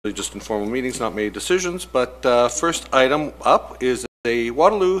just informal meetings, not made decisions, but first item up is a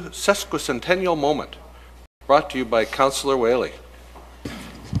Waterloo sesquicentennial moment, brought to you by Councillor Whaley.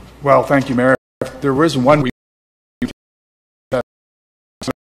 Well, thank you, Mayor. There was one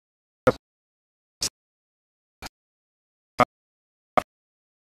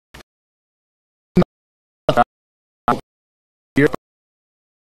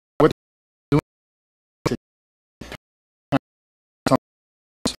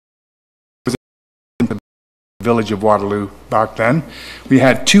village of Waterloo back then. We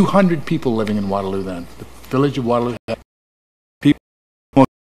had 200 people living in Waterloo then. The village of Waterloo had people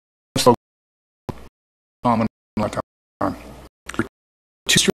so common all the time.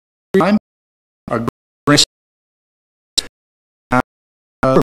 Time, a great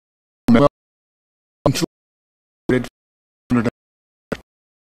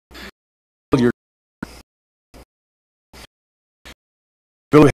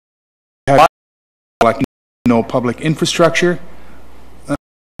village had no public infrastructure.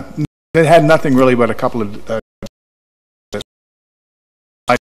 It had nothing really but a couple of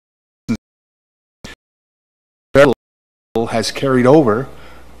has carried over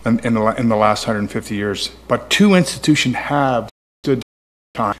in the last 150 years, but two institutions have stood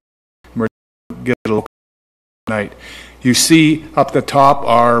time. We're get a look tonight. You see up the top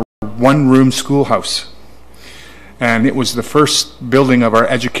our one-room schoolhouse, and it was the first building of our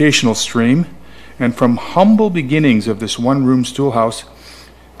educational stream. And from humble beginnings of this one-room schoolhouse,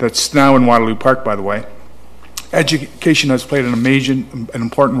 that's now in Waterloo Park, by the way, education has played an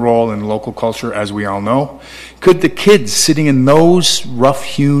important role in local culture, as we all know. Could the kids sitting in those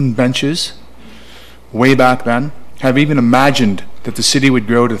rough-hewn benches way back then have even imagined that the city would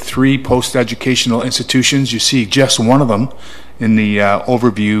grow to 3 post-educational institutions? You see just one of them in the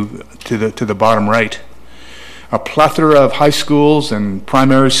overview to the bottom right. A plethora of high schools and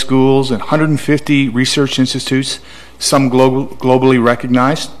primary schools and 150 research institutes, some globally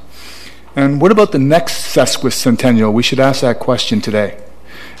recognized. And what about the next sesquicentennial? We should ask that question today.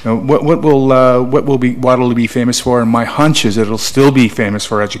 What will Waterloo be famous for? And my hunch is it'll still be famous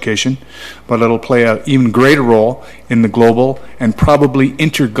for education, but it'll play an even greater role in the global and probably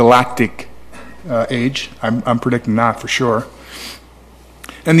intergalactic age. I'm predicting that for sure.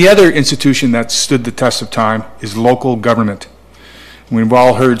 And the other institution that stood the test of time is local government. We've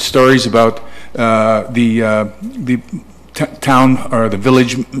all heard stories about the town or the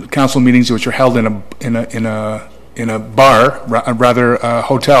village council meetings, which are held in a bar, rather a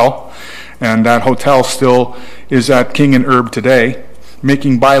hotel, and that hotel still is at King and Herb today,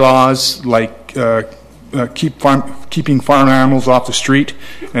 making bylaws like keeping farm animals off the street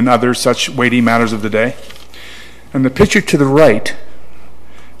and other such weighty matters of the day. And the picture to the right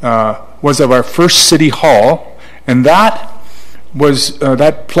was of our first city hall, and that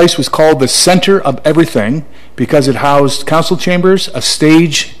place was called the center of everything because it housed council chambers, a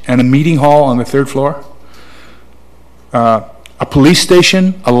stage, and a meeting hall on the 3rd floor, a police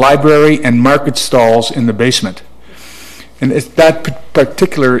station, a library, and market stalls in the basement. And it's that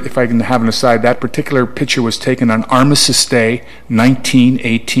particular, if I can have an aside, that particular picture was taken on Armistice Day,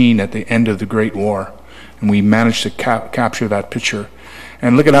 1918, at the end of the Great War, and we managed to capture that picture.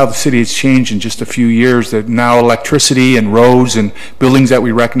 And look at how the city has changed in just a few years. That now electricity and roads and buildings that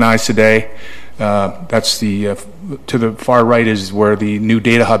we recognize today. That's the to the far right is where the new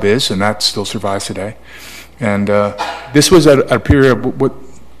data hub is, and that still survives today. And this was a period of what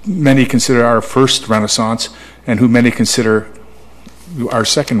many consider our first Renaissance, and who many consider our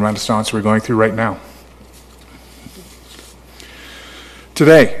second Renaissance we're going through right now.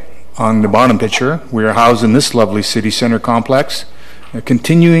 Today, on the bottom picture, we are housed in this lovely city center complex,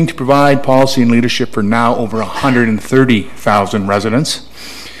 continuing to provide policy and leadership for now over 130,000 residents.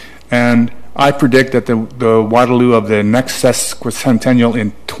 And I predict that the Waterloo of the next sesquicentennial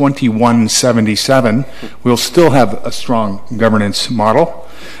in 2177 will still have a strong governance model,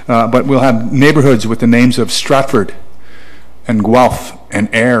 but we'll have neighborhoods with the names of Stratford and Guelph and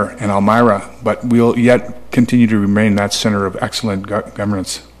Ayr and Elmira, but we'll yet continue to remain that center of excellent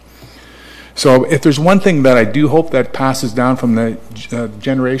governance. So if there's one thing that I do hope that passes down from the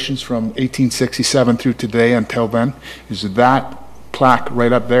generations from 1867 through today until then, is that plaque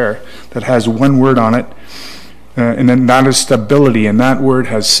right up there that has one word on it, and then that is stability, and that word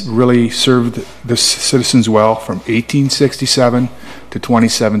has really served the citizens well from 1867 to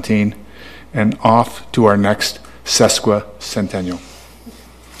 2017 and off to our next sesquicentennial.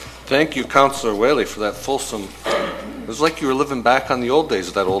 Thank you, Councillor Whaley, for that fulsome. It was like you were living back on the old days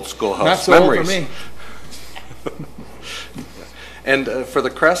of that old schoolhouse. That's memories. Old for me. And for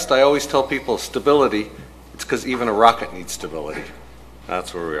the crest, I always tell people stability. It's because even a rocket needs stability.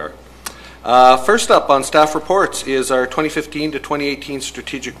 That's where we are. First up on staff reports is our 2015 to 2018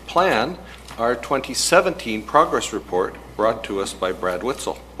 strategic plan, our 2017 progress report, brought to us by Brad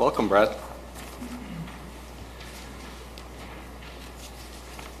Witzel. Welcome, Brad.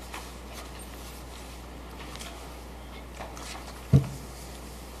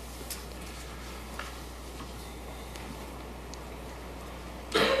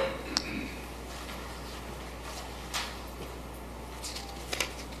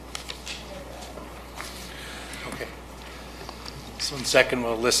 So in a second,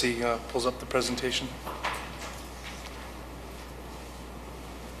 while Lissy pulls up the presentation.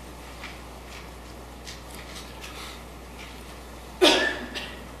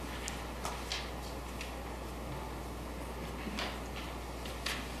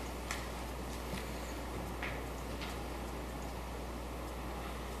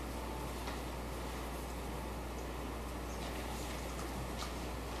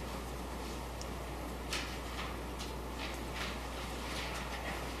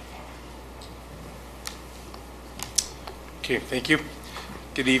 Okay, thank you.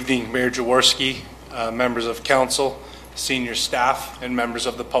 Good evening, Mayor Jaworski, members of council, senior staff, and members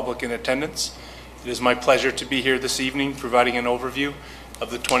of the public in attendance. It is my pleasure to be here this evening providing an overview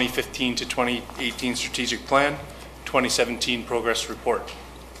of the 2015 to 2018 Strategic Plan, 2017 Progress Report.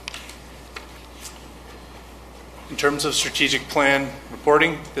 In terms of Strategic Plan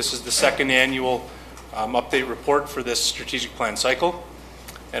reporting, this is the second annual update report for this Strategic Plan cycle,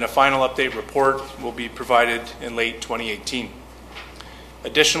 and a final update report will be provided in late 2018.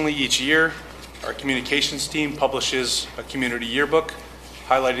 Additionally, each year, our communications team publishes a community yearbook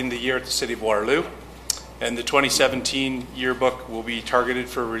highlighting the year at the City of Waterloo, and the 2017 yearbook will be targeted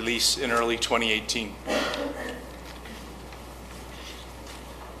for release in early 2018.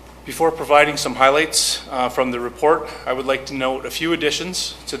 Before providing some highlights from the report, I would like to note a few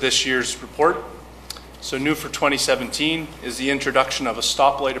additions to this year's report. So new for 2017 is the introduction of a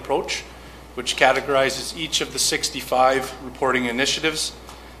stoplight approach, which categorizes each of the 65 reporting initiatives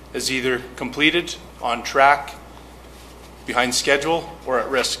as either completed, on track, behind schedule, or at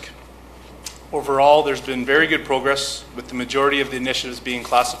risk. Overall, there's been very good progress, with the majority of the initiatives being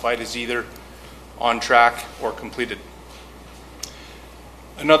classified as either on track or completed.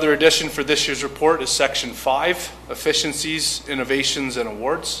 Another addition for this year's report is Section 5, Efficiencies, Innovations, and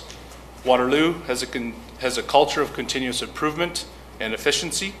Awards. Waterloo has a culture of continuous improvement and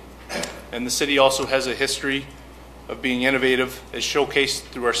efficiency, and the city also has a history of being innovative, as showcased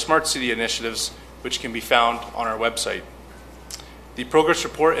through our Smart City initiatives, which can be found on our website. The progress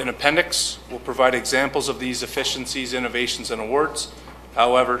report and appendix will provide examples of these efficiencies, innovations, and awards.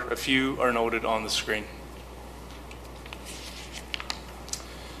 However, a few are noted on the screen.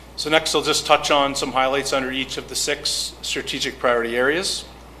 So next, I'll just touch on some highlights under each of the 6 strategic priority areas.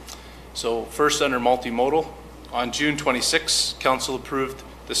 So first, under multimodal, on June 26, Council approved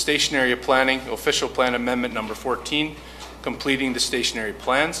the Station Area Planning Official Plan Amendment number 14, completing the stationary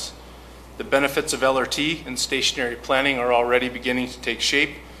plans. The benefits of LRT and stationary planning are already beginning to take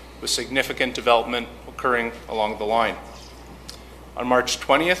shape, with significant development occurring along the line. On March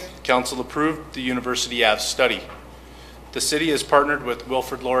 20th, Council approved the University Ave study. The city has partnered with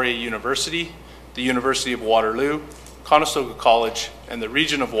Wilfrid Laurier University, the University of Waterloo, Conestoga College, and the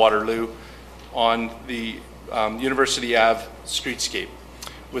region of Waterloo on the University Ave streetscape,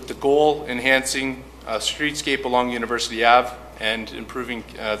 with the goal enhancing streetscape along University Ave and improving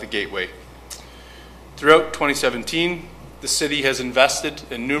the gateway. Throughout 2017, the city has invested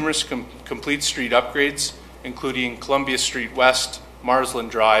in numerous complete street upgrades, including Columbia Street West, Marsland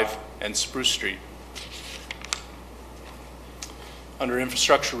Drive, and Spruce Street. Under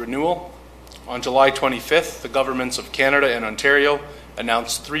infrastructure renewal, on July 25th, the governments of Canada and Ontario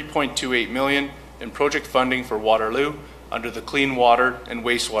announced $3.28 million in project funding for Waterloo under the Clean Water and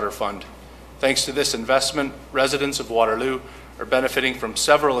Wastewater Fund. Thanks to this investment, residents of Waterloo are benefiting from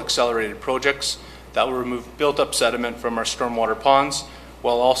several accelerated projects that will remove built-up sediment from our stormwater ponds,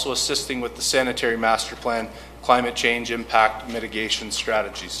 while also assisting with the Sanitary Master Plan climate change impact mitigation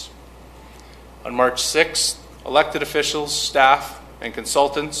strategies. On March 6th, elected officials, staff, and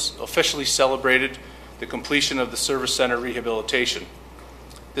consultants officially celebrated the completion of the Service Center rehabilitation.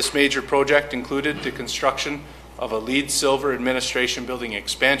 This major project included the construction of a LEED Silver administration building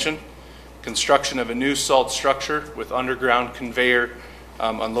expansion, construction of a new salt structure with underground conveyor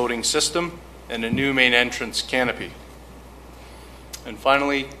unloading system, and a new main entrance canopy. And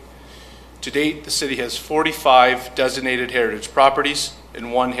finally, to date, the city has 45 designated heritage properties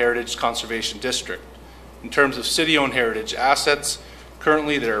in 1 heritage conservation district. In terms of city-owned heritage assets,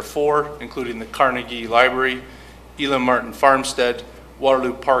 currently there are 4, including the Carnegie Library, Elam Martin Farmstead,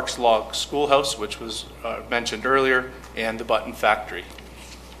 Waterloo Parks Log Schoolhouse, which was mentioned earlier, and the Button Factory.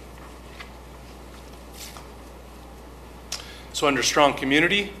 So under Strong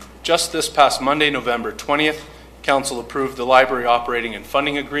Community, just this past Monday, November 20th, Council approved the Library Operating and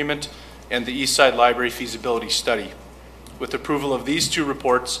Funding Agreement and the Eastside Library Feasibility Study. With approval of these two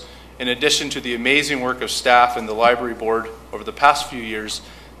reports, in addition to the amazing work of staff and the Library Board over the past few years,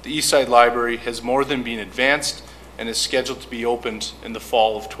 the Eastside Library has more than been advanced and is scheduled to be opened in the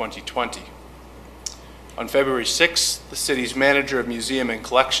fall of 2020. On February 6th, the city's manager of museum and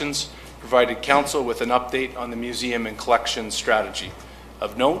collections provided council with an update on the museum and collections strategy.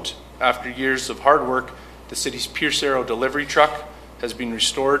 Of note, after years of hard work, the city's Pierce Arrow delivery truck has been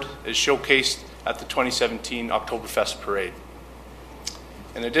restored as showcased at the 2017 Oktoberfest parade.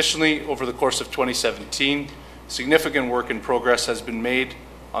 And additionally, over the course of 2017, significant work in progress has been made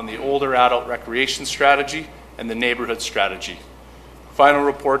on the older adult recreation strategy and the neighborhood strategy. Final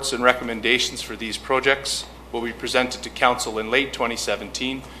reports and recommendations for these projects will be presented to council in late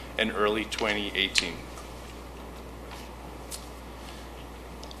 2017 and early 2018.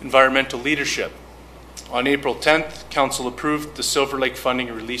 Environmental leadership. On April 10th, council approved the Silver Lake Funding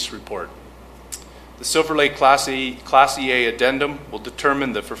Release Report. The Silver Lake Class EA addendum will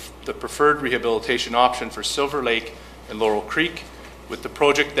determine the preferred rehabilitation option for Silver Lake and Laurel Creek, with the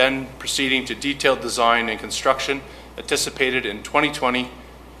project then proceeding to detailed design and construction anticipated in 2020,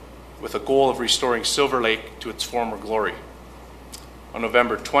 with a goal of restoring Silver Lake to its former glory. On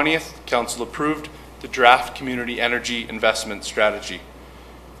November 20th, council approved the draft community energy investment strategy.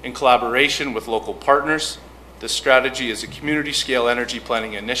 In collaboration with local partners, this strategy is a community-scale energy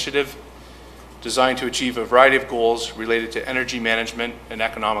planning initiative designed to achieve a variety of goals related to energy management and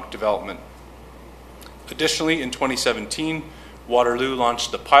economic development. Additionally, in 2017, Waterloo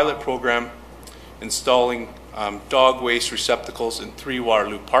launched the pilot program installing dog waste receptacles in 3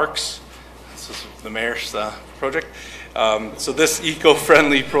 Waterloo parks. This is the mayor's project. So this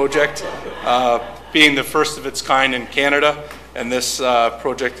eco-friendly project being the first of its kind in Canada, and this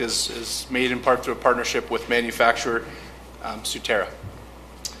project is made in part through a partnership with manufacturer Sutera.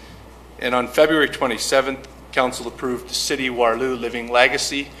 And on February 27th, council approved the City Waterloo Living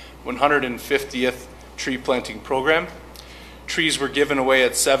Legacy 150th tree planting program. Trees were given away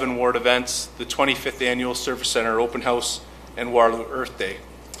at 7 ward events, the 25th Annual Service Center Open House, and Waterloo Earth Day.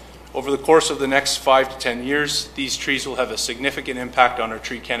 Over the course of the next 5 to 10 years, these trees will have a significant impact on our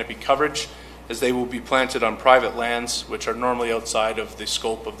tree canopy coverage, as they will be planted on private lands which are normally outside of the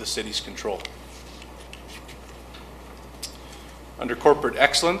scope of the city's control. Under corporate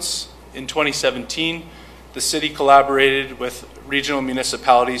excellence, in 2017, the city collaborated with regional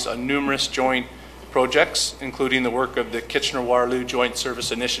municipalities on numerous joint projects, including the work of the Kitchener-Waterloo Joint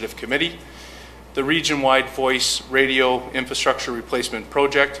Service Initiative Committee, the region-wide voice radio infrastructure replacement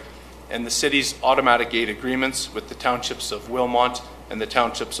project, and the city's automatic gate agreements with the townships of Wilmont and the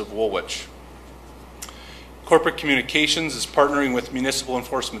townships of Woolwich. Corporate Communications is partnering with Municipal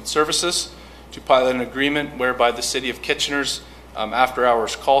Enforcement Services to pilot an agreement whereby the City of Kitchener's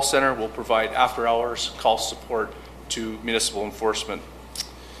after-hours call center will provide after-hours call support to municipal enforcement.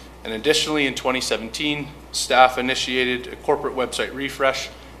 And additionally, in 2017, staff initiated a corporate website refresh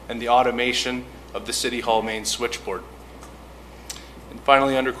and the automation of the City Hall main switchboard. And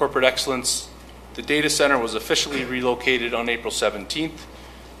finally, under corporate excellence, the data center was officially relocated on April 17th.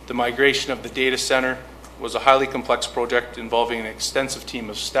 The migration of the data center was a highly complex project involving an extensive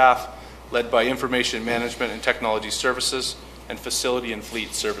team of staff led by Information Management and Technology Services and Facility and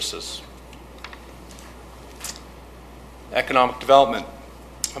Fleet Services. Economic development.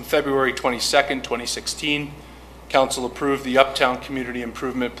 On February 22nd, 2016, Council approved the Uptown Community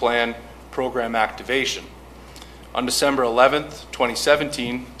Improvement Plan program activation. On December 11th,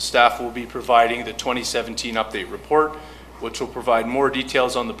 2017, staff will be providing the 2017 update report, which will provide more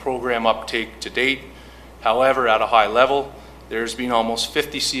details on the program uptake to date. However, at a high level, there's been almost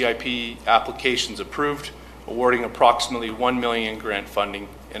 50 CIP applications approved, awarding approximately $1 million grant funding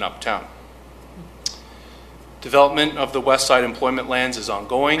in Uptown. Development of the West Side employment lands is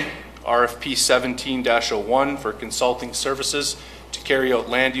ongoing. RFP 17-01 for consulting services to carry out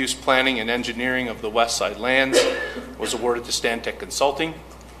land use planning and engineering of the West Side lands was awarded to Stantec Consulting,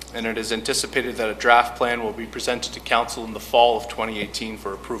 and it is anticipated that a draft plan will be presented to Council in the fall of 2018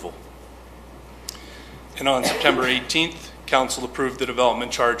 for approval. And on September 18th, Council approved the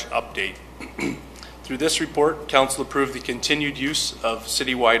development charge update. Through this report, Council approved the continued use of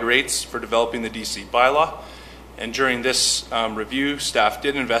citywide rates for developing the DC bylaw, and during this review, staff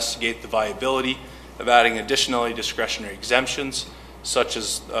did investigate the viability of adding additionally discretionary exemptions, such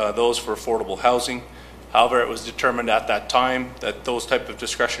as those for affordable housing, However, it was determined at that time that those type of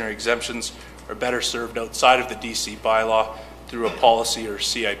discretionary exemptions are better served outside of the DC bylaw through a policy or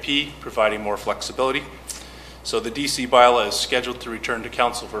CIP, providing more flexibility. So the DC bylaw is scheduled to return to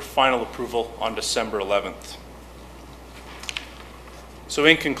Council for final approval on December 11th. So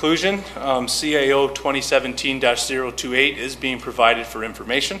in conclusion, CAO 2017-028 is being provided for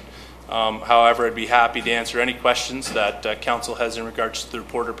information. However, I'd be happy to answer any questions that Council has in regards to the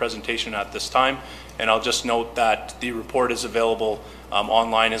report or presentation at this time. And I'll just note that the report is available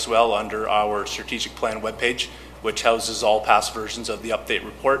online as well under our strategic plan webpage, which houses all past versions of the update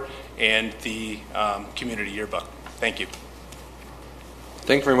report and the community yearbook. Thank you.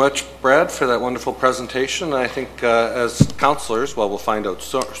 Thank you very much, Brad, for that wonderful presentation. I think as councillors, well, we'll find out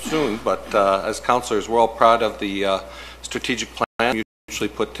soon, but as councillors, we're all proud of the strategic plan you usually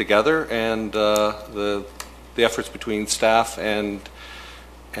put together and the efforts between staff and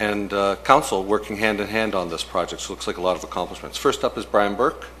council working hand in hand on this project. So it looks like a lot of accomplishments. First up is Brian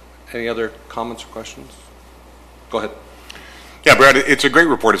Burke. Any other comments or questions? Go ahead. Yeah, Brad, it's a great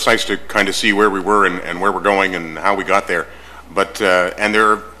report. It's nice to kind of see where we were and where we're going and how we got there. But and there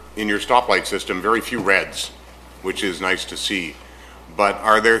are, in your stoplight system, very few reds, which is nice to see. But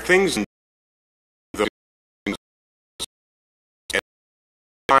are there things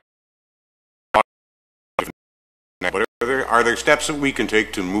are there steps that we can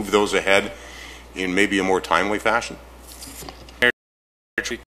take to move those ahead in maybe a more timely fashion?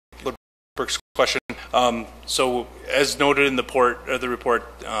 Question. So, as noted in the report,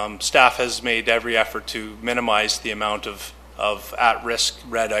 staff has made every effort to minimize the amount of at-risk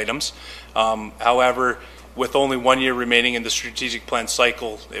red items. However, with only 1 year remaining in the strategic plan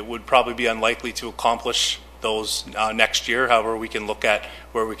cycle, it would probably be unlikely to accomplish those next year. However, we can look at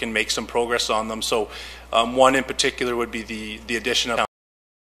where we can make some progress on them. So, one in particular would be the addition of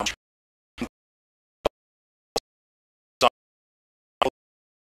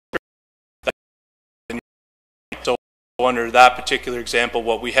under that particular example,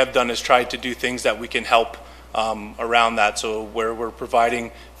 what we have done is tried to do things that we can help around that. So where we're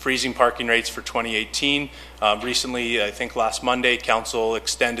providing freezing parking rates for 2018. Recently, I think last Monday, Council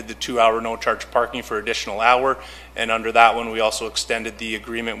extended the 2-hour no-charge parking for additional hour. And under that one, we also extended the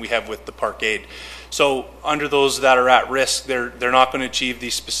agreement we have with the park aid. So under those that are at risk, they're not going to achieve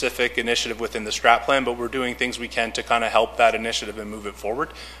the specific initiative within the strat plan, but we're doing things we can to kind of help that initiative and move it forward.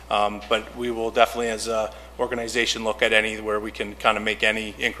 But we will definitely, as an organization, look at any where we can kind of make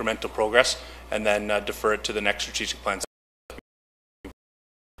any incremental progress and then defer it to the next strategic plan.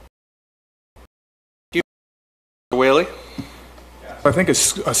 Whaley? I think a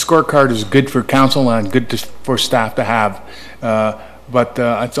scorecard is good for council and good for staff to have, but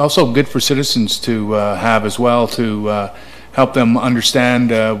it's also good for citizens to have as well, to help them understand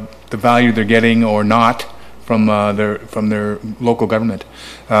the value they're getting or not from their local government.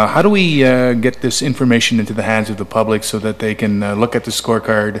 How do we get this information into the hands of the public so that they can look at the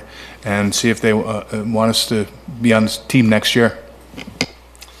scorecard and see if they want us to be on this team next year?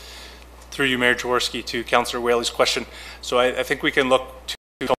 Through you, Mayor Jaworski, to Councillor Whaley's question. So I think we can look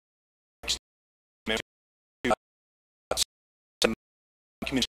to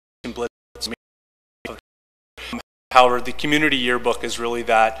community blitz. However, the community yearbook is really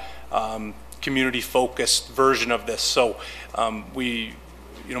that community-focused version of this. So we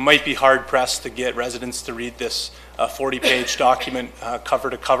might be hard-pressed to get residents to read this 40-page document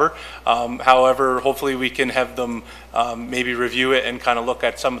cover to cover. However, hopefully we can have them maybe review it and kind of look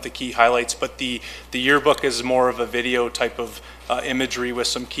at some of the key highlights. But the yearbook is more of a video type of imagery with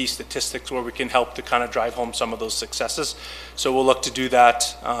some key statistics where we can help to kind of drive home some of those successes. So we'll look to do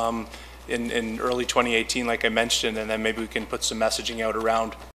that in early 2018, like I mentioned, and then maybe we can put some messaging out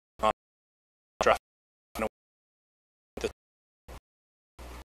around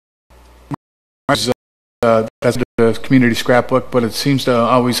that's the community scrapbook, but it seems to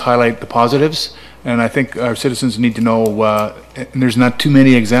always highlight the positives, and I think our citizens need to know, and there's not too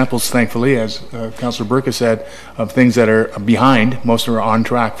many examples, thankfully, as Councillor Burke has said, of things that are behind. Most are on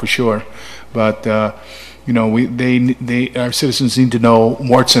track for sure, but our citizens need to know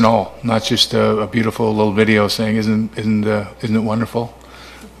warts and all, not just a beautiful little video saying isn't it wonderful,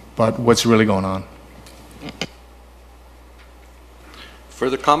 but what's really going on.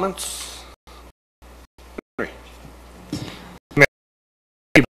 Further comments?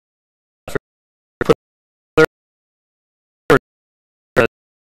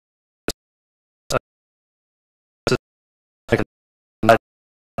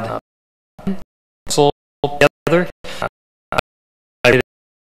 Together,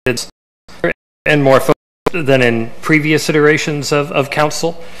 and more focused than in previous iterations of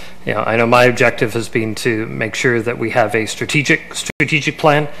council. You know, I know my objective has been to make sure that we have a strategic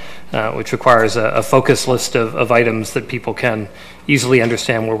plan, which requires a focus list of items that people can easily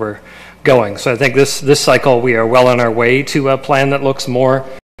understand where we're going. So I think this cycle we are well on our way to a plan that looks more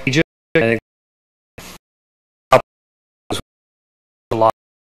strategic. I think a lot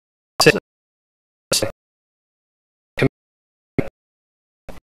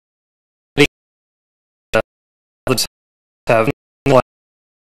have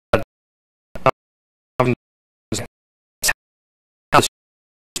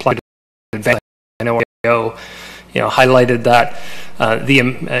I know highlighted that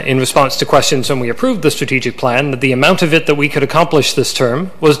in response to questions when we approved the strategic plan, that the amount of it that we could accomplish this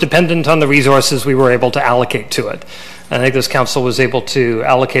term was dependent on the resources we were able to allocate to it. I think this council was able to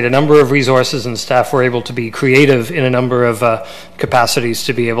allocate a number of resources, and staff were able to be creative in a number of capacities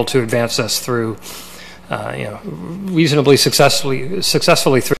to be able to advance us through, reasonably successfully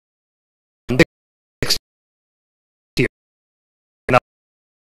through.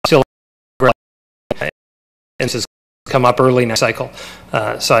 Still, has come up early next cycle.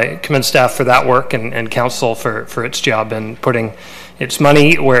 So I commend staff for that work and council for its job in putting its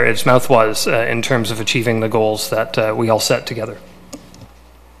money where its mouth was in terms of achieving the goals that we all set together.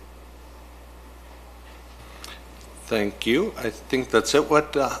 Thank you. I think that's it.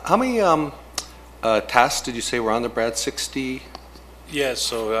 How many tasks did you say were on the Brad? 60? Yeah,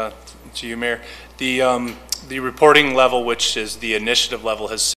 so to you, Mayor. The reporting level, which is the initiative level,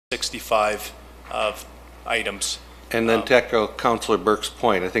 has 65 items. And then to echo Councillor Burke's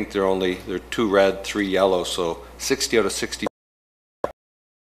point, I think there are 2 red, 3 yellow, so 60 out of 60.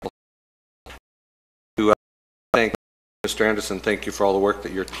 Thank Mr. Anderson, thank you for all the work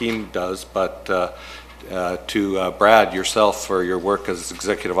that your team does, but to Brad, yourself, for your work as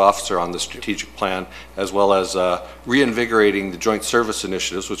executive officer on the strategic plan, as well as reinvigorating the joint service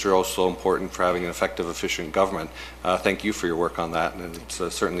initiatives, which are also important for having an effective, efficient government. Thank you for your work on that, and it's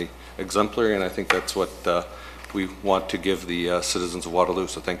certainly exemplary, and I think that's what we want to give the citizens of Waterloo,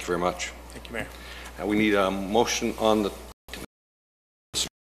 so thank you very much. Thank you, Mayor. We need a motion on the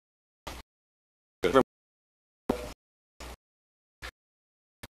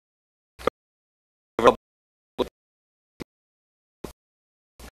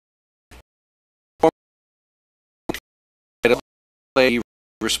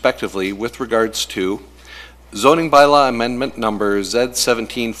respectively with regards to zoning bylaw amendment number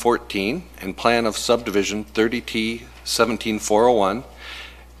Z1714 and plan of subdivision 30T 17401,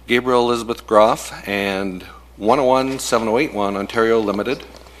 Gabriel Elizabeth Groff and 101-7081 Ontario Limited,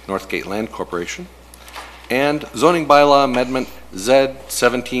 Northgate Land Corporation, and zoning bylaw amendment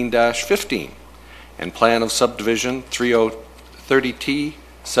Z17-15 and plan of subdivision 30T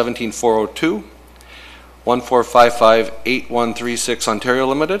 17402, 1455-8136 Ontario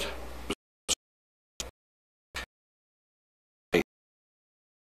Limited.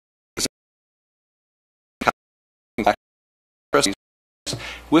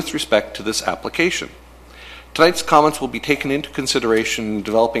 With respect to this application. Tonight's comments will be taken into consideration in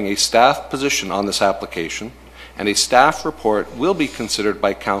developing a staff position on this application, and a staff report will be considered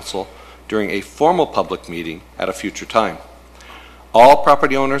by Council during a formal public meeting at a future time. All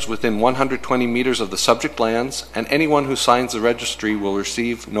property owners within 120 meters of the subject lands and anyone who signs the registry will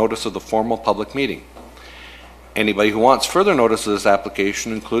receive notice of the formal public meeting. Anybody who wants further notice of this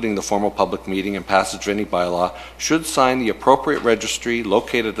application, including the formal public meeting and passage of any bylaw, should sign the appropriate registry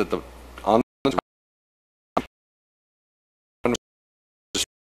located at the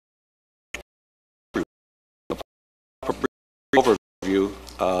overview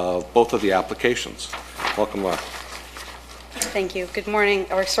of both of the applications. Welcome, Laura. Thank you. Good morning,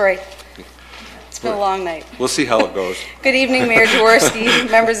 or sorry, it's been a long night. We'll see how it goes. Good evening, Mayor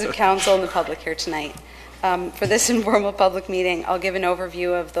Jaworski, members of council, and the public here tonight. For this informal public meeting, I'll give an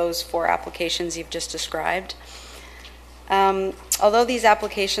overview of those 4 applications you've just described. Although these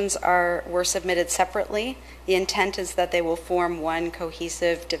applications were submitted separately, the intent is that they will form one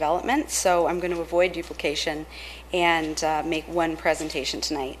cohesive development, so I'm going to avoid duplication and make one presentation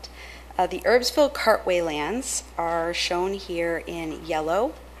tonight. The Erbsville Cartway lands are shown here in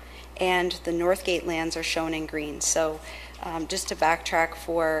yellow, and the Northgate lands are shown in green. So just to backtrack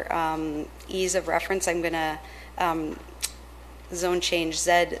for ease of reference, I'm going to zone change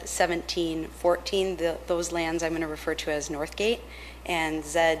Z1714, those lands I'm going to refer to as Northgate, and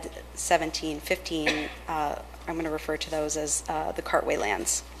Z1715, I'm going to refer to those as the Cartway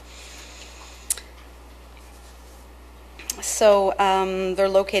lands. So they're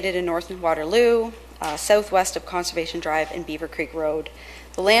located in North Waterloo, southwest of Conservation Drive and Beaver Creek Road.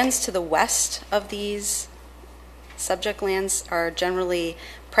 The lands to the west of these Subject lands are generally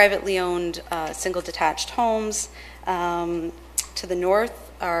privately owned single detached homes. To the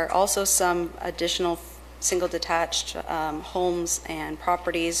north are also some additional single detached homes and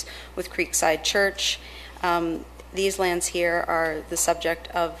properties with Creekside Church. These lands here are the subject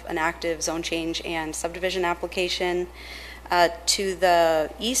of an active zone change and subdivision application. To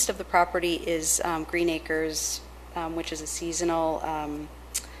the east of the property is Green Acres, which is a seasonal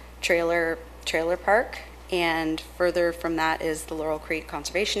trailer park, and further from that is the Laurel Creek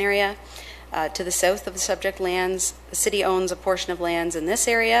Conservation Area. To the south of the subject lands, the city owns a portion of lands in this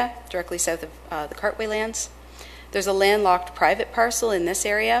area, directly south of the Cartway lands. There's a landlocked private parcel in this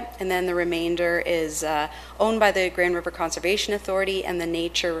area, and then the remainder is owned by the Grand River Conservation Authority, and the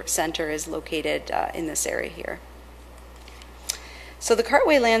Nature Center is located in this area here. So the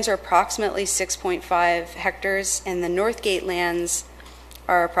Cartway lands are approximately 6.5 hectares, and the Northgate lands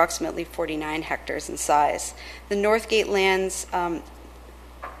are approximately 49 hectares in size. The Northgate lands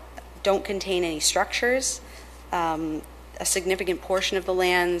don't contain any structures. A significant portion of the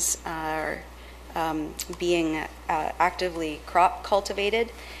lands are being actively crop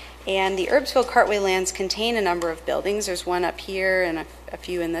cultivated. And the Herbsville Cartway lands contain a number of buildings. There's one up here and a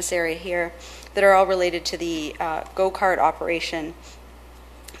few in this area here that are all related to the go-kart operation.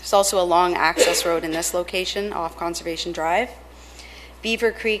 There's also a long access road in this location off Conservation Drive.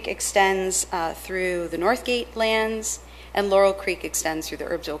 Beaver Creek extends through the Northgate lands, and Laurel Creek extends through the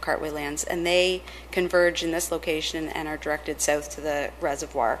Herbsville Cartway lands, and they converge in this location and are directed south to the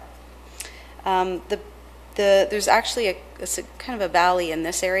reservoir. There's actually a kind of a valley in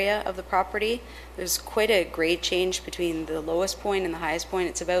this area of the property. There's quite a grade change between the lowest point and the highest point.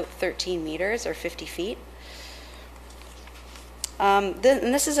 It's about 13 meters or 50 feet. And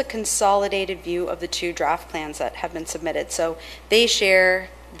this is a consolidated view of the two draft plans that have been submitted. So they share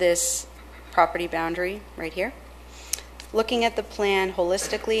this property boundary right here. Looking at the plan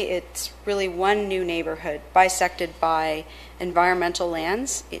holistically, it's really one new neighborhood bisected by environmental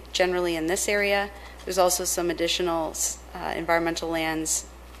lands, generally in this area. There's also some additional environmental lands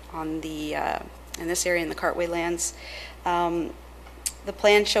on the in this area in the Cartway lands. The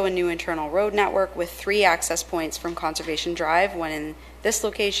plans show a new internal road network with 3 access points from Conservation Drive, one in this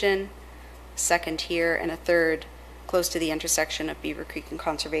location, second here, and a third close to the intersection of Beaver Creek and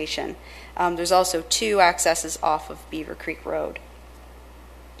Conservation. There's also 2 accesses off of Beaver Creek Road.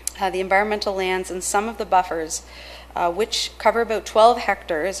 The environmental lands and some of the buffers, which cover about 12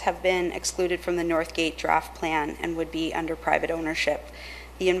 hectares, have been excluded from the Northgate draft plan and would be under private ownership.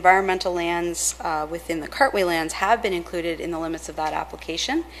 The environmental lands within the Cartway lands have been included in the limits of that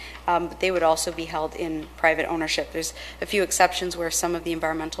application, but they would also be held in private ownership. There's a few exceptions where some of the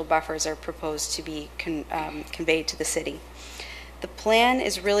environmental buffers are proposed to be conveyed to the city. The plan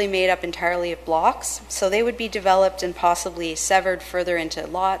is really made up entirely of blocks, so they would be developed and possibly severed further into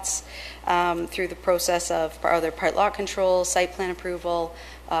lots through the process of either part lot control, site plan approval,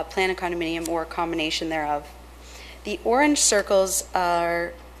 plan and condominium, or a combination thereof. The orange circles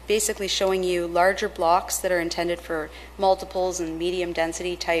are basically showing you larger blocks that are intended for multiples and medium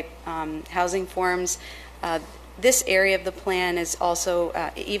density type housing forms. This area of the plan is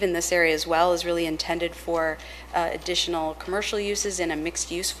also, even this area as well, is really intended for additional commercial uses in a mixed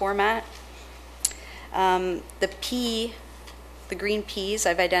use format. The green Ps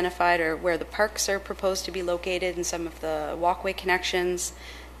I've identified are where the parks are proposed to be located and some of the walkway connections.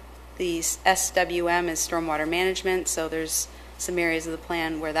 The SWM is stormwater management, so there's some areas of the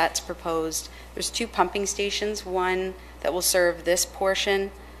plan where that's proposed. There's 2 pumping stations, one that will serve this portion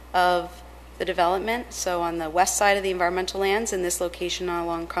of the development, so on the west side of the environmental lands in this location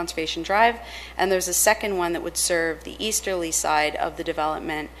along Conservation Drive, and there's a second one that would serve the easterly side of the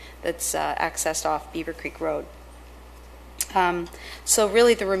development that's accessed off Beaver Creek Road. So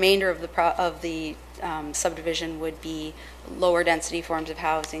really the remainder of the subdivision would be lower density forms of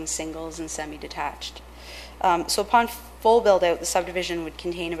housing, singles and semi-detached. So upon full build out, the subdivision would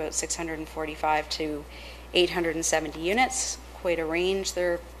contain about 645 to 870 units, quite a range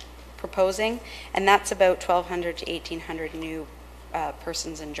they're proposing, and that's about 1,200 to 1,800 new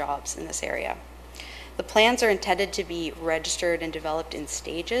persons and jobs in this area. The plans are intended to be registered and developed in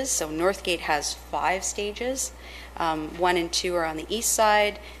stages. So Northgate has 5 stages. 1 and 2 are on the east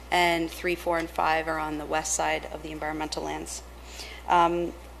side, and 3, 4, and 5 are on the west side of the environmental lands.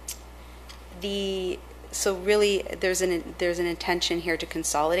 So really, there's an intention here to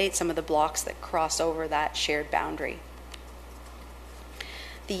consolidate some of the blocks that cross over that shared boundary.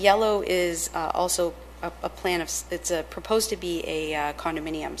 The yellow is also a plan of, it's proposed to be a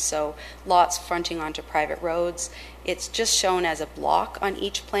condominium, so lots fronting onto private roads. It's just shown as a block on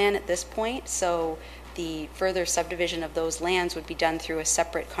each plan at this point, so the further subdivision of those lands would be done through a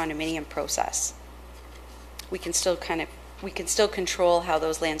separate condominium process. We can still control how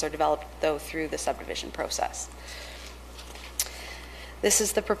those lands are developed, though, through the subdivision process. This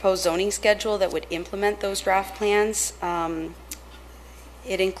is the proposed zoning schedule that would implement those draft plans.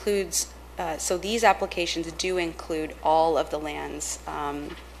 It includes, so these applications do include all of the lands,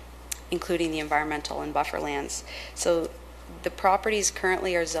 including the environmental and buffer lands. So the properties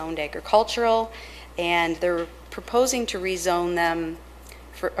currently are zoned agricultural, and they're proposing to rezone them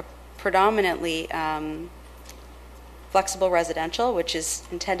for predominantly flexible residential, which is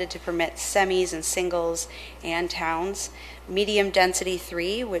intended to permit semis and singles and towns. Medium density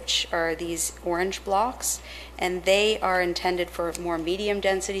 3, which are these orange blocks, and they are intended for more medium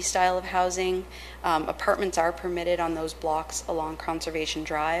density style of housing. Apartments are permitted on those blocks along Conservation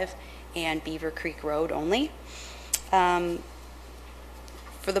Drive and Beaver Creek Road only.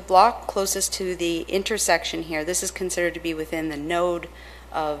 For the block closest to the intersection here, this is considered to be within the node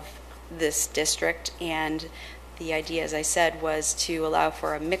of this district, and the idea, as I said, was to allow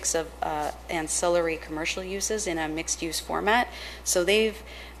for a mix of ancillary commercial uses in a mixed-use format. So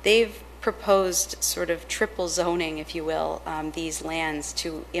they've proposed sort of triple zoning, if you will, these lands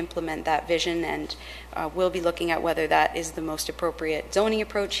to implement that vision, and we'll be looking at whether that is the most appropriate zoning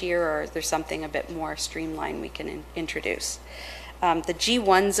approach here, or there's something a bit more streamlined we can introduce. The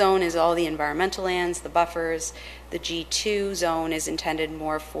G1 zone is all the environmental lands, the buffers. The G2 zone is intended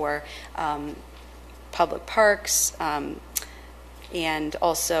more for public parks, and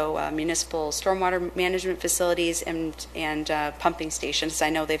also municipal stormwater management facilities and pumping stations. I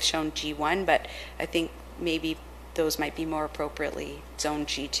know they've shown G1, but I think maybe those might be more appropriately zoned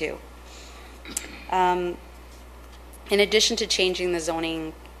G2. In addition to changing the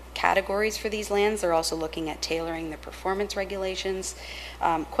zoning categories for these lands, they're also looking at tailoring the performance regulations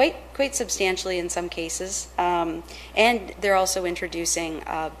quite substantially in some cases, and they're also introducing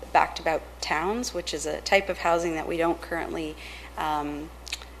back-to-back towns, which is a type of housing that we don't currently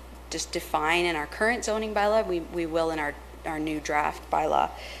just define in our current zoning bylaw. We will in our new draft bylaw.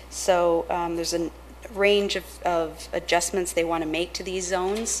 So there's a range of adjustments they want to make to these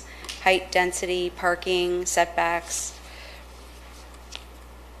zones: height, density, parking, setbacks.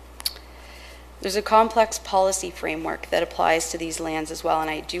 There's a complex policy framework that applies to these lands as well,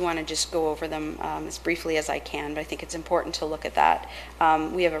 and I do want to just go over them as briefly as I can, but I think it's important to look at that.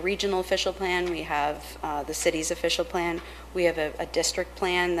 We have a regional official plan, we have the city's official plan, we have a district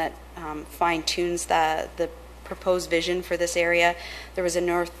plan that fine-tunes the proposed vision for this area. There was a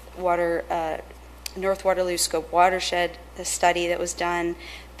North Waterloo scope watershed study that was done.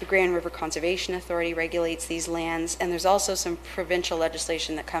 The Grand River Conservation Authority regulates these lands, and there's also some provincial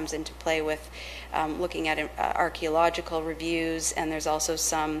legislation that comes into play with looking at archaeological reviews, and there's also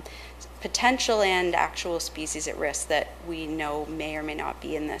some potential and actual species at risk that we know may or may not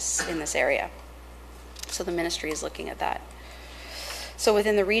be in this area. So the ministry is looking at that. So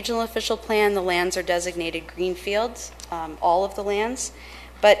within the regional official plan, the lands are designated greenfields, all of the lands.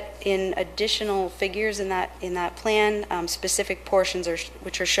 But in additional figures in that plan, specific portions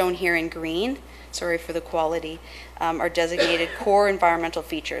which are shown here in green, sorry for the quality, are designated core environmental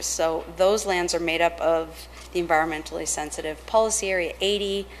features. So those lands are made up of the environmentally sensitive policy area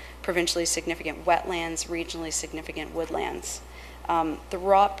 80, provincially significant wetlands, regionally significant woodlands. The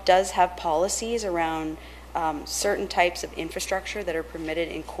ROP does have policies around certain types of infrastructure that are permitted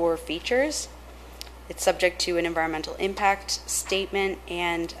in core features. It's subject to an environmental impact statement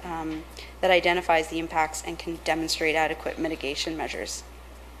and that identifies the impacts and can demonstrate adequate mitigation measures.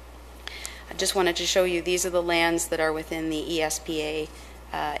 I just wanted to show you these are the lands that are within the ESPA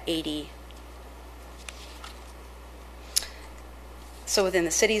 80. So within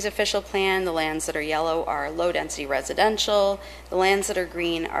the city's official plan, the lands that are yellow are low density residential. The lands that are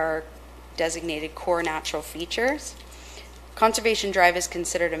green are designated core natural features. Conservation Drive is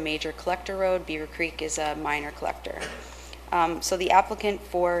considered a major collector road. Beaver Creek is a minor collector. So the applicant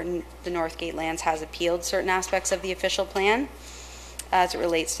for the Northgate lands has appealed certain aspects of the official plan as it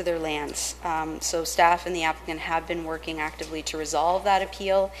relates to their lands. So staff and the applicant have been working actively to resolve that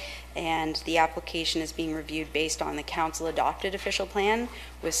appeal, and the application is being reviewed based on the council adopted official plan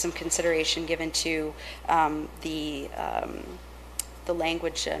with some consideration given to the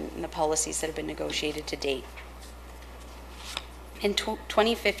language and the policies that have been negotiated to date. In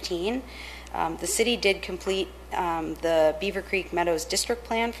 2015, the city did complete the Beaver Creek Meadows District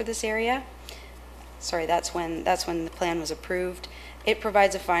Plan for this area. Sorry, that's when the plan was approved. It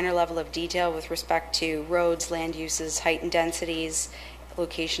provides a finer level of detail with respect to roads, land uses, height and densities,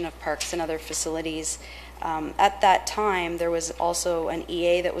 location of parks and other facilities. At that time, there was also an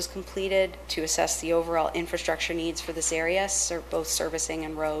EA that was completed to assess the overall infrastructure needs for this area, both servicing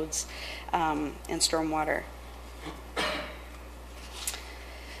and roads and stormwater.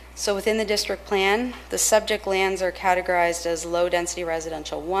 So within the district plan, the subject lands are categorized as low-density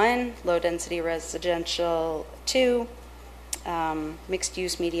residential 1, low-density residential 2,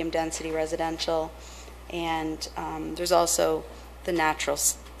 mixed-use medium-density residential, and there's also the natural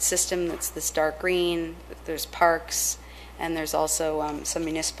system that's this dark green. There's parks, and there's also some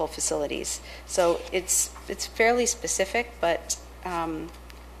municipal facilities. So it's fairly specific, but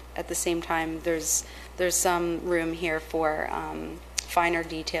at the same time, there's some room here for finer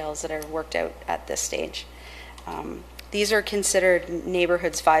details that are worked out at this stage. These are considered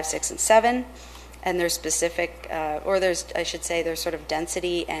neighborhoods 5, 6, and 7, and there's specific, I should say, there's sort of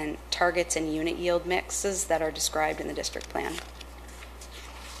density and targets and unit yield mixes that are described in the district plan.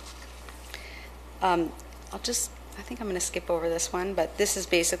 I think I'm going to skip over this one, but this is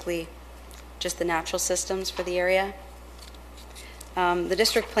basically just the natural systems for the area. The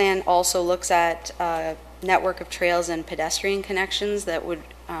district plan also looks at network of trails and pedestrian connections that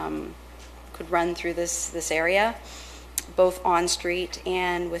could run through this area, both on street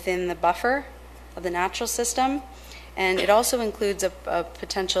and within the buffer of the natural system. And it also includes a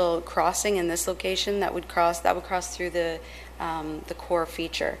potential crossing in this location that would cross through the core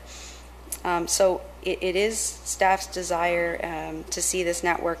feature. So it is staff's desire to see this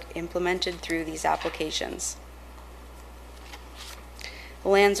network implemented through these applications. The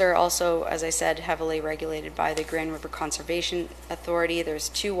lands are also, as I said, heavily regulated by the Grand River Conservation Authority. There's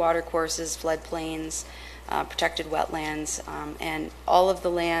 2 watercourses, floodplains, protected wetlands, and all of the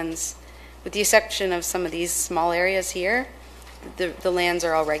lands, with the exception of some of these small areas here, the lands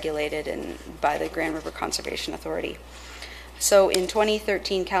are all regulated by the Grand River Conservation Authority. So in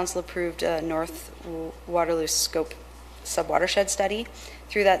 2013, Council approved a North Waterloo Scope subwatershed study.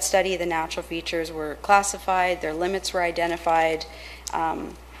 Through that study, the natural features were classified, their limits were identified.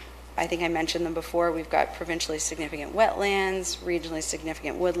 I think I mentioned them before. We've got provincially significant wetlands, regionally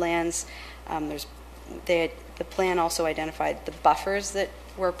significant woodlands. The plan also identified the buffers that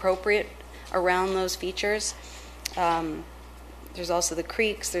were appropriate around those features. There's also the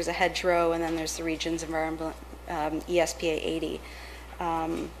creeks, there's a hedgerow, and then there's the region's environmental ESPA 80.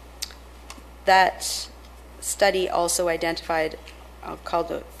 That study also identified called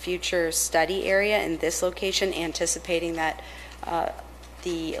the future study area in this location, anticipating that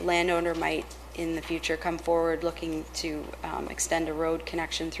the landowner might in the future come forward looking to extend a road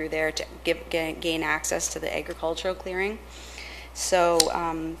connection through there to gain access to the agricultural clearing. So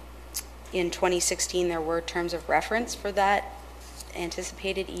in 2016 there were terms of reference for that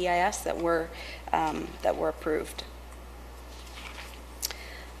anticipated EIS that were approved.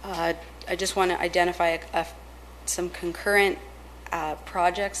 I just want to identify some concurrent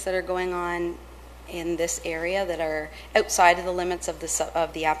projects that are going on in this area that are outside of the limits of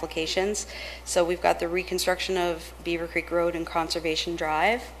the applications. So we've got the reconstruction of Beaver Creek Road and Conservation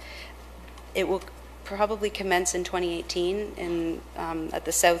Drive. It will probably commence in 2018 at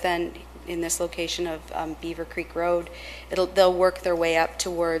the south end in this location of Beaver Creek Road. They'll work their way up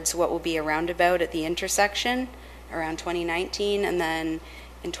towards what will be a roundabout at the intersection around 2019, and then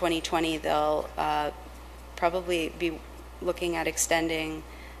in 2020 they'll probably be looking at extending,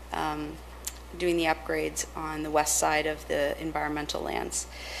 doing the upgrades on the west side of the environmental lands.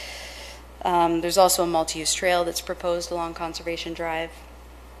 There's also a multi-use trail that's proposed along Conservation Drive.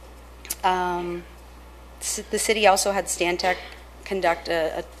 The city also had Stantec conduct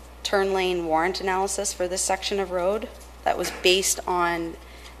a turn lane warrant analysis for this section of road that was based on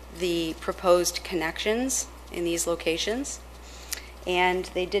the proposed connections in these locations. And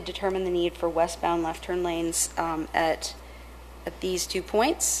they did determine the need for westbound left turn lanes at these 2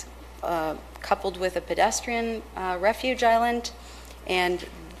 points, coupled with a pedestrian refuge island. And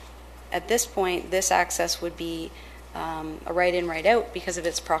at this point, this access would be a right in, right out because of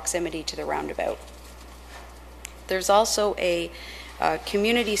its proximity to the roundabout. There's also a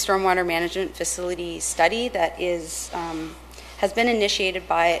community stormwater management facility study that has been initiated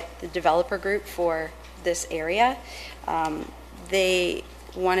by the developer group for this area. They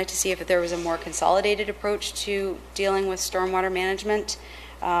wanted to see if there was a more consolidated approach to dealing with stormwater management.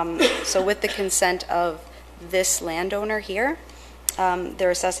 So with the consent of this landowner here,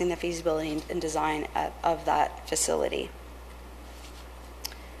 they're assessing the feasibility and design of that facility.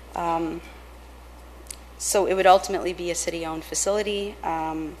 So it would ultimately be a city-owned facility,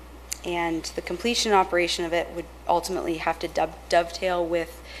 and the completion and operation of it would ultimately have to dovetail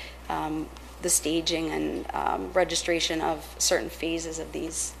with the staging and registration of certain phases of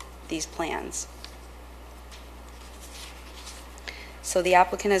these plans. So the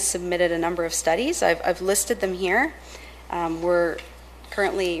applicant has submitted a number of studies. I've listed them here. We're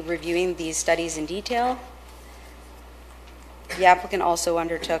currently reviewing these studies in detail. The applicant also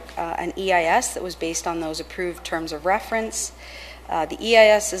undertook an EIS that was based on those approved terms of reference. The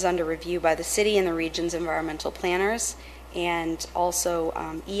EIS is under review by the city and the region's environmental planners, and also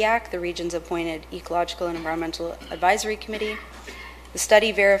EAC, the region's appointed Ecological and Environmental Advisory Committee. The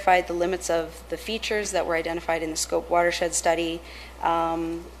study verified the limits of the features that were identified in the scope watershed study.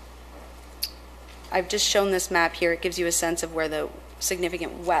 I've just shown this map here. It gives you a sense of where the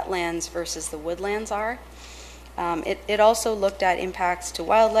significant wetlands versus the woodlands are. It also looked at impacts to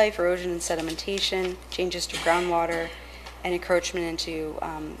wildlife, erosion and sedimentation, changes to groundwater, and encroachment into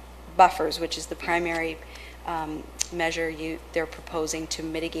buffers, which is the primary measure they're proposing to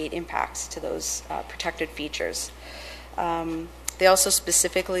mitigate impacts to those protected features. They also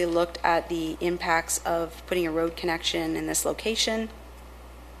specifically looked at the impacts of putting a road connection in this location.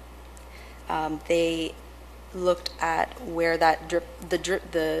 They looked at where that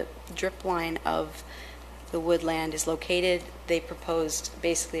the drip line of the woodland is located. They proposed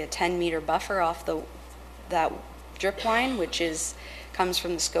basically a 10-meter buffer off that drip line, which comes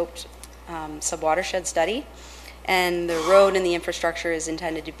from the scoped subwatershed study. And the road and the infrastructure is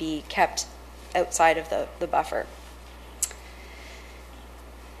intended to be kept outside of the buffer.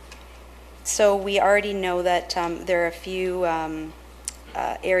 So we already know that there are a few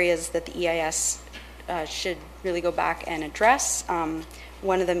areas that the EIS should really go back and address.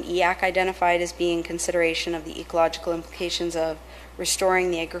 One of them EAC identified as being consideration of the ecological implications of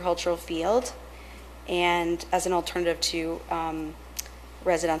restoring the agricultural field and as an alternative to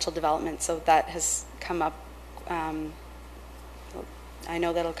residential development. So that has come up. I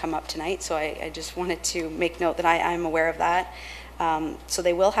know that'll come up tonight, so I just wanted to make note that I'm aware of that. So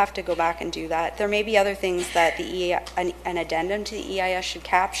they will have to go back and do that. There may be other things that an addendum to the EIS should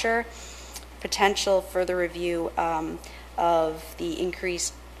capture. Potential further review of the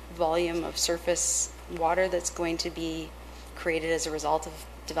increased volume of surface water that's going to be created as a result of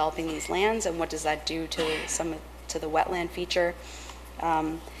developing these lands, and what does that do to the wetland feature.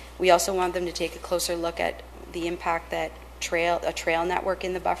 We also want them to take a closer look at the impact that a trail network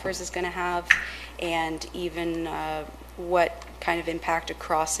in the buffers is going to have, and even what kind of impact a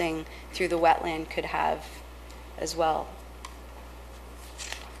crossing through the wetland could have as well.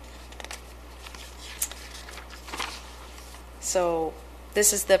 So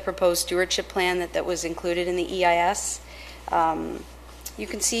this is the proposed stewardship plan that was included in the EIS. You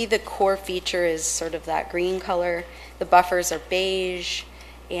can see the core feature is sort of that green color. The buffers are beige,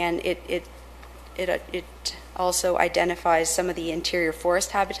 and it also identifies some of the interior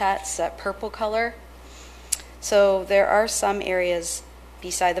forest habitats, that purple color. So there are some areas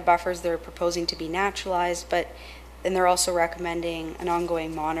beside the buffers that are proposing to be naturalized, and they're also recommending an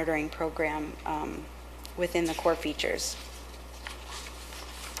ongoing monitoring program within the core features.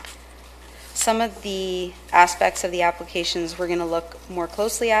 Some of the aspects of the applications we're going to look more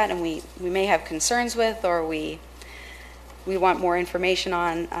closely at, and we may have concerns with, or we want more information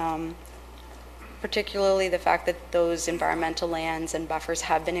on, particularly the fact that those environmental lands and buffers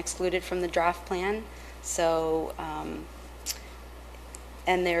have been excluded from the draft plan. So,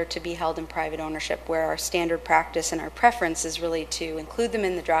 and they're to be held in private ownership, where our standard practice and our preference is really to include them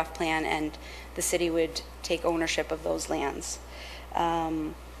in the draft plan, and the city would take ownership of those lands.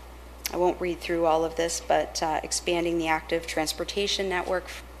 I won't read through all of this, but expanding the active transportation network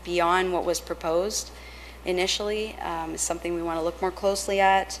beyond what was proposed initially is something we want to look more closely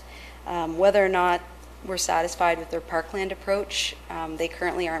at. Whether or not we're satisfied with their parkland approach, they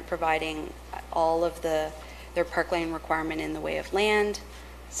currently aren't providing all of their parkland requirement in the way of land,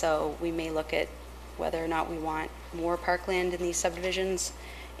 so we may look at whether or not we want more parkland in these subdivisions.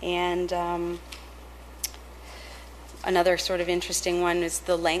 And another sort of interesting one is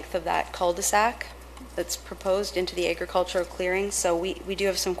the length of that cul-de-sac that's proposed into the agricultural clearing. So we do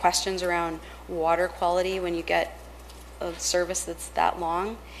have some questions around water quality when you get a service that's that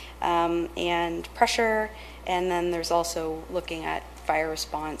long, and pressure, and then there's also looking at fire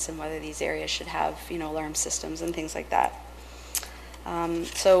response and whether these areas should have, alarm systems and things like that.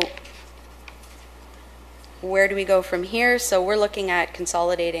 So where do we go from here? So we're looking at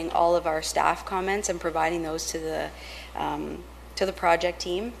consolidating all of our staff comments and providing those to the project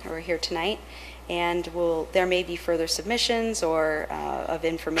team who are here tonight. And there may be further submissions or of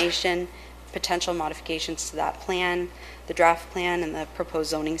information, potential modifications to that plan, the draft plan, and the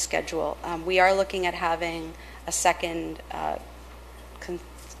proposed zoning schedule. We are looking at having a second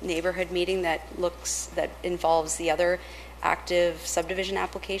neighborhood meeting that involves the other active subdivision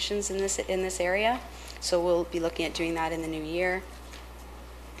applications in this area. So we'll be looking at doing that in the new year.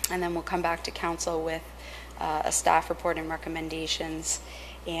 and then we'll come back to council with a staff report and recommendations.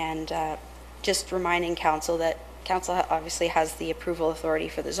 And just reminding council that council obviously has the approval authority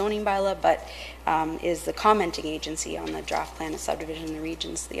for the zoning bylaw, but is the commenting agency on the draft plan of subdivision in the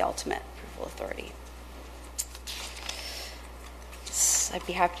regions, the ultimate approval authority. I'd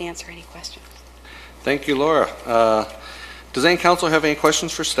be happy to answer any questions. Thank you, Laura. Does any council have any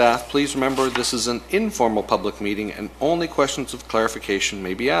questions for staff? Please remember this is an informal public meeting and only questions of clarification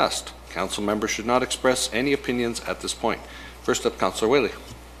may be asked. Council members should not express any opinions at this point. First up, Councillor Whaley.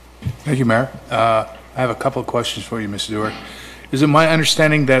 Thank you, Mayor. I have a couple of questions for you, Mr. Dewar. Is it my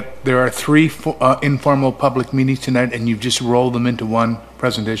understanding that there are 3 informal public meetings tonight and you've just rolled them into one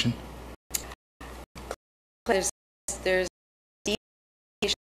presentation? There's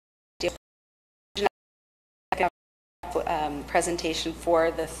presentation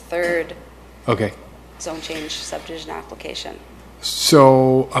for the third zone change subdivision application.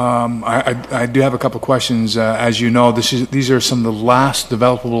 So I do have a couple of questions. As you know, these are some of the last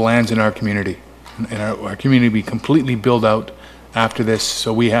developable lands in our community. And our community will be completely built out after this,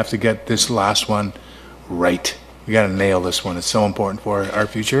 so we have to get this last one right. We got to nail this one. It's so important for our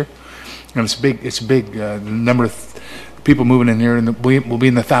future. And it's big. It's big. The number of people moving in here will be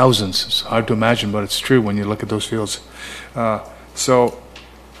in the thousands. It's hard to imagine, but it's true when you look at those fields.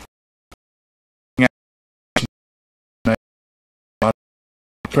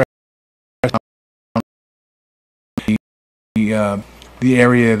 The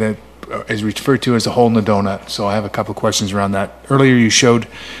area that is referred to as the hole in the donut. So I have a couple of questions around that. Earlier you showed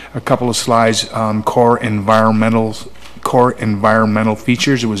a couple of slides on core environmental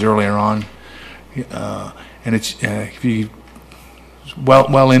features. It was earlier on, and it's if you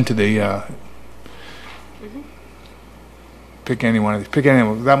well into the pick any one of these. Pick any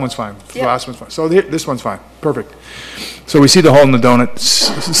one. That one's fine. The last one's fine. So this one's fine. Perfect. So we see the hole in the donut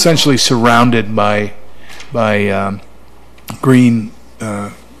essentially surrounded by green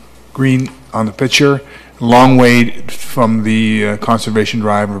on the picture, long way from the conservation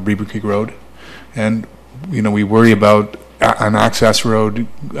drive or Beaver Creek Road, and we worry about an access road.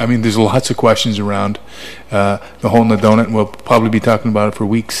 I mean, there's lots of questions around the hole in the donut, and we'll probably be talking about it for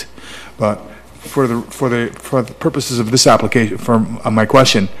weeks. But for the purposes of this application, for my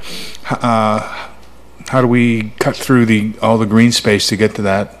question, how do we cut through all the green space to get to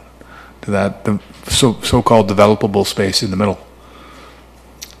the so-called developable space in the middle?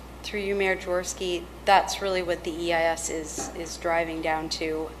 Through you, Mayor Jaworski, that's really what the EIS is driving down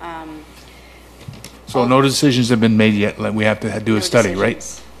to. So no decisions have been made yet. We have to do a study,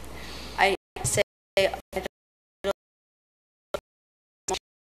 decisions. Right? I say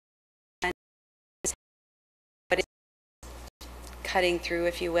but cutting through,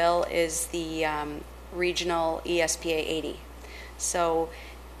 if you will, is the regional ESPA 80. So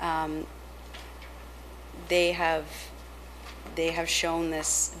they have shown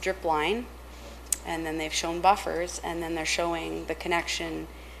this drip line, and then they've shown buffers, and then they're showing the connection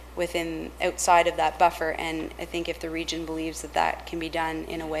outside of that buffer. And I think if the region believes that can be done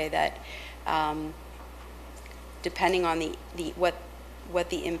in a way that, depending on what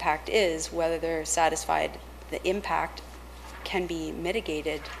the impact is, whether they're satisfied the impact can be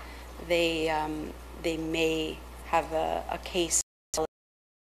mitigated, they may have a case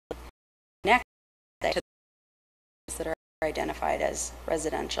next that are identified as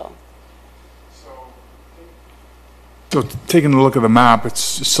residential. So taking a look at the map, it's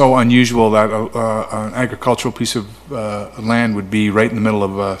so unusual that an agricultural piece of land would be right in the middle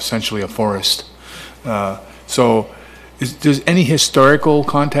of essentially a forest. Does any historical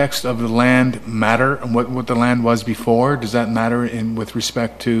context of the land matter, and what the land was before? Does that matter with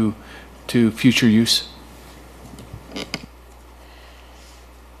respect to future use?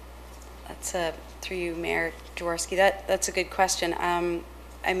 That's through you, Mayor Jaworski. That's a good question. I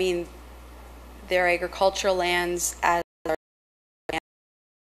mean, their agricultural lands as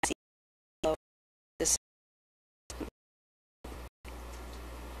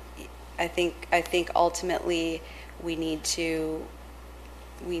I think ultimately we need to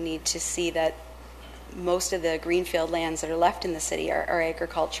see that most of the greenfield lands that are left in the city are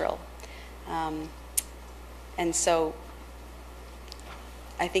agricultural, and so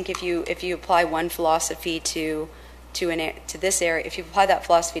I think if you apply one philosophy to this area, if you apply that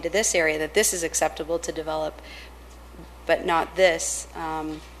philosophy to this area, that this is acceptable to develop, but not this,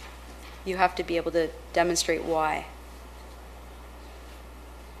 you have to be able to demonstrate why.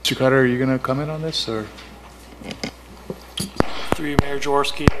 Mr. Cutter, are you going to comment on this, or? Through you, Mayor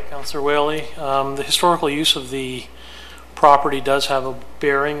Jaworski, Councillor Whaley. The historical use of the property does have a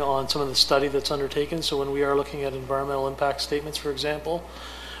bearing on some of the study that's undertaken. So when we are looking at environmental impact statements, for example,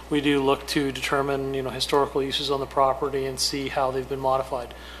 we do look to determine, historical uses on the property and see how they've been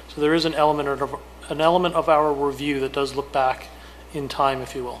modified. So there is an element of our review that does look back in time,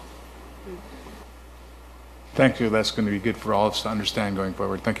 if you will. Thank you. That's going to be good for all of us to understand going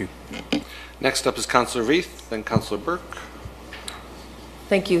forward. Thank you. Next up is Councillor Veith, then Councillor Burke.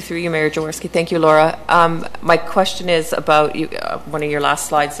 Thank you, through you, Mayor Jaworski. Thank you, Laura. My question is about you, one of your last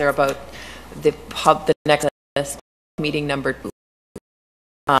slides there about the next meeting number 2.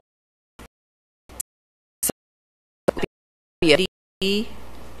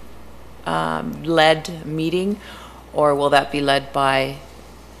 Led meeting, or will that be led by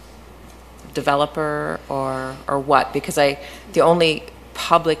developer or what? Because the only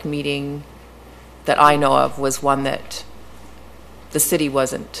public meeting that I know of was one that the city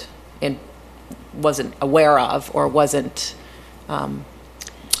wasn't aware of, or wasn't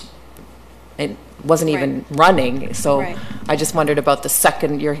even running. So Right. I just wondered about the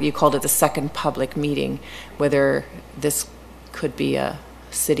second. You called it the second public meeting, whether this could be a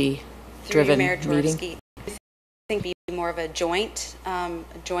city-driven Mayor meeting. Jaworski, I think it'd be more of a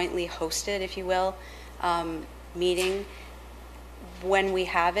jointly hosted, if you will, meeting. When we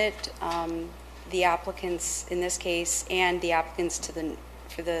have it, the applicants in this case, and the applicants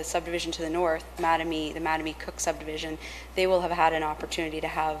for the subdivision to the north, the Mattamy Cook subdivision, they will have had an opportunity to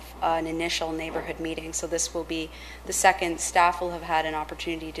have an initial neighborhood meeting. So this will be the second. Staff will have had an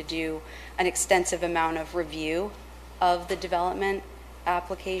opportunity to do an extensive amount of review of the development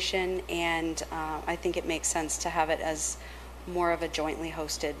application, and I think it makes sense to have it as more of a jointly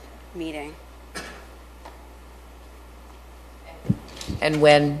hosted meeting. And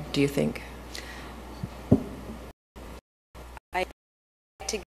when do you think?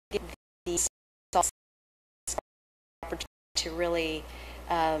 To give the opportunity to really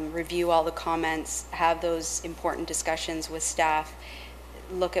review all the comments, have those important discussions with staff,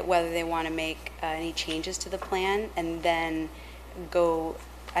 look at whether they want to make any changes to the plan, and then go,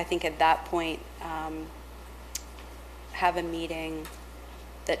 I think at that point, have a meeting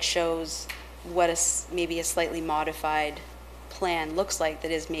that shows what maybe a slightly modified plan looks like,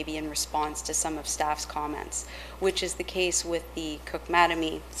 that is maybe in response to some of staff's comments, which is the case with the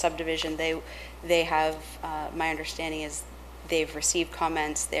Cook-Mattamy subdivision. They have, my understanding is they've received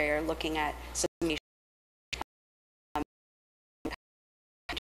comments. They're looking at some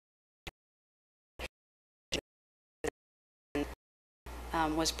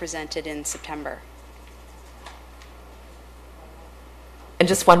was presented in September. And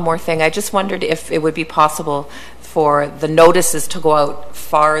just one more thing, I just wondered if it would be possible for the notices to go out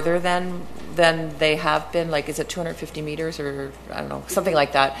farther than they have been. Like, is it 250 meters, or I don't know, something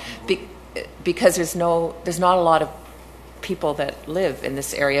like that? Because there's not a lot of people that live in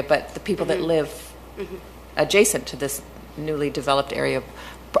this area, but the people that live adjacent to this newly developed area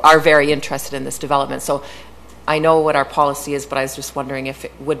are very interested in this development. So I know what our policy is, but I was just wondering if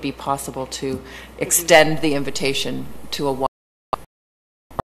it would be possible to extend the invitation to a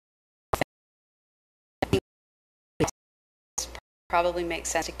probably makes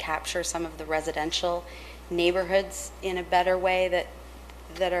sense to capture some of the residential neighborhoods in a better way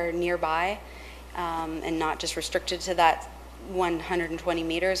that are nearby, and not just restricted to that 120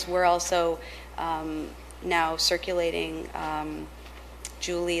 meters. We're also now circulating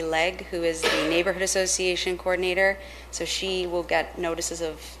Julie Legg, who is the Neighborhood Association coordinator. So she will get notices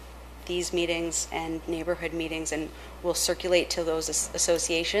of these meetings and neighborhood meetings, and will circulate to those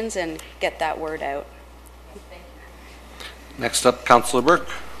associations and get that word out. Next up, Councillor Burke.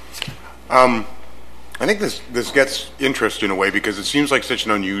 I think this gets interest in a way, because it seems like such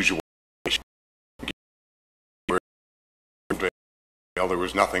an unusual situation. There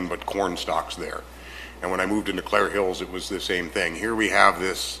was nothing but corn stalks there. And when I moved into Clare Hills, it was the same thing. Here we have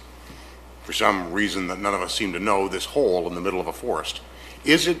this, for some reason that none of us seem to know, this hole in the middle of a forest.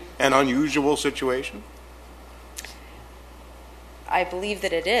 Is it an unusual situation? I believe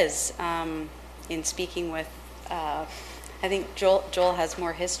that it is. In speaking with, I think Joel has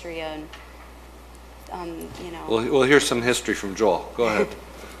more history on, you know. We'll hear some history from Joel. Go ahead.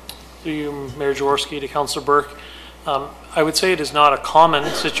 Through you, Mayor Jaworski, to Councillor Burke. I would say it is not a common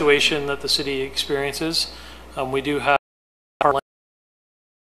situation that the city experiences. We do have there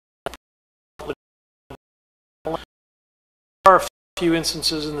are a few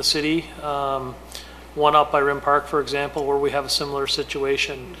instances in the city, one up by Rim Park, for example, where we have a similar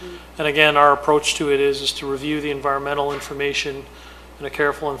situation. And again, our approach to it is to review the environmental information in a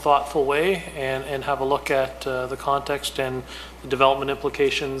careful and thoughtful way, and have a look at the context and the development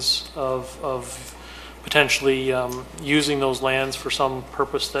implications of potentially using those lands for some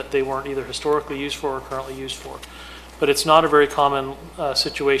purpose that they weren't either historically used for or currently used for. but it's not a very common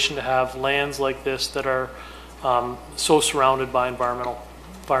situation to have lands like this that are so surrounded by environmental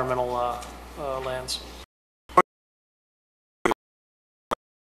lands.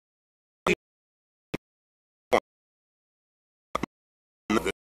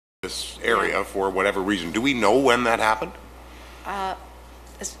 This area for whatever reason. Do we know when that happened? I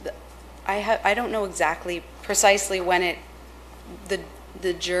don't know exactly precisely when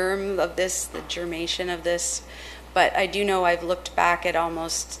the germ of this, the germation of this, but I do know I've looked back at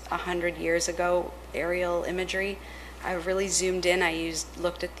almost 100 years ago aerial imagery. I really zoomed in. I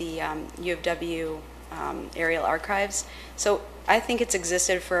looked at the U of W aerial archives. So I think it's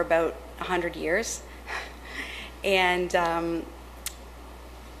existed for about 100 years. And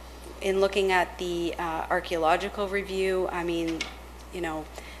in looking at the archaeological review, I mean, you know,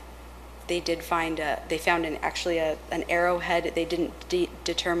 they did find they found actually an arrowhead. They didn't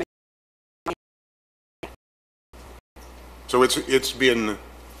determine. So it's been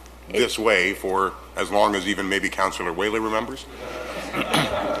this way for as long as even maybe Councillor Whaley remembers?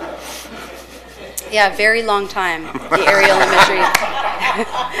 Yeah, very long time, the aerial imagery.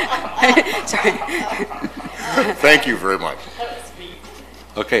 Sorry. Thank you very much.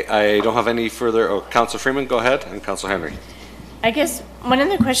 Okay, I don't have any further. Oh, Councillor Freeman, go ahead, and Councillor Henry. I guess one of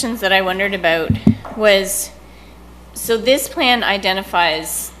the questions that I wondered about was, so this plan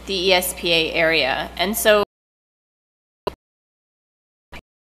identifies the ESPA area, and so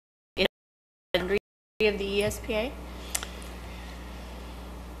is the boundary of the ESPA?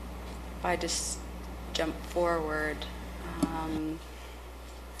 If I just jump forward,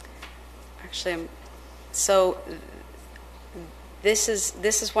 actually, so this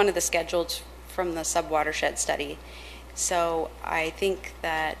is one of the schedules from the sub-watershed study. So I think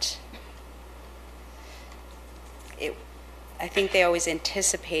that I think they always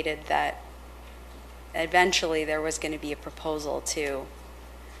anticipated that eventually there was going to be a proposal to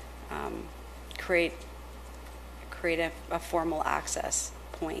create a formal access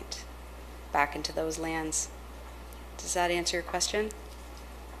point back into those lands. Does that answer your question?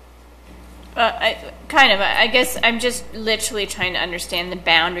 I guess I'm just literally trying to understand the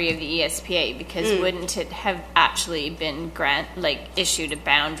boundary of the ESPA, because wouldn't it have actually been issued a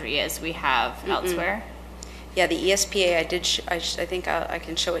boundary as we have elsewhere? Yeah, the ESPA, I think I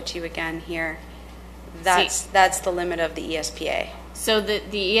can show it to you again here. That's the limit of the ESPA. So the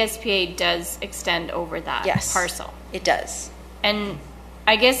ESPA does extend over that parcel? It does. And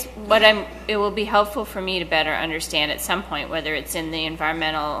I guess it will be helpful for me to better understand at some point, whether it's in the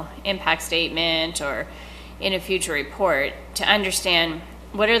environmental impact statement or in a future report, to understand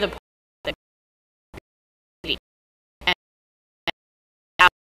what are the and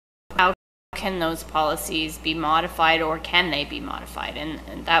how can those policies be modified, or can they be modified,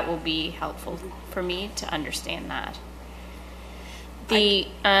 and that will be helpful for me to understand that. The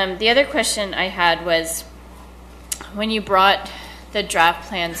other question I had was, when you brought the draft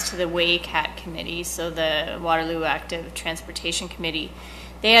plans to the WACAT committee, so the Waterloo Active Transportation Committee,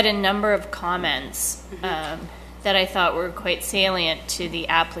 they had a number of comments that I thought were quite salient to the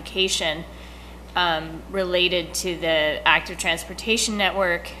application related to the active transportation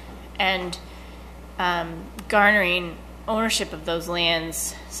network and garnering ownership of those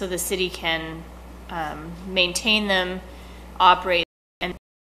lands so the city can maintain them, operate, and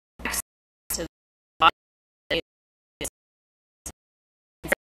to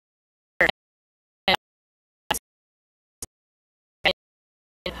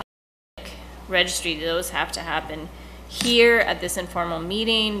registry. Do those have to happen here at this informal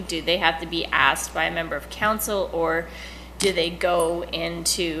meeting? Do they have to be asked by a member of council, or do they go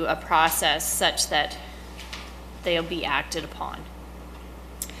into a process such that they'll be acted upon?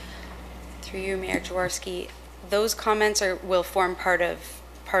 Through you, Mayor Jaworski, those comments will form part of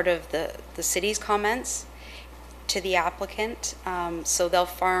the city's comments to the applicant. So they'll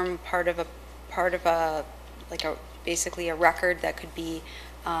form part of basically a record that could be,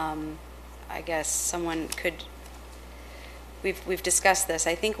 I guess someone could. We've discussed this.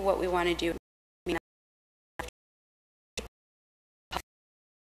 I think what we want to do.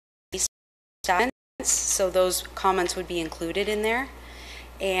 So those comments would be included in there,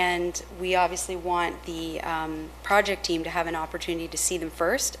 and we obviously want the project team to have an opportunity to see them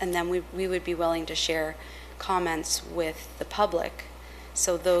first, and then we would be willing to share comments with the public.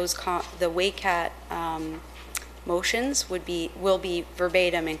 So those the WACAT motions will be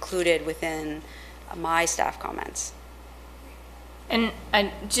verbatim included within my staff comments. And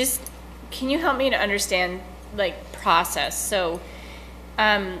can you help me to understand process? So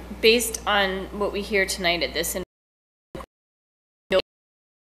based on what we hear tonight at this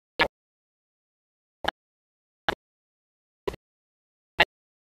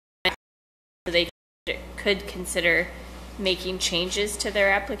they could consider making changes to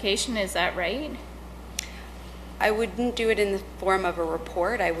their application. Is that right? I wouldn't do it in the form of a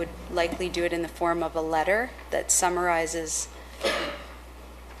report. I would likely do it in the form of a letter that summarizes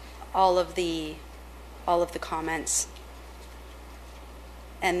all of the comments.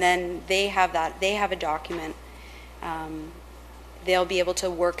 And then they have a document. They'll be able to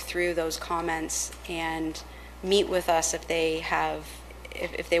work through those comments and meet with us if they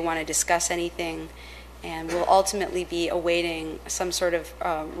want to discuss anything. And we'll ultimately be awaiting some sort of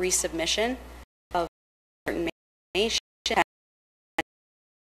resubmission of information.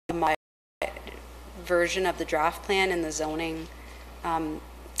 My version of the draft plan and the zoning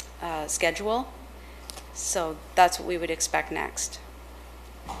schedule. So that's what we would expect next.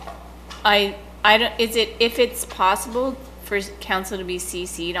 I don't, if it's possible for council to be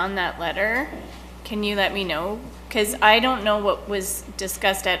CC'd on that letter, can you let me know? Because I don't know what was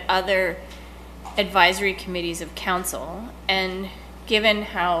discussed at other advisory committees of council, and given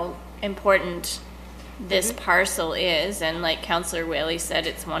how important this parcel is, and like Councillor Whaley said,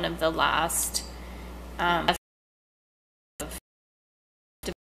 it's one of the last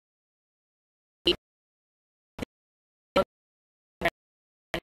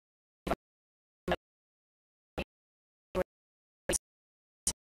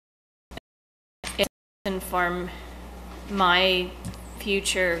inform my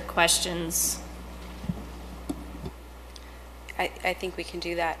future questions. I think we can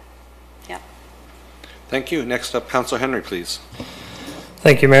do that. Yeah. Thank you. Next up, Councillor Henry, please.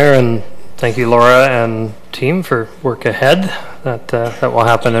 Thank you, Mayor, and thank you, Laura and team, for work ahead that will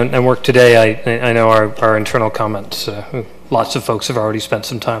happen and work today. I know our internal comments. Lots of folks have already spent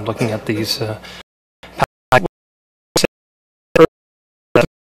some time looking at these.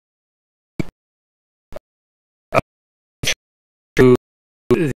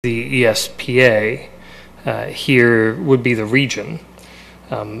 The ESPA here would be the region,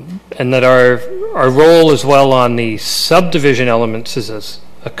 and that our role as well on the subdivision elements is as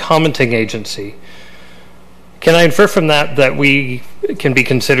a commenting agency. Can I infer from that we can be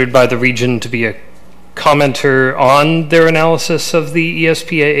considered by the region to be a commenter on their analysis of the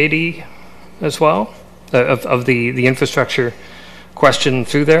ESPA 80 as well, of the infrastructure question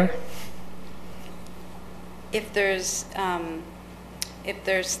through there? If there's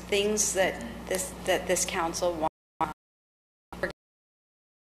things that this council wants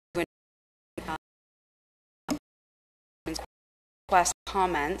request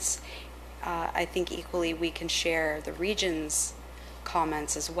comments, I think equally we can share the region's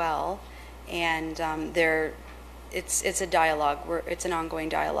comments as well, and it's a dialogue. It's an ongoing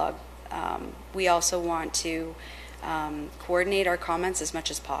dialogue. We also want to coordinate our comments as much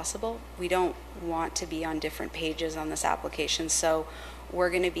as possible. We don't want to be on different pages on this application, so we're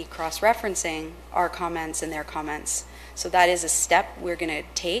going to be cross-referencing our comments and their comments. So that is a step we're going to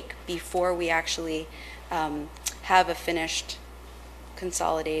take before we actually have a finished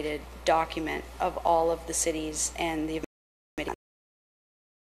consolidated document of all of the cities and the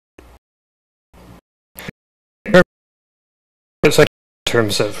in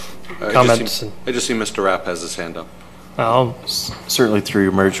terms of comments. I just see Mr. Rapp has his hand up. Certainly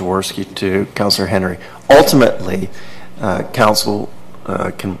through Mayor Jaworski to Councillor Henry. Ultimately, council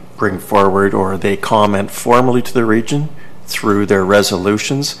can bring forward, or they comment formally to the region through their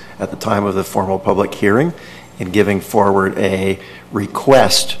resolutions at the time of the formal public hearing, in giving forward a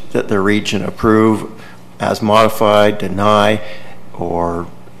request that the region approve as modified, deny, or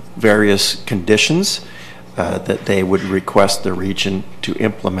various conditions that they would request the region to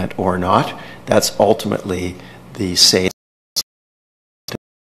implement or not. That's ultimately the say.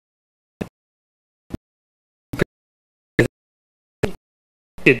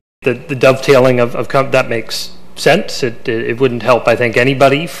 The dovetailing of that makes sense. It wouldn't help, I think,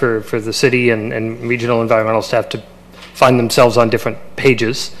 anybody for the city and regional environmental staff to find themselves on different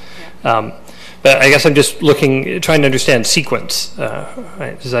pages. But I guess I'm just trying to understand sequence,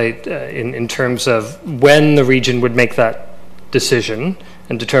 right? In terms of when the region would make that decision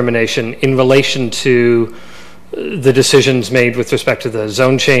and determination in relation to the decisions made with respect to the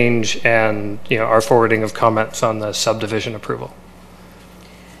zone change and our forwarding of comments on the subdivision approval.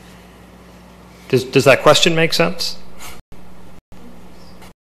 Does that question make sense?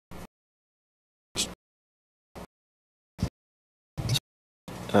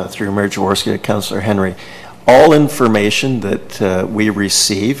 Through Mayor Jaworski to Councillor Henry, all information that we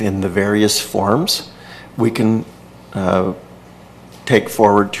receive in the various forms, we can take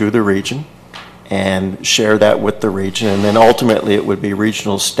forward to the region and share that with the region, and then ultimately it would be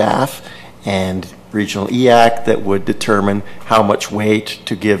regional staff and regional EAC that would determine how much weight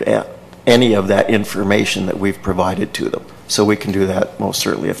to give any of that information that we've provided to them. So we can do that most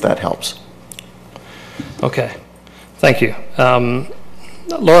certainly if that helps. Okay, thank you.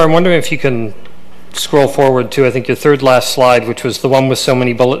 Laura, I'm wondering if you can scroll forward to, I think, your third last slide, which was the one with so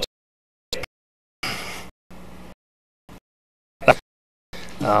many bullets.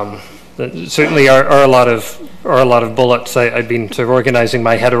 There certainly are a lot of bullets. I've been sort of organizing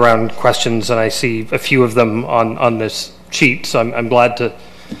my head around questions, and I see a few of them on this sheet. So I'm glad to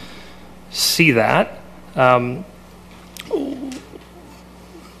see that. And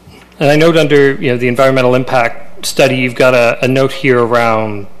I note under the environmental impact study, you've got a note here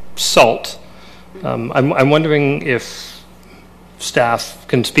around salt. I'm wondering if staff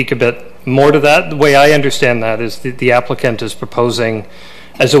can speak a bit more to that. The way I understand that is the applicant is proposing,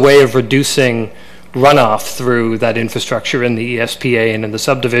 as a way of reducing runoff through that infrastructure in the ESPA and in the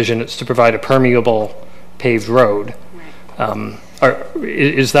subdivision, it's to provide a permeable paved road.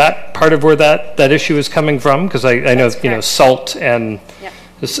 Is that part of where that issue is coming from? Because I know salt and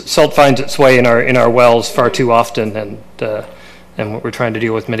salt finds its way in our wells far too often, and what we're trying to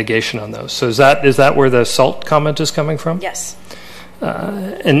deal with mitigation on those. So is that where the salt comment is coming from? Yes.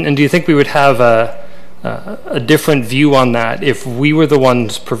 And do you think we would have a different view on that if we were the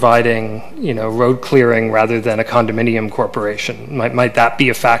ones providing road clearing rather than a condominium corporation? Might that be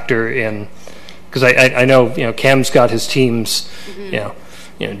a factor in? Because I know Cam's got his teams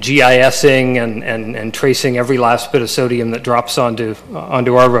GISing and tracing every last bit of sodium that drops onto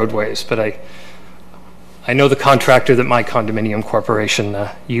our roadways, but I know the contractor that my condominium corporation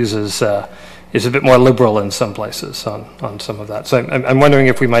uses is a bit more liberal in some places on some of that. So I'm wondering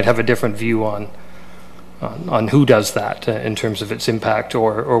if we might have a different view on who does that in terms of its impact,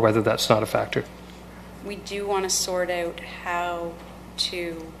 or whether that's not a factor. We do want to sort out how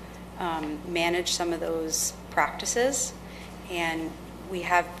to manage some of those practices, and we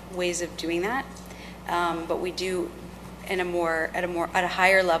have ways of doing that. But we do, at a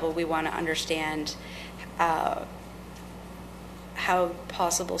higher level, we want to understand how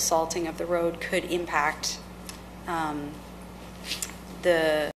possible salting of the road could impact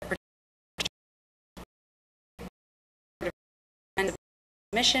the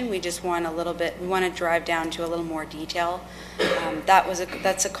mission. We just want we want to drive down to a little more detail.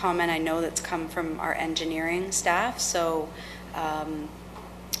 That's a comment I know that's come from our engineering staff, so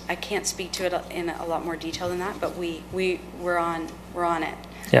I can't speak to it in a lot more detail than that, but we're on it.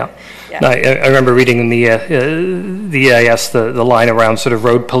 Yeah. No, I remember reading in the EIS the line around sort of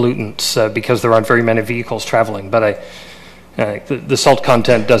road pollutants because there aren't very many vehicles traveling, but the salt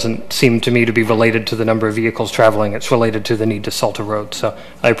content doesn't seem to me to be related to the number of vehicles traveling. It's related to the need to salt a road. So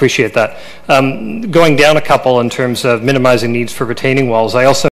I appreciate that. Going down a couple in terms of minimizing needs for retaining walls, I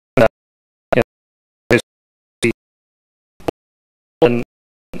also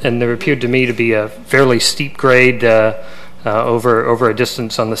and there appeared to me to be a fairly steep grade over a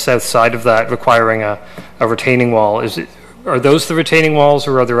distance on the south side of that, requiring a retaining wall. Are those the retaining walls,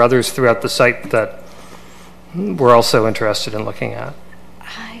 or are there others throughout the site that we're also interested in looking at?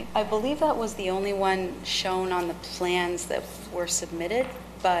 I believe that was the only one shown on the plans that were submitted,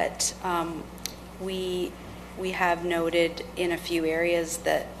 but we have noted in a few areas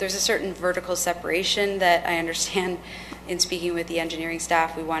that there's a certain vertical separation that I understand in speaking with the engineering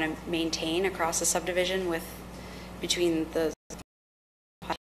staff we want to maintain across the subdivision between the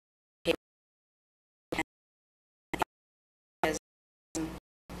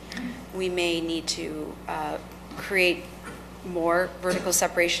we may need to create more vertical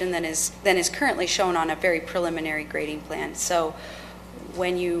separation than is currently shown on a very preliminary grading plan. So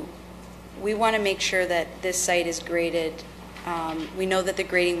we want to make sure that this site is graded. We know that the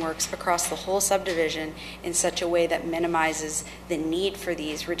grading works across the whole subdivision in such a way that minimizes the need for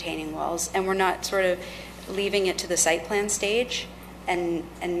these retaining walls, and we're not sort of leaving it to the site plan stage, and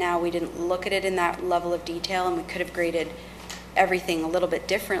now we didn't look at it in that level of detail, and we could have graded everything a little bit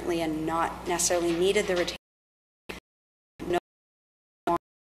differently and not necessarily needed the retaining.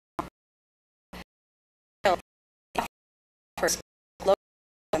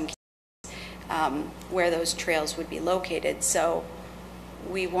 Where those trails would be located. So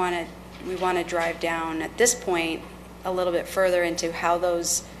we want to drive down at this point a little bit further into how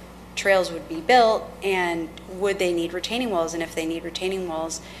those trails would be built, and would they need retaining walls, and if they need retaining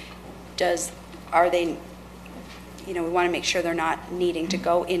walls, we want to make sure they're not needing to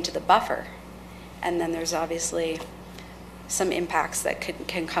go into the buffer, and then there's obviously some impacts that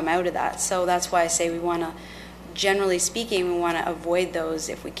can come out of that. So that's why I say we want to, generally speaking, we want to avoid those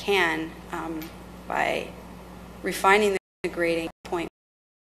if we can, by refining the grading point.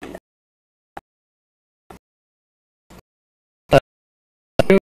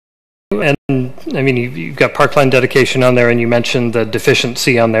 And I mean, you've got parkland dedication on there, and you mentioned the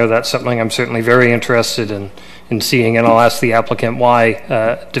deficiency on there. That's something I'm certainly very interested in seeing, and I'll ask the applicant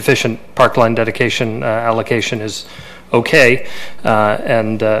why deficient parkland dedication allocation is okay,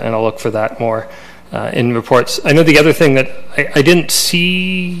 and I'll look for that more in reports. I know the other thing that I didn't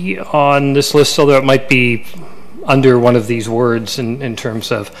see on this list, although it might be under one of these words in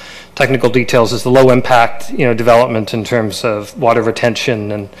terms of technical details, is the low impact development in terms of water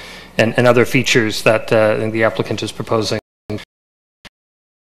retention and other features that the applicant is proposing.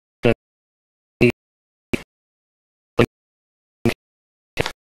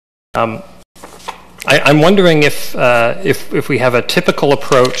 I'm wondering if we have a typical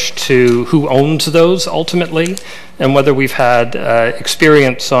approach to who owns those ultimately, and whether we've had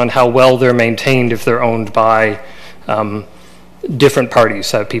experience on how well they're maintained if they're owned by different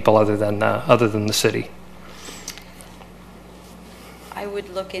parties, people other than the city. I would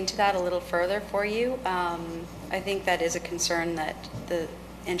look into that a little further for you. I think that is a concern that the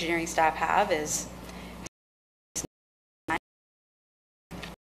engineering staff have, is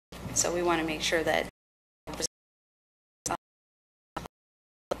so we want to make sure that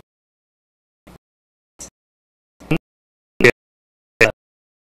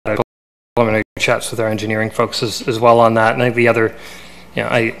preliminary chats with our engineering folks as well on that. And I think the other,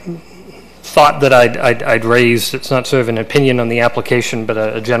 I thought that I'd raised, it's not sort of an opinion on the application, but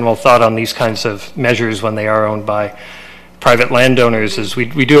a general thought on these kinds of measures when they are owned by private landowners, is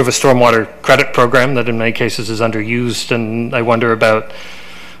we do have a stormwater credit program that in many cases is underused, and I wonder about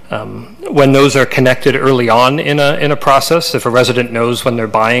when those are connected early on in a process. If a resident knows when they're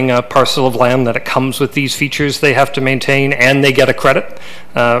buying a parcel of land that it comes with these features they have to maintain, and they get a credit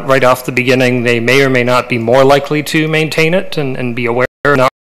right off the beginning, they may or may not be more likely to maintain it and be aware of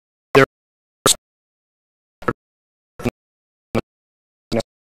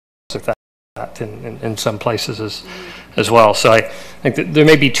that in some places as well. So I think that there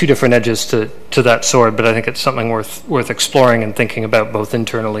may be two different edges to that sword, but I think it's something worth exploring and thinking about both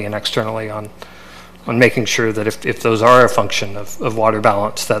internally and externally on making sure that if those are a function of water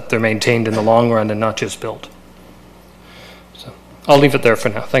balance, that they're maintained in the long run and not just built. So I'll leave it there for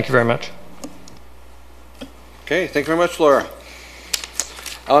now. Thank you very much. Okay, thank you very much, Laura.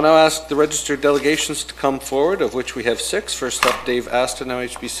 I'll now ask the registered delegations to come forward, of which we have 6. First up, Dave Aston,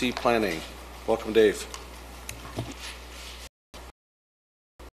 OHBC Planning. Welcome, Dave.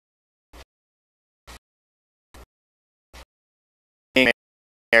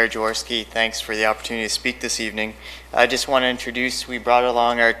 Mayor Jaworski, thanks for the opportunity to speak this evening. I just want to introduce, we brought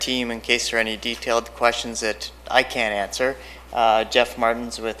along our team in case there are any detailed questions that I can't answer. Jeff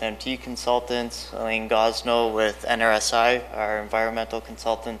Martins with MT Consultants, Elaine Gosno with NRSI, our environmental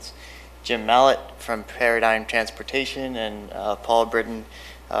consultants, Jim Mallet from Paradigm Transportation, and Paul Britton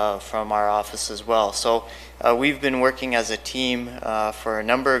from our office as well. So we've been working as a team for a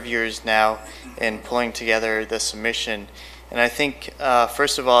number of years now in pulling together the submission. And I think,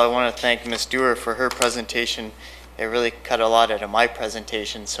 first of all, I want to thank Ms. Dewar for her presentation. It really cut a lot out of my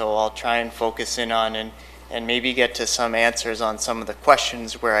presentation, so I'll try and focus in on and maybe get to some answers on some of the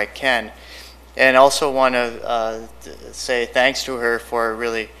questions where I can. And also want to say thanks to her for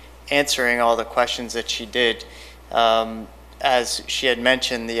really answering all the questions that she did. As she had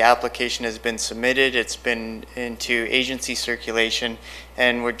mentioned, the application has been submitted, it's been into agency circulation,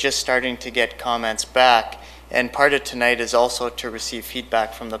 and we're just starting to get comments back. And part of tonight is also to receive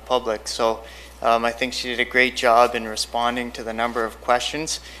feedback from the public. So I think she did a great job in responding to the number of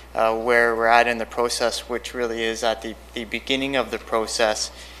questions where we're at in the process, which really is at the beginning of the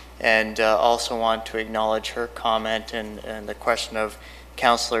process. And also want to acknowledge her comment and the question of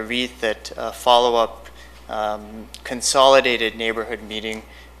Councillor Veith that follow-up consolidated neighborhood meeting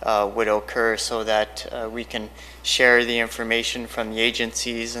would occur so that we can share the information from the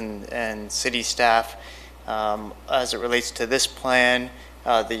agencies and city staff as it relates to this plan,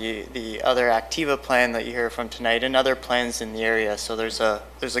 the other Activa plan that you hear from tonight, and other plans in the area. So there's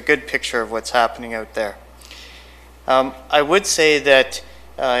a good picture of what's happening out there. I would say that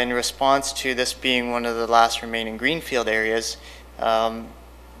in response to this being one of the last remaining greenfield areas,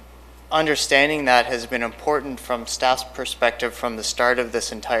 understanding that has been important from staff's perspective from the start of this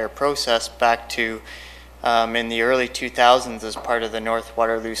entire process back to in the early 2000s as part of the North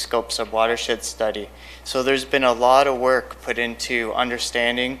Waterloo Scope Subwatershed Study. So there's been a lot of work put into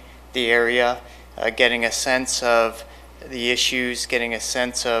understanding the area, getting a sense of the issues, getting a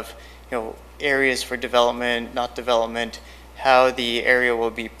sense of areas for development, not development, how the area will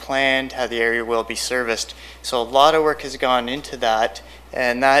be planned, how the area will be serviced. So a lot of work has gone into that,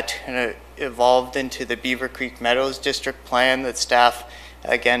 and that kind of evolved into the Beaver Creek Meadows District Plan that staff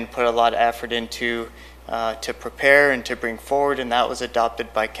again, put a lot of effort into to prepare and to bring forward, and that was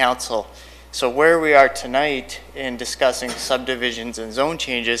adopted by council. So where we are tonight in discussing subdivisions and zone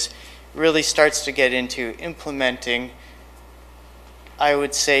changes really starts to get into implementing, I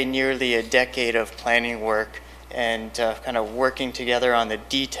would say, nearly a decade of planning work and kind of working together on the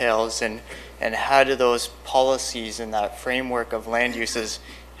details and how do those policies and that framework of land uses,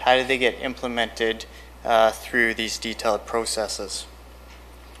 how do they get implemented through these detailed processes.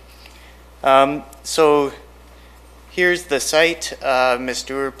 So here's the site. Ms.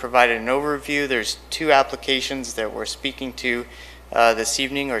 Stewart provided an overview. There's 2 applications that we're speaking to this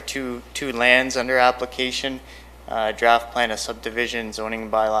evening, or two lands under application. Draft plan of subdivision,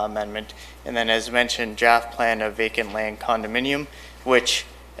 zoning bylaw amendment, and then as mentioned, draft plan of vacant land condominium, which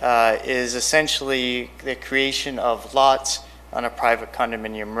is essentially the creation of lots on a private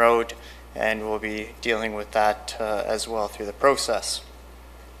condominium road, and we'll be dealing with that as well through the process.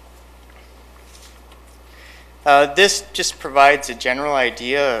 This just provides a general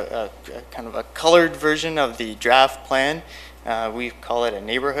idea, kind of a colored version of the draft plan. We call it a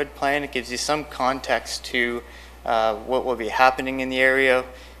neighborhood plan. It gives you some context to what will be happening in the area,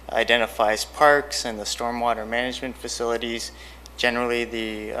 identifies parks and the stormwater management facilities, generally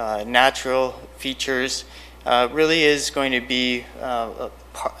the natural features. Really is going to be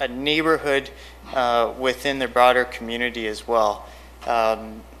a neighborhood within the broader community as well.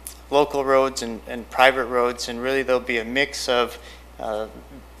 Local roads and private roads, and really there'll be a mix of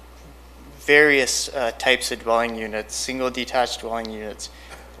various types of dwelling units, single detached dwelling units,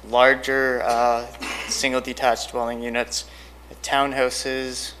 larger single detached dwelling units,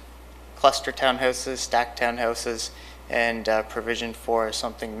 townhouses, cluster townhouses, stacked townhouses, and provision for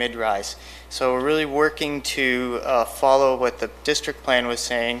something mid-rise. So we're really working to follow what the district plan was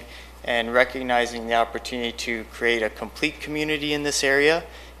saying and recognizing the opportunity to create a complete community in this area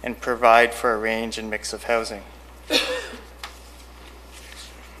and provide for a range and mix of housing.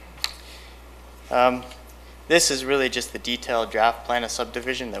 This is really just the detailed draft plan of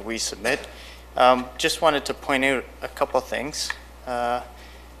subdivision that we submit. Just wanted to point out a couple things.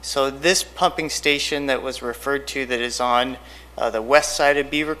 So this pumping station that was referred to that is on the west side of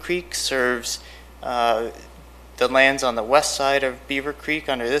Beaver Creek serves the lands on the west side of Beaver Creek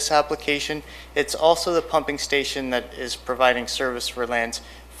under this application. It's also the pumping station that is providing service for lands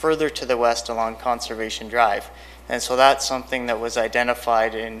further to the west along Conservation Drive. And so that's something that was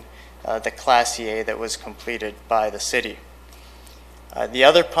identified in the Class EA that was completed by the city. The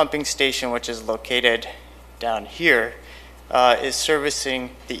other pumping station, which is located down here, is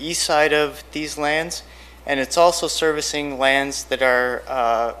servicing the east side of these lands, and it's also servicing lands that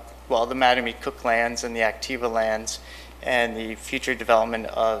are, well, the Mattamy Cook lands and the Activa lands and the future development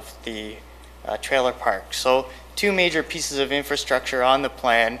of the trailer park. So 2 major pieces of infrastructure on the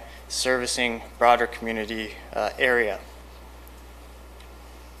plan servicing broader community area.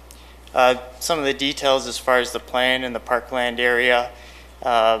 Some of the details as far as the plan and the parkland area.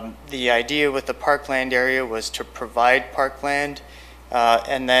 The idea with the parkland area was to provide parkland,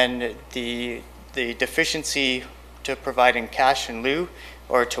 and then the deficiency to providing cash in lieu,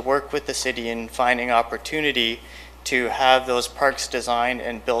 or to work with the city in finding opportunity to have those parks designed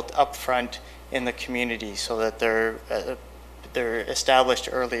and built up front in the community so that they're established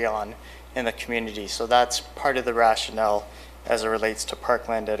early on in the community. So that's part of the rationale as it relates to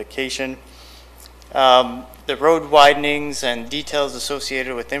parkland dedication. The road widenings and details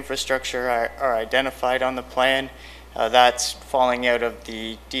associated with infrastructure are identified on the plan. That's falling out of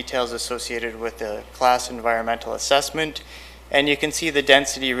the details associated with the class environmental assessment. And you can see the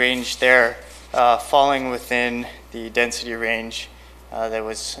density range there falling within the density range that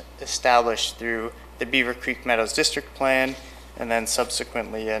was established through the Beaver Creek Meadows District Plan and then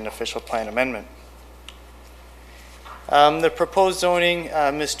subsequently an official plan amendment. The proposed zoning,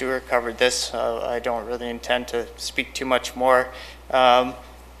 Ms. Stewart covered this. I don't really intend to speak too much more.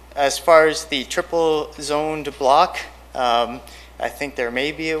 As far as the triple zoned block, I think there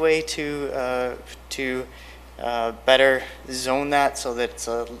may be a way to better zone that so that it's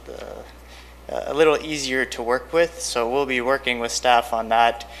a little easier to work with. So we'll be working with staff on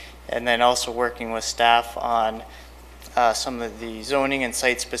that, and then also working with staff on some of the zoning and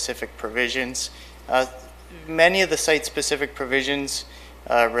site-specific provisions. Many of the site-specific provisions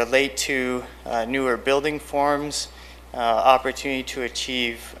relate to newer building forms, opportunity to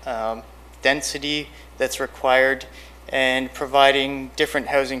achieve density that's required, and providing different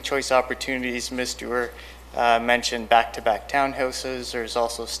housing choice opportunities. Ms. Stewart mentioned back-to-back townhouses. There's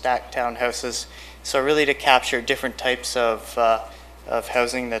also stacked townhouses. So really to capture different types of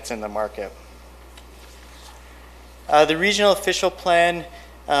housing that's in the market. The regional official plan,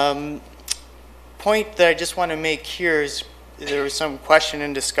 point that I just want to make here is there was some question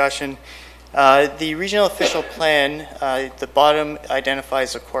and discussion. The regional official plan, the bottom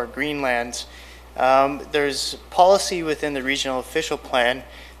identifies the core greenlands. There's policy within the regional official plan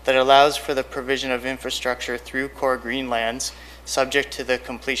that allows for the provision of infrastructure through core greenlands subject to the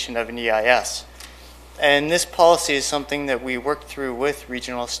completion of an EIS. And this policy is something that we worked through with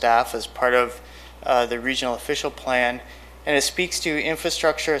regional staff as part of the regional official plan, and it speaks to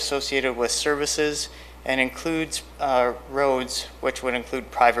infrastructure associated with services and includes roads, which would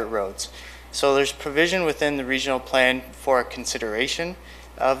include private roads. So there's provision within the regional plan for consideration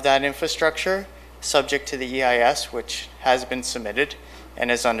of that infrastructure subject to the EIS, which has been submitted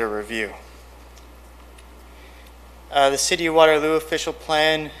and is under review. The City of Waterloo official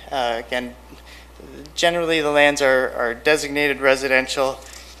plan, again, generally the lands are designated residential.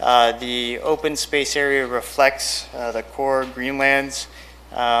 The open space area reflects the core greenlands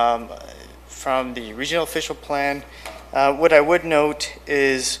from the regional official plan. What I would note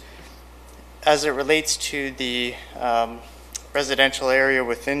is, as it relates to the residential area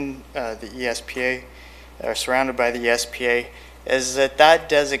within the ESPA, or surrounded by the ESPA, is that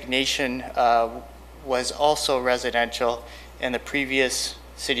designation was also residential in the previous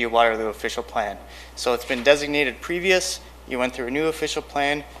City of Waterloo official plan. So it's been designated previous, you went through a new official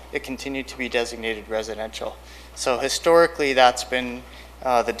plan, it continued to be designated residential. So historically that's been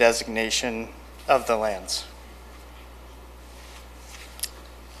the designation of the lands.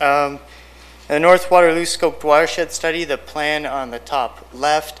 The North Waterloo Scoped Watershed Study, the plan on the top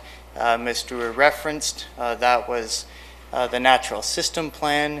left, Ms. Stewart referenced, that was the natural system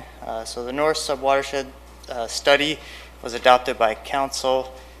plan. So the North Subwatershed Study was adopted by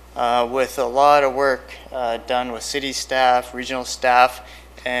Council with a lot of work done with city staff, regional staff,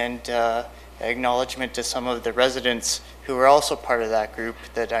 and acknowledgement to some of the residents who were also part of that group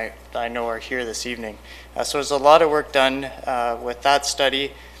that I know are here this evening. So there's a lot of work done with that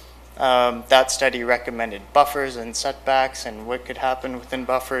study. That study recommended buffers and setbacks and what could happen within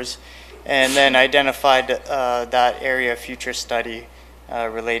buffers, and then identified that area future study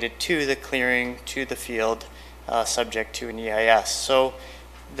related to the clearing, to the field, subject to an EIS. So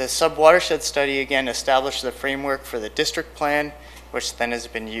the subwatershed study again established the framework for the district plan, which then has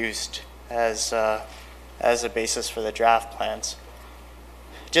been used as a basis for the draft plans.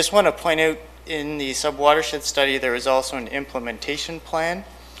 Just want to point out, in the subwatershed study there was also an implementation plan.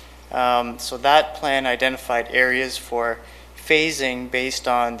 So that plan identified areas for phasing based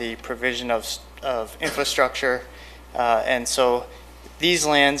on the provision of infrastructure, and so these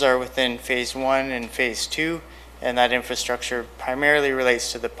lands are within phase 1 and phase 2, and that infrastructure primarily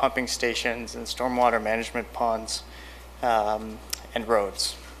relates to the pumping stations and stormwater management ponds and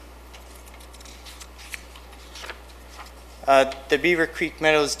roads. The Beaver Creek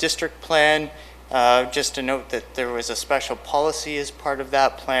Meadows District Plan, just to note that there was a special policy as part of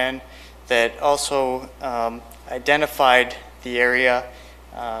that plan that also identified the area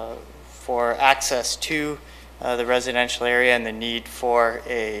for access to the residential area and the need for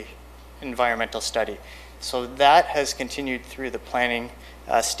a environmental study. So that has continued through the planning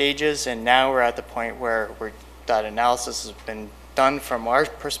stages, and now we're at the point where that analysis has been done from our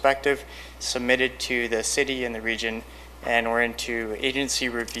perspective, submitted to the city and the region, and we're into agency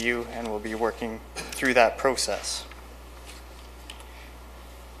review and we'll be working through that process.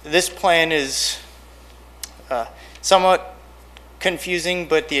 This plan is somewhat confusing,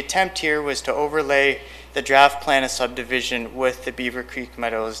 but the attempt here was to overlay the draft plan of subdivision with the Beaver Creek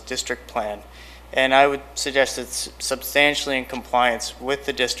Meadows district plan. And I would suggest it's substantially in compliance with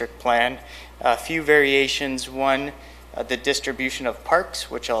the district plan. A few variations. One, the distribution of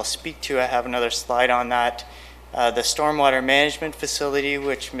parks, which I'll speak to. I have another slide on that. The stormwater management facility,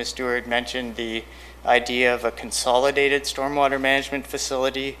 which Ms. Stewart mentioned, the idea of a consolidated stormwater management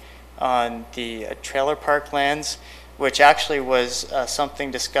facility on the trailer park lands, which actually was something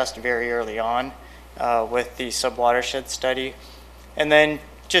discussed very early on with the subwatershed study. And then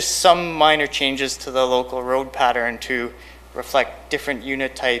just some minor changes to the local road pattern to reflect different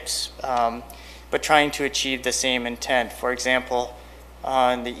unit types, but trying to achieve the same intent. For example,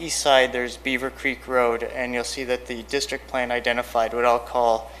 on the east side, there's Beaver Creek Road, and you'll see that the district plan identified what I'll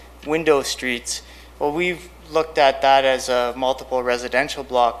call window streets. Well, we've looked at that as a multiple residential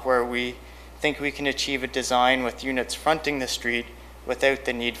block where we think we can achieve a design with units fronting the street without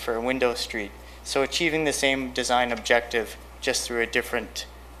the need for a window street. So achieving the same design objective just through a different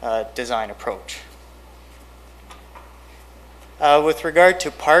design approach. With regard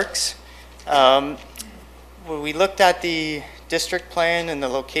to parks, when we looked at the district plan and the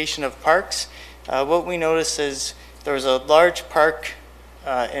location of parks, what we noticed is there was a large park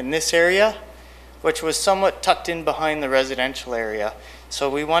in this area, which was somewhat tucked in behind the residential area. So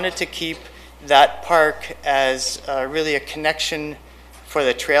we wanted to keep that park as really a connection for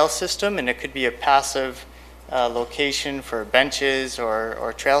the trail system, and it could be a passive location for benches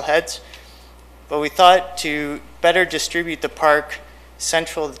or trailheads. But we thought to better distribute the park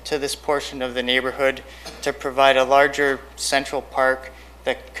central to this portion of the neighborhood to provide a larger central park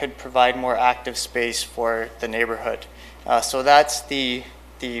that could provide more active space for the neighborhood. So that's the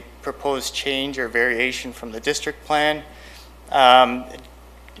proposed change or variation from the district plan.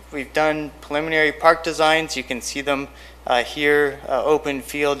 We've done preliminary park designs. You can see them here, open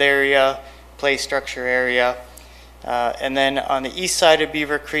field area, play structure area. And then on the east side of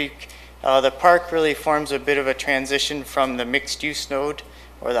Beaver Creek, the park really forms a bit of a transition from the mixed use node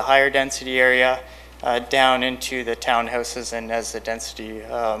or the higher density area down into the townhouses, and as the density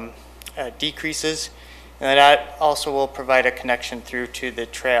decreases. And that also will provide a connection through to the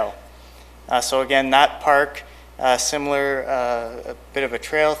trail. So again, that park, similar, a bit of a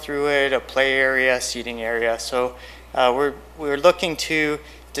trail through it, a play area, seating area. So we're looking to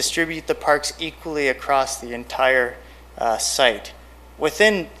distribute the parks equally across the entire site.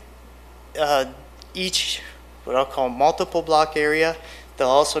 Within each, what I'll call multiple block area,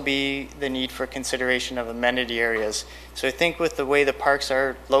 there'll also be the need for consideration of amenity areas. So I think with the way the parks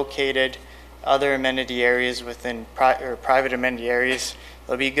are located, other amenity areas within private amenity areas,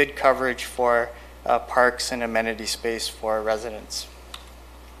 there'll be good coverage for parks and amenity space for residents.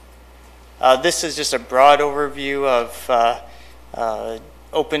 This is just a broad overview of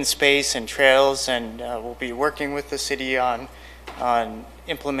open space and trails, and we'll be working with the city on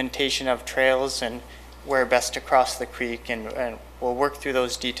implementation of trails and where best to cross the creek, and we'll work through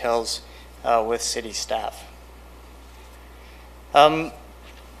those details with city staff.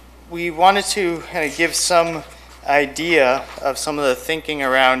 We wanted to kind of give some idea of some of the thinking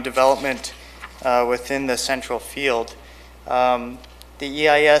around development within the central field. The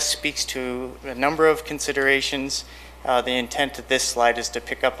EIS speaks to a number of considerations. The intent of this slide is to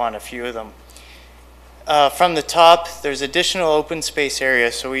pick up on a few of them. From the top, there's additional open space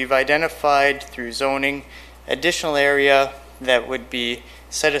area. So we've identified through zoning additional area that would be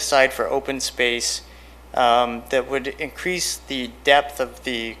set aside for open space that would increase the depth of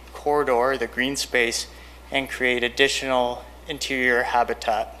the corridor, the green space, and create additional interior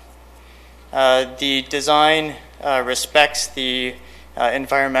habitat. The design respects the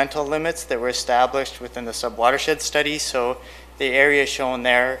environmental limits that were established within the subwatershed study. So the area shown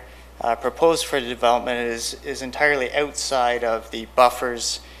there proposed for the development is entirely outside of the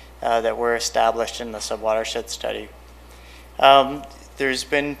buffers that were established in the subwatershed study. There's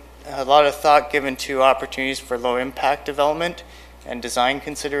been a lot of thought given to opportunities for low impact development and design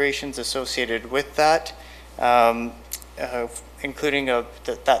considerations associated with that, including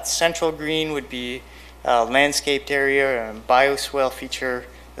that central green would be a landscaped area and bioswale feature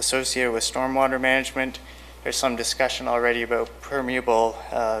associated with stormwater management. There's some discussion already about permeable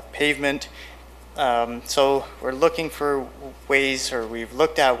pavement. So we're looking for ways, or we've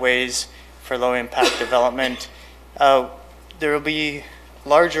looked at ways for low impact development. There will be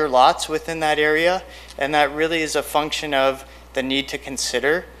larger lots within that area, and that really is a function of the need to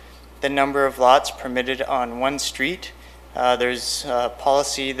consider the number of lots permitted on one street. There's a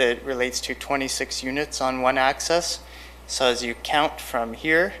policy that relates to 26 units on one access. So as you count from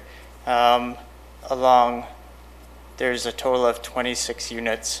here along, there's a total of 26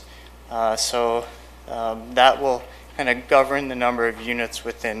 units. So that will kind of govern the number of units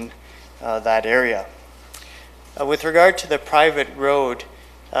within that area. With regard to the private road,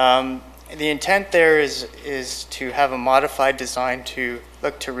 the intent there is to have a modified design to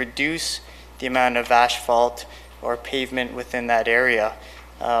look to reduce the amount of asphalt or pavement within that area.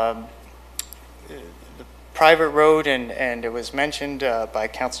 The private road, and it was mentioned by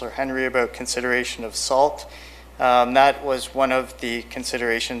Councillor Henry about consideration of salt. That was one of the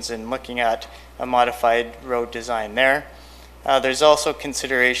considerations in looking at a modified road design there. There's also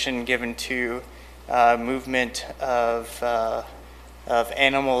consideration given to movement of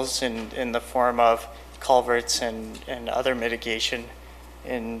animals in the form of culverts and other mitigation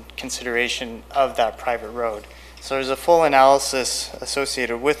in consideration of that private road. So there's a full analysis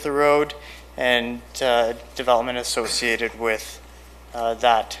associated with the road and development associated with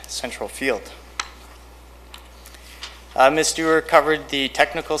that central field. Ms. Stewart covered the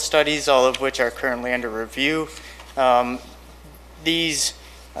technical studies, all of which are currently under review. These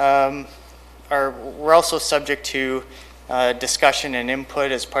we're also subject to discussion and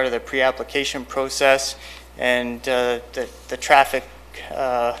input as part of the pre-application process, and the traffic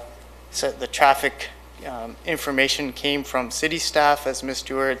information came from city staff, as Ms.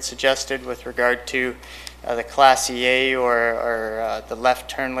 Stewart suggested, with regard to the Class EA or the left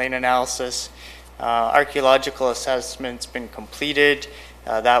turn lane analysis. Archaeological assessment's been completed.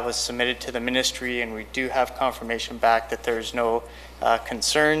 That was submitted to the ministry, and we do have confirmation back that there's no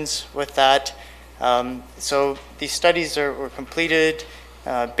concerns with that. So these studies were completed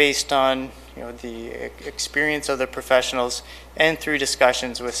based on the experience of the professionals and through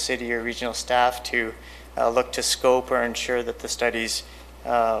discussions with city or regional staff to look to scope or ensure that the studies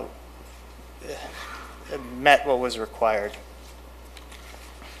met what was required.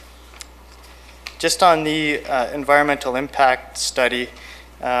 Just on the environmental impact study,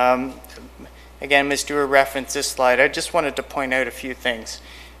 again, Ms. Dewar referenced this slide. I just wanted to point out a few things.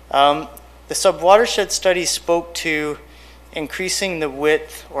 The subwatershed study spoke to increasing the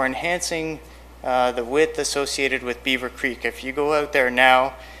width or enhancing the width associated with Beaver Creek. If you go out there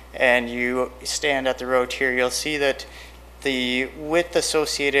now and you stand at the road here, you'll see that the width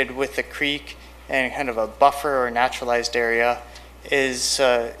associated with the creek and kind of a buffer or naturalized area is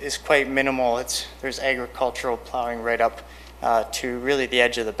quite minimal. There's agricultural plowing right up to really the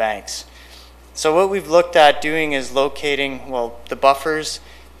edge of the banks. So what we've looked at doing is locating, well, the buffers,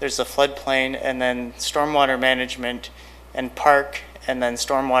 there's the floodplain, and then stormwater management and park, and then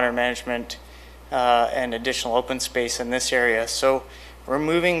stormwater management and additional open space in this area. So we're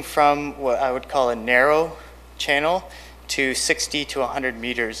moving from what I would call a narrow channel to 60 to 100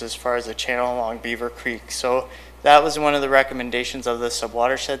 meters as far as the channel along Beaver Creek. So that was one of the recommendations of the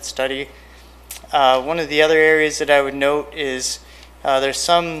subwatershed study. One of the other areas that I would note is there's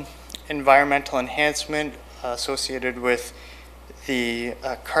some environmental enhancement associated with the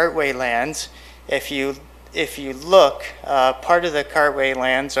cartway lands. If you look, part of the cartway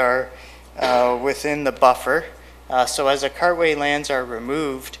lands are within the buffer. So as the cartway lands are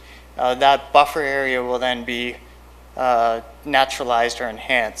removed, that buffer area will then be naturalized or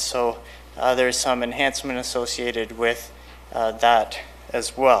enhanced. So there's some enhancement associated with that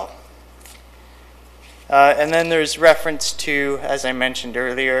as well. And then there's reference to, as I mentioned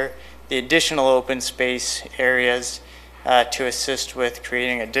earlier, the additional open space areas to assist with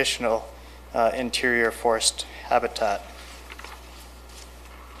creating additional interior forest habitat.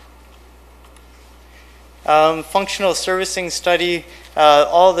 Functional servicing study,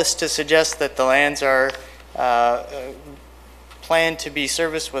 all this to suggest that the lands are planned to be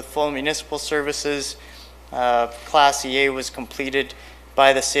serviced with full municipal services. Class EA was completed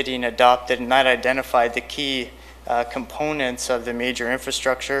by the city and adopted, and that identified the key components of the major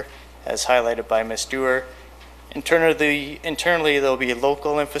infrastructure as highlighted by Ms. Dewar. Internally there'll be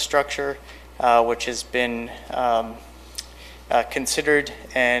local infrastructure which has been considered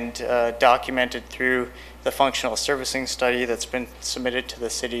and documented through the functional servicing study that's been submitted to the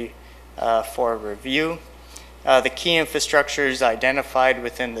city for review. The key infrastructure is identified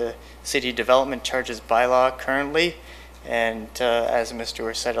within the city development charges bylaw currently, and as Ms.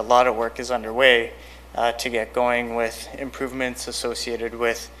 Dewar said, a lot of work is underway to get going with improvements associated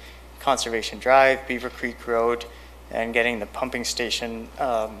with Conservation Drive, Beaver Creek Road, and getting the pumping station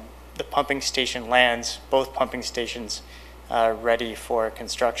lands, both pumping stations, ready for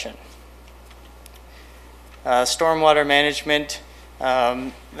construction. Stormwater management.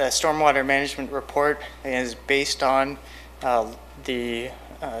 The stormwater management report is based on the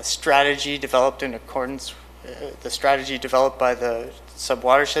strategy developed in accordance, the strategy developed by the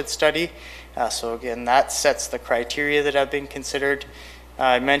subwatershed study. So again, that sets the criteria that have been considered.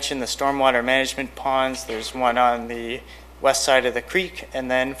 I mentioned the stormwater management ponds. There's one on the west side of the creek,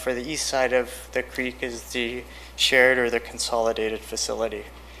 and then for the east side of the creek is the shared or the consolidated facility.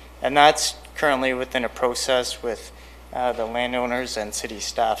 And that's currently within a process with the landowners and city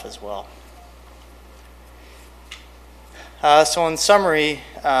staff as well. So in summary,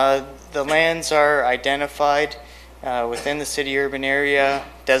 the lands are identified within the city urban area,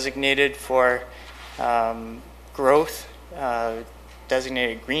 designated for growth,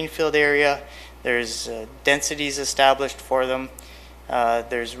 designated greenfield area. There's densities established for them.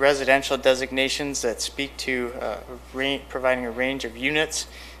 There's residential designations that speak to providing a range of units.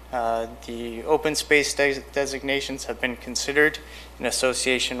 The open space designations have been considered in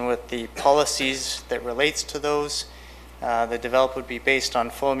association with the policies that relates to those. The development would be based on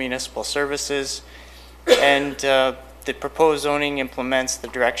full municipal services, and the proposed zoning implements the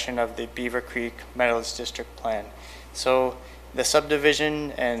direction of the Beaver Creek Meadows District Plan. So the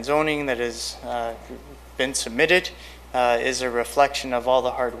subdivision and zoning that has been submitted is a reflection of all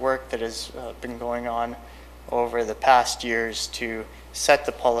the hard work that has been going on over the past years to set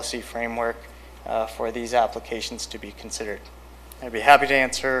the policy framework for these applications to be considered. I'd be happy to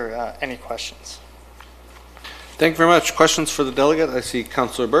answer any questions. Thank you very much. Questions for the delegate? I see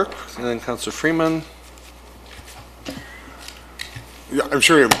Councillor Burke and then Councillor Freeman. Yeah, I'm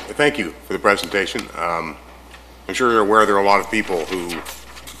sure. Thank you for the presentation. I'm sure you're aware there are a lot of people who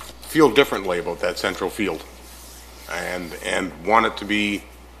feel differently about that central field and want it to be,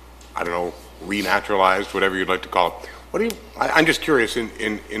 I don't know, renaturalized, whatever you'd like to call it. What do you? I'm just curious.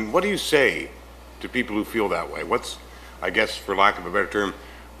 In what do you say to people who feel that way? What's, I guess, for lack of a better term,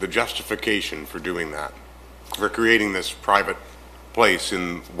 the justification for doing that, for creating this private place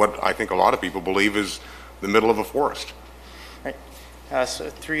in what I think a lot of people believe is the middle of a forest? Right. So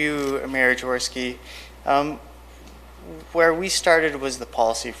through you, Mayor Jaworski, where we started was the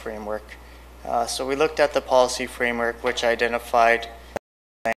policy framework. So we looked at the policy framework, which identified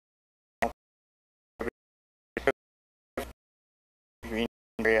green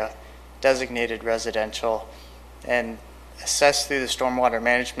area, designated residential, and assessed through the stormwater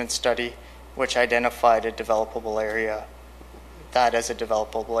management study, which identified a developable area, that as a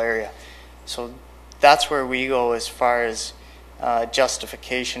developable area. So that's where we go as far as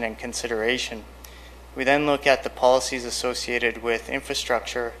justification and consideration. We then look at the policies associated with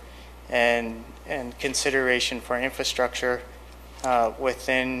infrastructure and consideration for infrastructure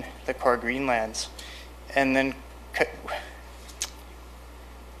within the core greenlands, and then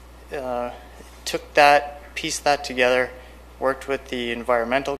took that, pieced that together, worked with the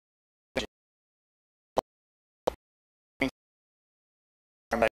environmental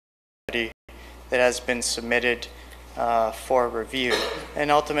that has been submitted for review, and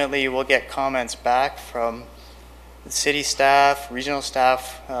ultimately we'll get comments back from the city staff, regional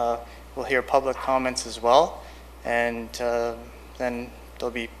staff. We'll hear public comments as well, and then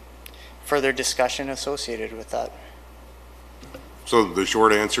there'll be further discussion associated with that. So the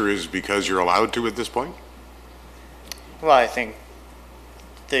short answer is because you're allowed to at this point? Well, I think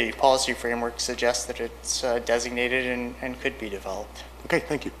the policy framework suggests that it's designated and could be developed. Okay,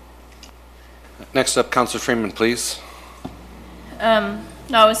 thank you. Next up, Councillor Freeman, please.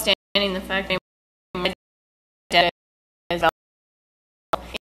 Notwithstanding the fact that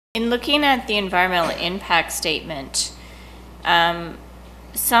in looking at the environmental impact statement,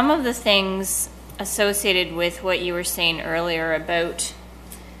 some of the things associated with what you were saying earlier about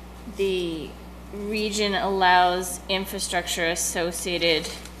the region allows infrastructure associated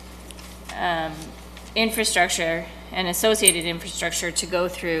infrastructure and associated infrastructure to go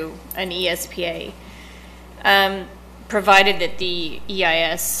through an ESPA, provided that the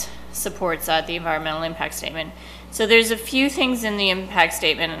EIS supports that, the environmental impact statement. So there's a few things in the impact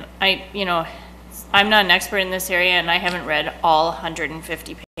statement. I'm not an expert in this area, and I haven't read all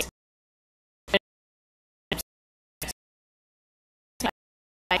 150 pages.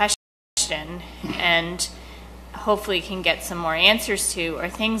 Question, and hopefully can get some more answers to, are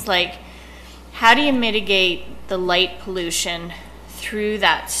things like, how do you mitigate the light pollution through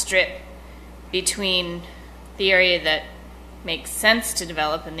that strip between the area that makes sense to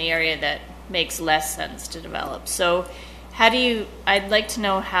develop and the area that makes less sense to develop? So how do you, I'd like to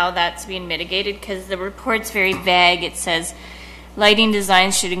know how that's being mitigated, because the report's very vague. It says lighting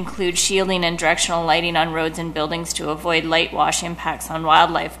designs should include shielding and directional lighting on roads and buildings to avoid light wash impacts on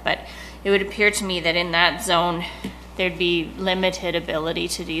wildlife, but it would appear to me that in that zone there'd be limited ability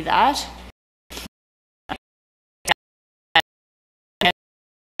to do that.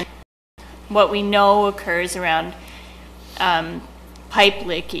 What we know occurs around pipe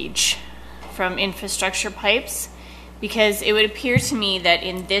leakage from infrastructure pipes, because it would appear to me that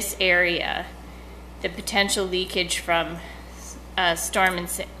in this area, the potential leakage from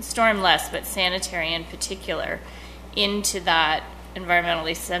storm less, but sanitary in particular, into that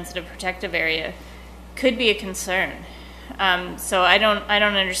environmentally sensitive protective area could be a concern. So I don't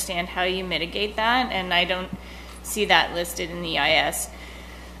understand how you mitigate that, and I don't see that listed in the EIS.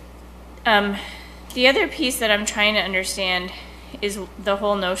 The other piece that I'm trying to understand is the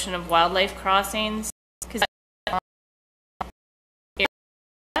whole notion of wildlife crossings, because it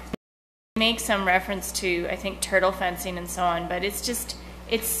makes some reference to, I think, turtle fencing and so on, but it's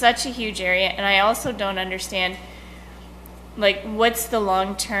such a huge area, and I also don't understand, like, what's the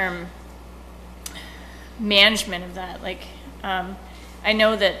long-term management of that? Like, I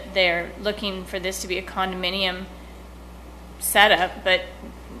know that they're looking for this to be a condominium setup, but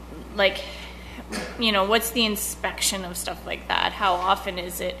like, you know, what's the inspection of stuff like that? How often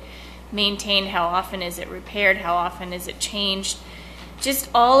is it maintained? How often is it repaired? How often is it changed? Just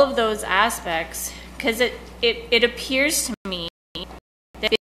all of those aspects, because it appears to me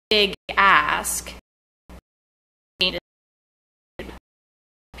that it's a big ask. And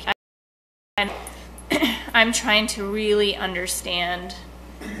I'm trying to really understand,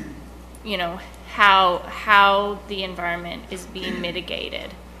 you know, how the environment is being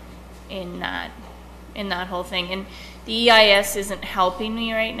mitigated in that whole thing. And the EIS isn't helping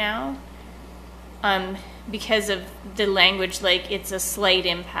me right now because of the language, like it's a slight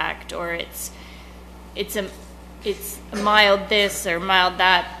impact, or it's mild this or mild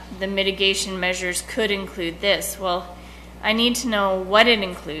that. The mitigation measures could include this. Well, I need to know what it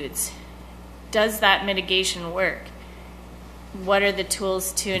includes. Does that mitigation work? What are the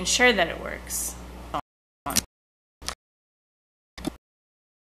tools to ensure that it works?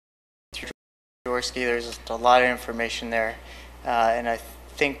 There's a lot of information there, and I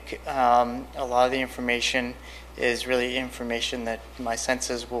think a lot of the information is really information that my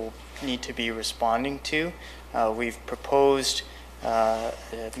senses will need to be responding to. We've proposed a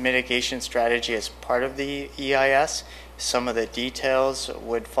mitigation strategy as part of the EIS. Some of the details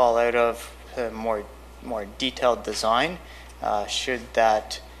would fall out of more detailed design should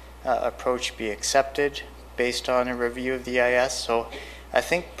that approach be accepted based on a review of the EIS. So I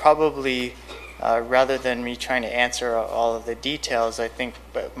think probably rather than me trying to answer all of the details, I think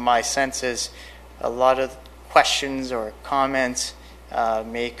my sense is a lot of questions or comments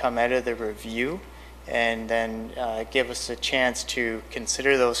may come out of the review, and then give us a chance to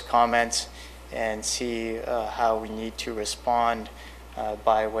consider those comments and see how we need to respond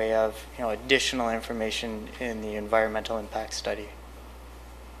by way of additional information in the environmental impact study.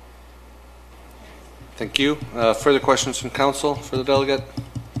 Thank you. Further questions from council for the delegate?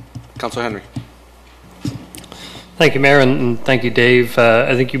 Councillor Henry. Thank you, Mayor, and thank you, Dave.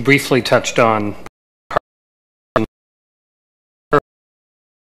 I think you briefly touched on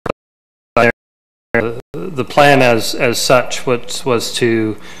the plan as such, which was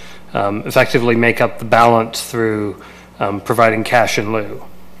to effectively make up the balance through providing cash in lieu.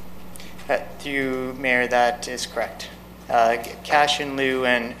 Through Mayor, that is correct. Cash in lieu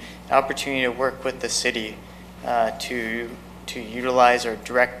and opportunity to work with the city to utilize or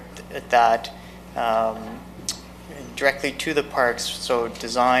direct that directly to the parks, so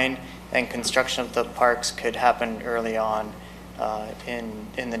design and construction of the parks could happen early on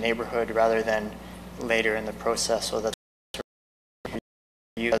in the neighborhood rather than later in the process, so that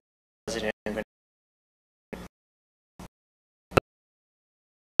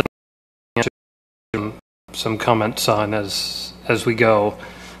some comments on as we go.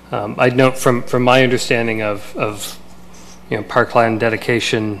 I'd note from my understanding of parkland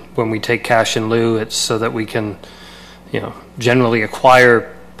dedication, when we take cash in lieu, it's so that we can generally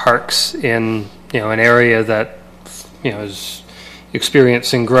acquire parks in an area that is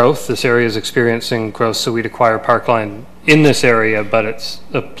experiencing growth. This area is experiencing growth, so we'd acquire parkland in this area, but it's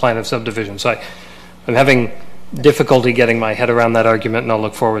a plan of subdivision. So I'm having difficulty getting my head around that argument, and I'll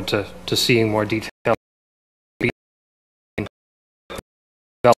look forward to seeing more detail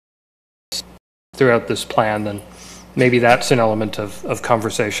throughout this plan. Then maybe that's an element of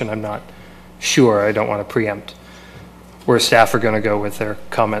conversation. I'm not sure. I don't want to preempt where staff are going to go with their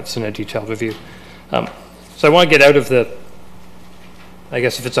comments in a detailed review. So I want to get out of I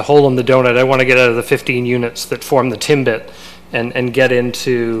guess if it's a hole in the donut, I want to get out of the 15 units that form the Timbit and get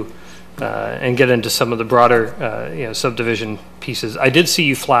into some of the broader subdivision pieces. I did see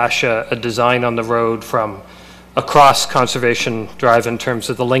you flash a design on the road from across Conservation Drive in terms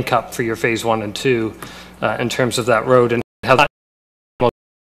of the link up for your phase 1 and 2 in terms of that road, and how that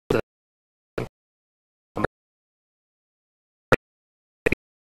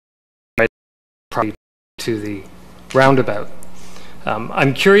to the roundabout.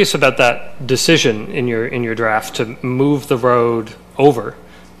 I'm curious about that decision in your draft to move the road over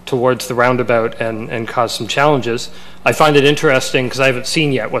towards the roundabout and cause some challenges. I find it interesting because I haven't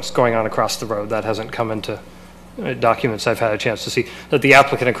seen yet what's going on across the road. That hasn't come into documents I've had a chance to see, that the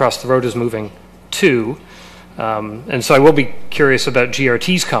applicant across the road is moving to. And so I will be curious about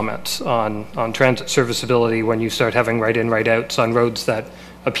GRT's comments on transit serviceability when you start having right-in, right-outs on roads that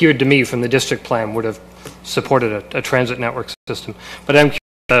appeared to me from the district plan would have supported a transit network system. But I'm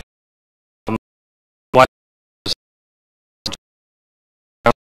curious why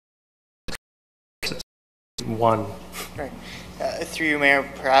one. Right. Through you, Mayor,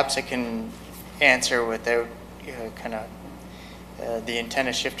 perhaps I can answer without kind of the intent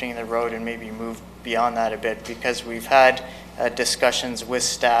of shifting the road and maybe move beyond that a bit, because we've had discussions with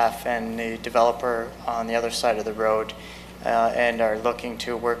staff and the developer on the other side of the road and are looking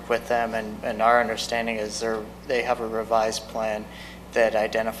to work with them, and our understanding is they have a revised plan that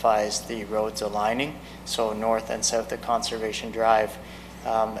identifies the roads aligning, so north and south of Conservation Drive.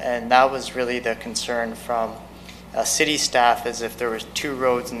 And that was really the concern from city staff, is if there was two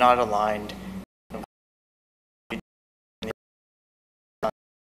roads not aligned,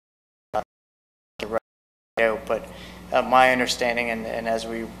 out, but my understanding, and as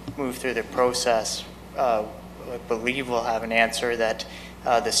we move through the process, I believe we'll have an answer that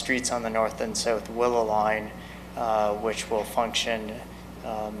the streets on the north and south will align, which will function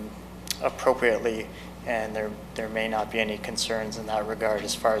appropriately, and there may not be any concerns in that regard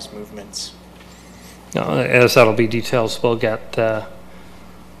as far as movements. No, as that'll be details we'll get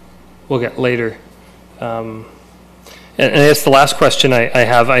later. And I guess the last question I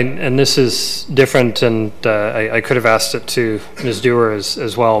have, and this is different, and I could have asked it to Ms. Dewar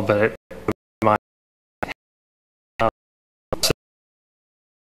as well, but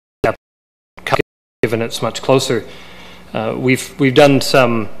given it's much closer, we've done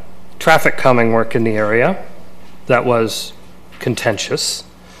some traffic calming work in the area that was contentious,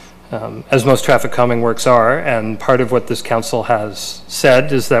 as most traffic calming works are, and part of what this council has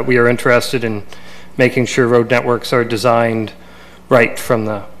said is that we are interested in making sure road networks are designed right from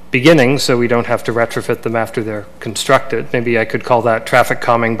the beginning so we don't have to retrofit them after they're constructed. Maybe I could call that traffic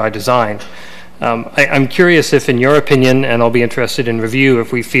calming by design. I'm curious if, in your opinion, and I'll be interested in review,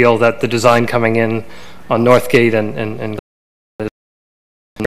 if we feel that the design coming in on Northgate and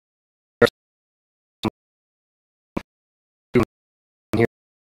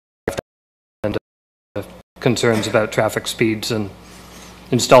concerns about traffic speeds and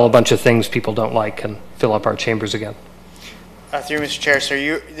install a bunch of things people don't like and fill up our chambers again. Through Mr. Chair, so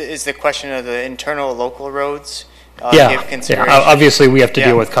is the question of the internal local roads yeah, obviously we have to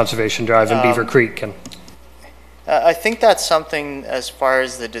deal with Yeah. Conservation Drive and Beaver Creek. And I think that's something, as far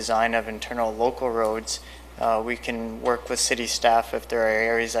as the design of internal local roads, we can work with city staff if there are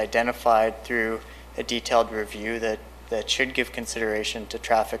areas identified through a detailed review that should give consideration to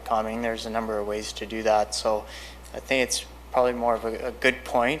traffic calming. There's a number of ways to do that, so I think it's probably more of a good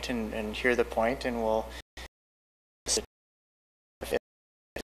point, and hear the point, and we'll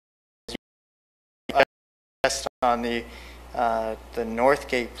on the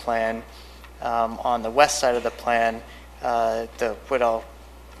Northgate plan. On the west side of the plan, I'll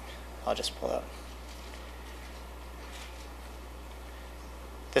just pull up.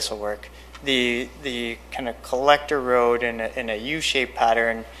 This will work. The kind of collector road in a U-shaped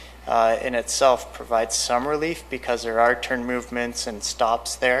pattern in itself provides some relief because there are turn movements and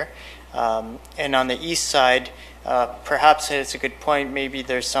stops there. And on the east side, perhaps it's a good point, maybe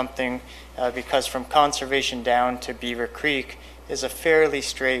there's something, because from Conservation down to Beaver Creek is a fairly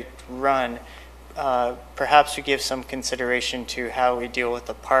straight run. Perhaps we give some consideration to how we deal with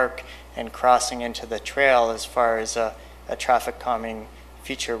the park and crossing into the trail as far as a traffic calming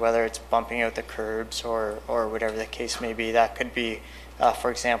feature, whether it's bumping out the curbs or whatever the case may be. That could be, for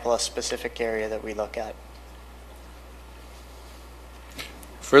example, a specific area that we look at.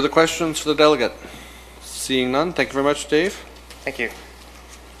 Further questions for the delegate? Seeing none, thank you very much, Dave. Thank you.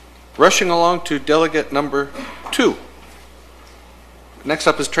 Rushing along to delegate number 2. Next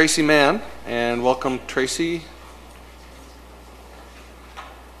up is Tracy Mann, and welcome, Tracy.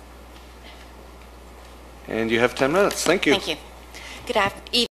 And you have 10 minutes. Thank you. Thank you. Good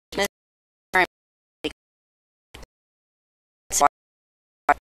afternoon.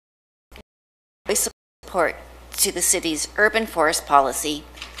 Support to the city's urban forest policy,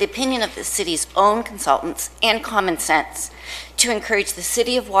 the opinion of the city's own consultants, and common sense to encourage the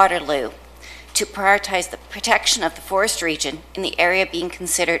City of Waterloo to prioritize the protection of the forest region in the area being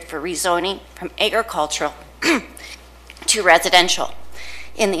considered for rezoning from agricultural to residential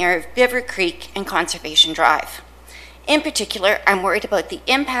in the area of Beaver Creek and Conservation Drive. In particular, I'm worried about the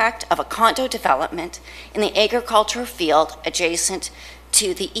impact of a condo development in the agricultural field adjacent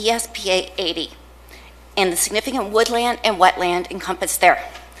to the ESPA 80 and the significant woodland and wetland encompassed there.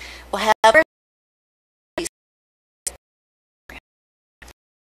 We'll have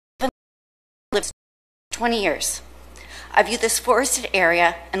 20 years. I view this forested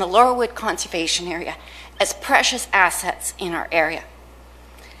area and the Laurelwood Conservation Area as precious assets in our area.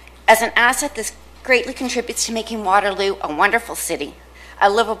 As an asset, this greatly contributes to making Waterloo a wonderful city, a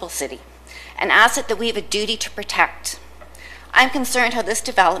livable city, an asset that we have a duty to protect. I'm concerned how this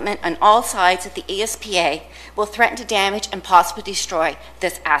development on all sides of the ESPA will threaten to damage and possibly destroy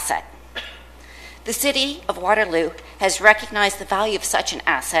this asset. The City of Waterloo has recognized the value of such an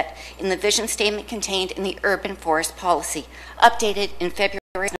asset in the vision statement contained in the Urban Forest Policy, updated in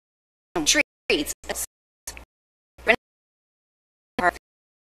February. Trees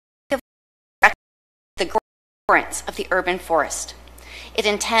the grants of the urban forest. It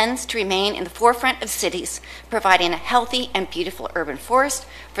intends to remain in the forefront of cities, providing a healthy and beautiful urban forest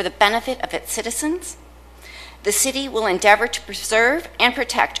for the benefit of its citizens. The city will endeavor to preserve and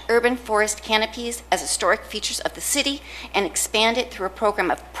protect urban forest canopies as historic features of the city and expand it through a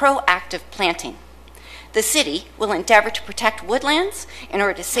program of proactive planting. The city will endeavor to protect woodlands in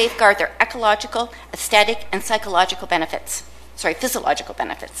order to safeguard their ecological, aesthetic, and physiological benefits.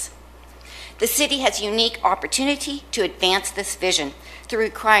 The city has a unique opportunity to advance this vision through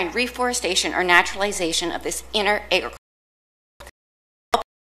requiring reforestation or naturalization of this inner agricultural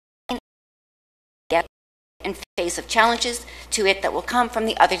in face of challenges to it that will come from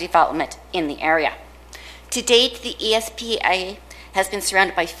the other development in the area. To date, the ESPA has been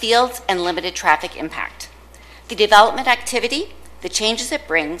surrounded by fields and limited traffic impact. The development activity, the changes it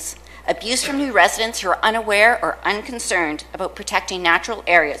brings, abuse from new residents who are unaware or unconcerned about protecting natural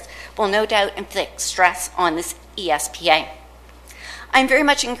areas will no doubt inflict stress on this ESPA. I'm very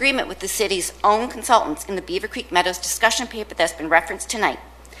much in agreement with the city's own consultants in the Beaver Creek Meadows discussion paper that's been referenced tonight.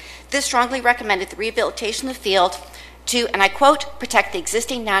 This strongly recommended the rehabilitation of the field to, and I quote, protect the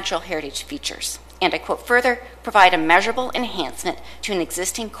existing natural heritage features, and I quote further, provide a measurable enhancement to an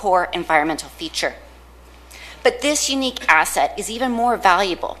existing core environmental feature. But this unique asset is even more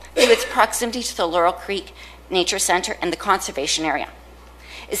valuable through its proximity to the Laurel Creek Nature Center and the conservation area.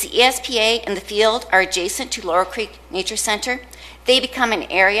 As the ESPA and the field are adjacent to Laurel Creek Nature Center, they become an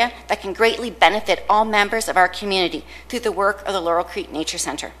area that can greatly benefit all members of our community through the work of the Laurel Creek Nature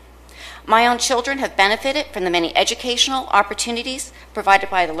Center. My own children have benefited from the many educational opportunities provided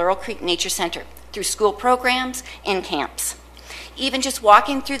by the Laurel Creek Nature Center through school programs and camps. Even just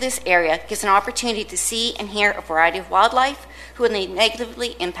walking through this area gives an opportunity to see and hear a variety of wildlife who will be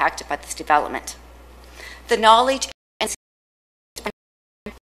negatively impacted by this development. The knowledge and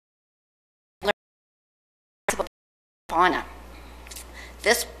fauna.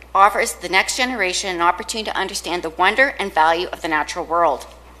 This offers the next generation an opportunity to understand the wonder and value of the natural world.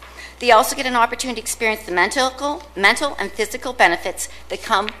 They also get an opportunity to experience the mental and physical benefits that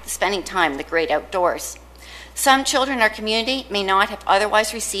come with spending time in the great outdoors. Some children in our community may not have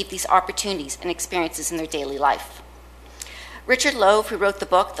otherwise received these opportunities and experiences in their daily life. Richard Loeb, who wrote the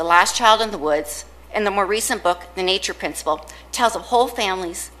book The Last Child in the Woods, and the more recent book, The Nature Principle, tells of whole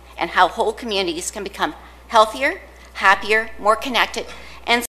families and how whole communities can become healthier, happier, more connected,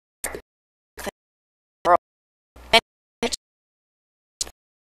 and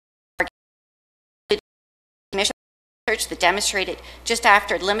research that demonstrated just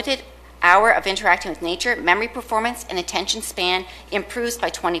after a limited hour of interacting with nature, memory performance and attention span improves by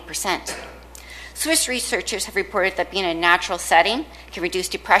 20%. Swiss researchers have reported that being in a natural setting can reduce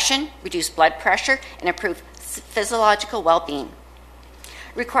depression, reduce blood pressure, and improve physiological well-being.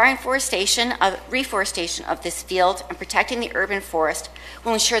 Requiring reforestation of this field and protecting the urban forest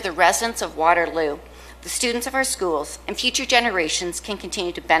will ensure the residents of Waterloo, the students of our schools, and future generations can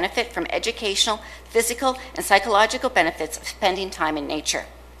continue to benefit from educational, physical, and psychological benefits of spending time in nature.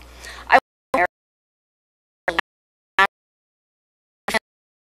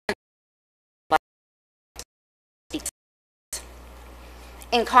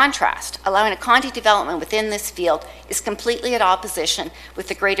 In contrast, allowing a condo development within this field is completely at opposition with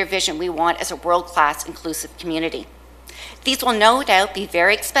the greater vision we want as a world-class inclusive community. These will no doubt be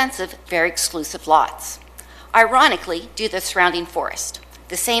very expensive, very exclusive lots. Ironically, due to the surrounding forest,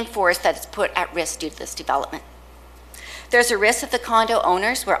 the same forest that is put at risk due to this development. There's a risk that the condo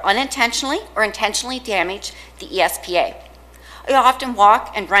owners will unintentionally or intentionally damage the ESPA. I often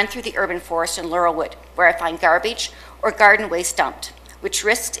walk and run through the urban forest in Laurelwood, where I find garbage or garden waste dumped, which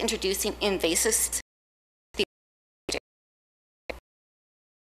risks introducing invasive species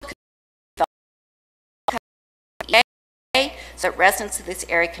so that residents of this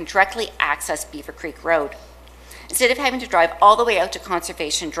area can directly access Beaver Creek Road, instead of having to drive all the way out to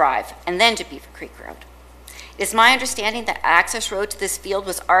Conservation Drive and then to Beaver Creek Road. It is my understanding that access road to this field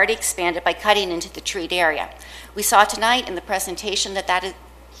was already expanded by cutting into the treed area. We saw tonight in the presentation that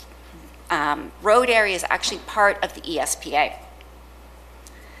road area is actually part of the ESPA.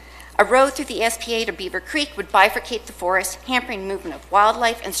 A road through the ESPA to Beaver Creek would bifurcate the forest, hampering movement of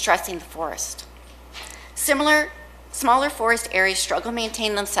wildlife and stressing the forest. Smaller forest areas struggle to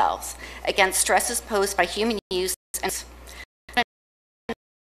maintain themselves against stresses posed by human use and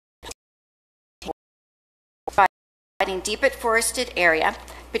providing deeper forested area,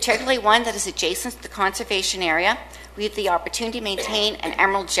 particularly one that is adjacent to the conservation area, we have the opportunity to maintain an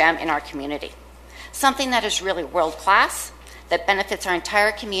emerald gem in our community. Something that is really world-class, that benefits our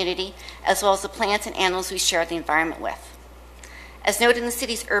entire community, as well as the plants and animals we share the environment with. As noted in the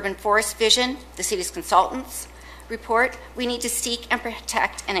city's urban forest vision, the city's consultants report, we need to seek and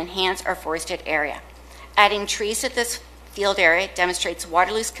protect and enhance our forested area. Adding trees to this field area demonstrates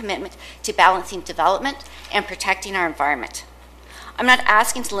Waterloo's commitment to balancing development and protecting our environment. I'm not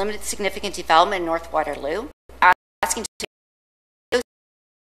asking to limit significant development in North Waterloo. I'm asking to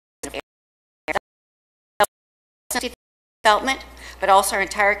development, but also our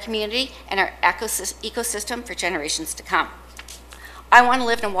entire community and our ecosystem for generations to come. I want to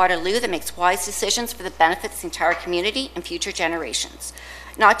live in a Waterloo that makes wise decisions for the benefits of the entire community and future generations,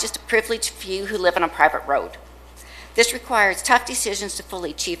 not just a privileged few who live on a private road. This requires tough decisions to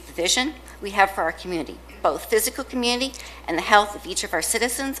fully achieve the vision we have for our community, both physical community and the health of each of our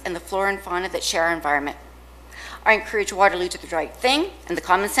citizens and the flora and fauna that share our environment. I encourage Waterloo to do the right thing and the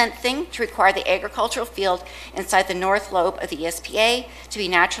common sense thing to require the agricultural field inside the north lobe of the ESPA to be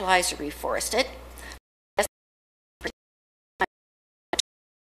naturalized or reforested.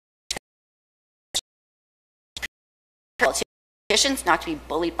 Politicians not to be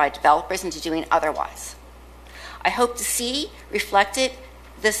bullied by developers into doing otherwise. I hope to see this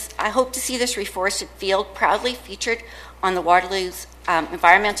reforested field proudly featured on the Waterloo's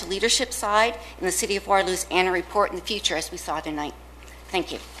environmental leadership side in the City of Waterloo's annual report in the future, as we saw tonight.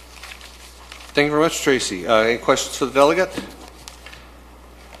 Thank you. Thank you very much, Tracy. Any questions for the delegate?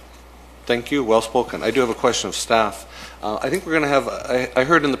 Thank you. Well spoken. I do have a question of staff. I think we're going to have, I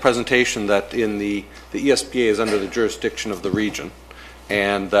heard in the presentation that in the ESPA is under the jurisdiction of the region,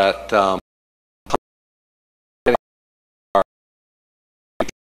 and that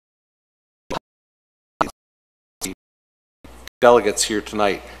delegates here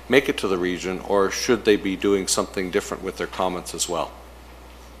tonight make it to the region, or should they be doing something different with their comments as well?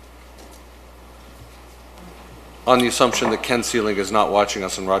 On the assumption that Ken Sealing is not watching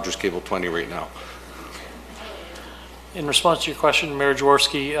us on Rogers Cable 20 right now. In response to your question, Mayor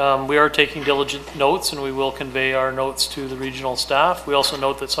Jaworski, we are taking diligent notes, and we will convey our notes to the regional staff. We also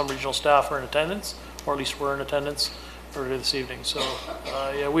note that some regional staff are in attendance, or at least were in attendance earlier this evening. So,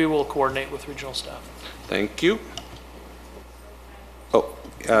 yeah, we will coordinate with regional staff. Thank you. Oh,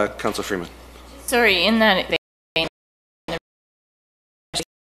 Councillor Freeman. Sorry, in that vein,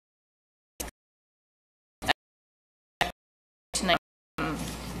 tonight,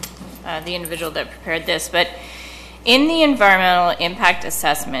 the individual that prepared this, but in the environmental impact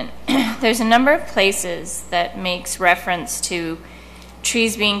assessment, there's a number of places that makes reference to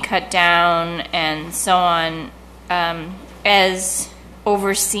trees being cut down and so on as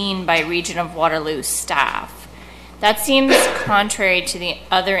overseen by Region of Waterloo staff. That seems contrary to the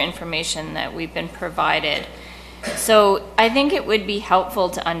other information that we've been provided. So I think it would be helpful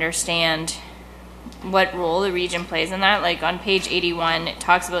to understand what role the region plays in that. Like on page 81, it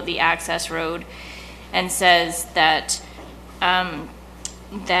talks about the access road and says that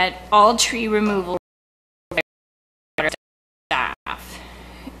that all tree removal staff.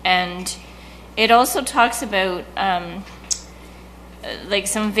 And it also talks about like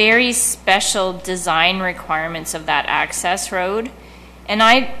some very special design requirements of that access road. And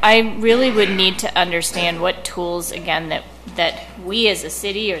I really would need to understand what tools, again, that we as a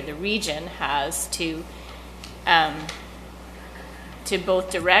city or the region has to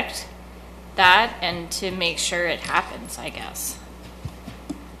both direct that and to make sure it happens, I guess.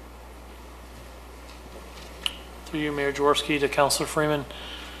 Through you, Mayor Jaworski, to Councillor Freeman.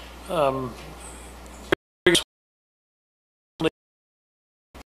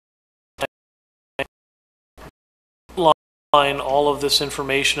 All of this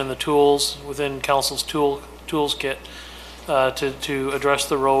information and the tools within Council's toolkit to address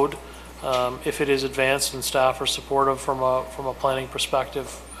the road if it is advanced and staff are supportive from a planning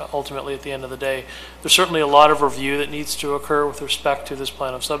perspective. Ultimately, at the end of the day, there's certainly a lot of review that needs to occur with respect to this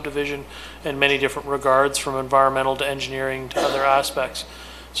plan of subdivision in many different regards, from environmental to engineering to other aspects.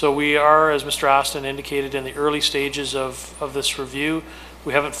 So we are, as Mr. Aston indicated, in the early stages of this review.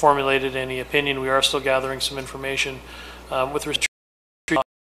 We haven't formulated any opinion. We are still gathering some information with respect to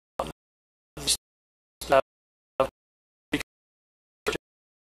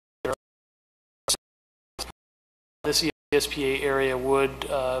this ESPA area would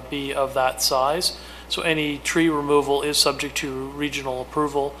be of that size. So any tree removal is subject to regional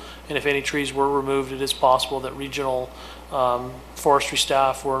approval, and if any trees were removed, it is possible that regional forestry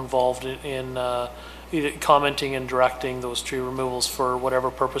staff were involved in either commenting and directing those tree removals for whatever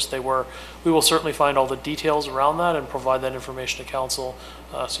purpose they were. We will certainly find all the details around that and provide that information to council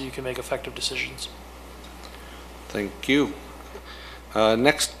so you can make effective decisions. Thank you.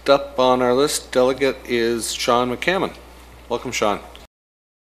 Next up on our list, delegate, is Sean McCammon. Welcome, Sean.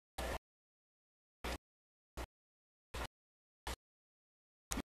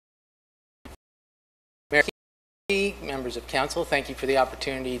 Mayor, members of council, thank you for the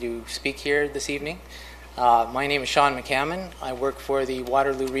opportunity to speak here this evening. My name is Sean McCammon. I work for the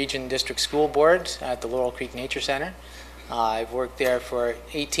Waterloo Region District School Board at the Laurel Creek Nature Center. I've worked there for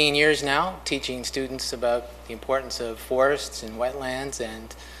 18 years now, teaching students about the importance of forests and wetlands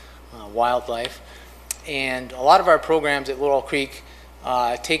and wildlife. And a lot of our programs at Laurel Creek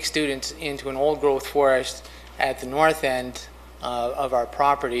take students into an old growth forest at the north end of our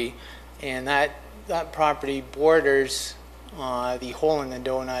property, and that property borders the hole in the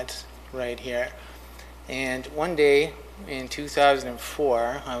donut right here. And one day in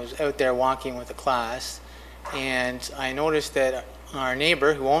 2004, I was out there walking with a class, and I noticed that our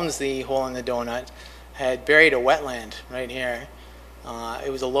neighbor who owns the hole in the donut had buried a wetland right here.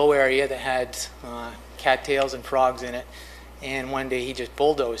 It was a low area that had cattails and frogs in it, and one day he just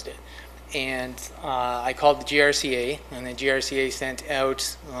bulldozed it. And I called the GRCA, and the GRCA sent out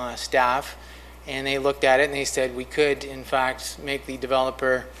staff, and they looked at it and they said we could in fact make the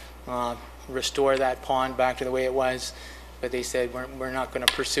developer restore that pond back to the way it was, but they said we're not going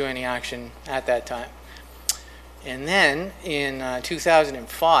to pursue any action at that time. And then in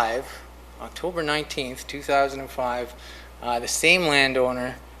 2005, October 19th, 2005, the same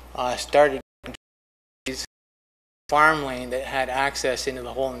landowner started farm lane that had access into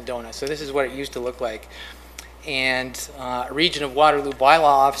the hole in the donut. So this is what it used to look like. And a Region of Waterloo bylaw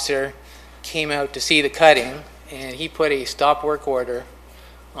officer came out to see the cutting, and he put a stop work order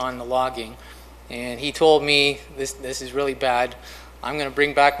on the logging. And he told me, this is really bad. I'm going to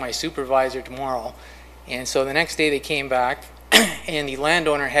bring back my supervisor tomorrow. And so the next day they came back, and the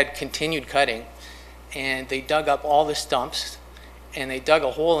landowner had continued cutting. And they dug up all the stumps, and they dug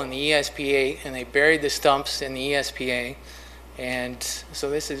a hole in the ESPA, and they buried the stumps in the ESPA. And so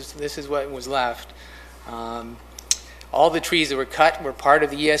this is what was left. All the trees that were cut were part of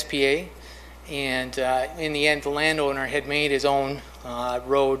the ESPA, and in the end the landowner had made his own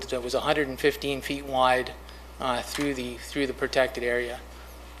road that was 115 feet wide through the protected area.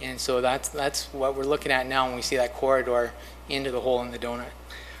 And so that's what we're looking at now when we see that corridor into the hole in the donut.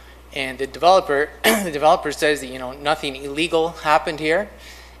 And the developer says that nothing illegal happened here,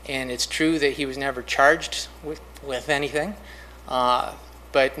 and it's true that he was never charged with anything,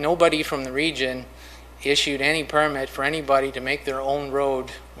 but nobody from the region issued any permit for anybody to make their own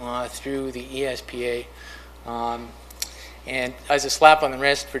road through the ESPA. And as a slap on the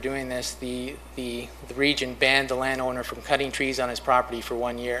wrist for doing this, the region banned the landowner from cutting trees on his property for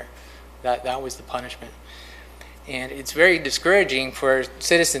 1 year. That was the punishment. And it's very discouraging for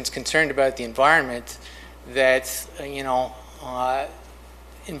citizens concerned about the environment that,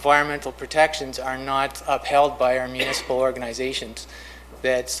 environmental protections are not upheld by our municipal organizations,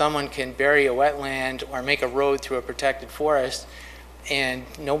 that someone can bury a wetland or make a road through a protected forest and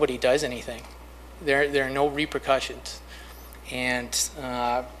nobody does anything. There are no repercussions. And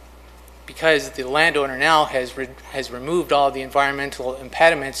because the landowner now has removed all the environmental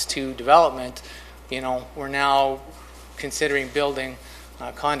impediments to development, we're now considering building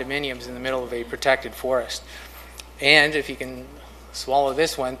condominiums in the middle of a protected forest. And if you can swallow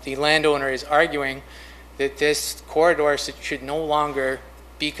this one, the landowner is arguing that this corridor should no longer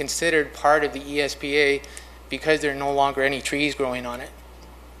be considered part of the ESPA because there are no longer any trees growing on it.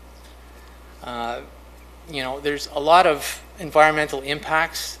 There's a lot of environmental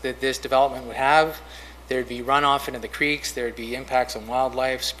impacts that this development would have. There'd be runoff into the creeks, there'd be impacts on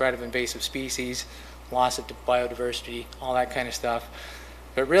wildlife, spread of invasive species, loss of biodiversity, all that kind of stuff.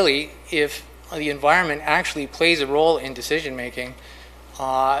 But really, if the environment actually plays a role in decision making,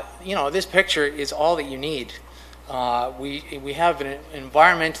 this picture is all that you need. We have an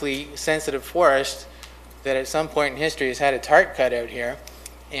environmentally sensitive forest that at some point in history has had its heart cut out here,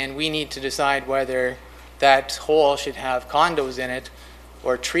 and we need to decide whether that hole should have condos in it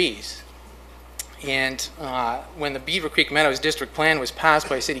or trees. And when the Beaver Creek Meadows District Plan was passed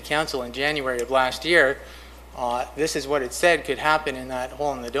by City Council in January of last year, this is what it said could happen in that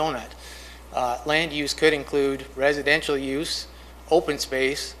hole in the donut. Land use could include residential use, open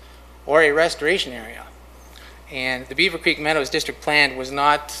space, or a restoration area. And the Beaver Creek Meadows District Plan was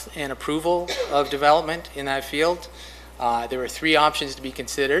not an approval of development in that field. There were 3 options to be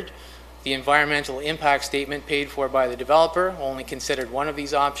considered. The environmental impact statement paid for by the developer only considered one of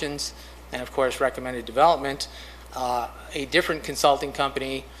these options, and of course recommended development. A different consulting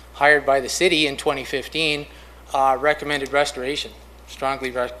company hired by the city in 2015 recommended restoration, strongly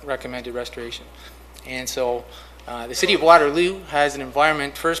recommended restoration. And so the City of Waterloo has an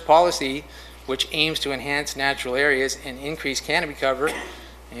Environment First policy which aims to enhance natural areas and increase canopy cover.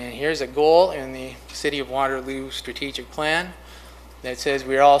 And here's a goal in the City of Waterloo strategic plan that says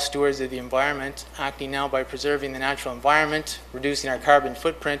we are all stewards of the environment, acting now by preserving the natural environment, reducing our carbon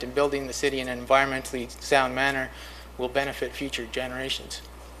footprint, and building the city in an environmentally sound manner will benefit future generations.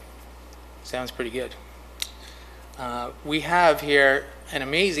 Sounds pretty good. We have here an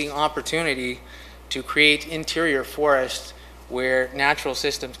amazing opportunity to create interior forest where natural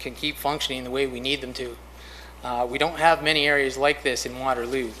systems can keep functioning the way we need them to. We don't have many areas like this in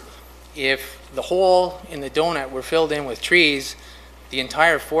Waterloo. If the hole in the donut were filled in with trees, the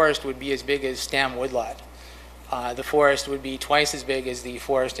entire forest would be as big as Stam Woodlot. The forest would be twice as big as the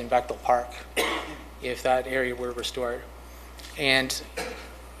forest in Bechtel Park if that area were restored. And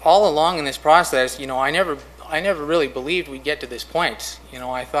all along in this process, I never really believed we'd get to this point.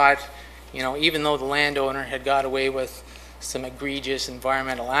 I thought, even though the landowner had got away with some egregious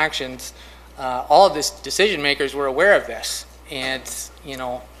environmental actions, all of the decision makers were aware of this. And,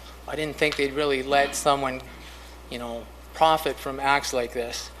 I didn't think they'd really let someone, profit from acts like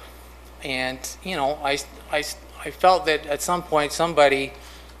this. And, I felt that at some point somebody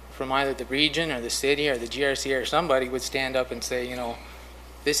from either the region or the city or the GRC or somebody would stand up and say,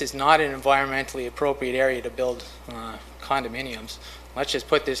 this is not an environmentally appropriate area to build condominiums. Let's just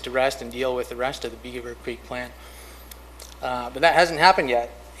put this to rest and deal with the rest of the Beaver Creek plan. But that hasn't happened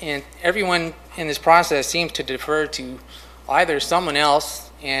yet. And everyone in this process seems to defer to either someone else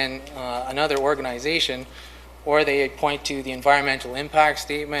and another organization, or they point to the Environmental Impact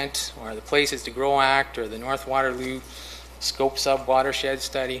Statement or the Places to Grow Act or the North Waterloo Scope Sub-Watershed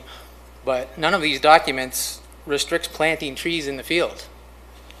Study. But none of these documents restricts planting trees in the field.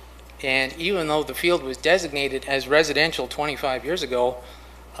 And even though the field was designated as residential 25 years ago,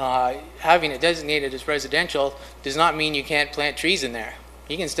 having it designated as residential does not mean you can't plant trees in there.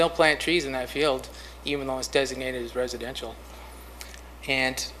 You can still plant trees in that field even though it's designated as residential.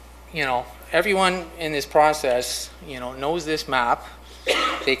 And, everyone in this process, knows this map.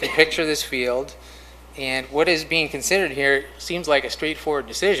 They can picture this field. And what is being considered here seems like a straightforward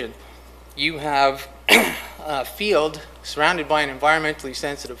decision. You have a field surrounded by an environmentally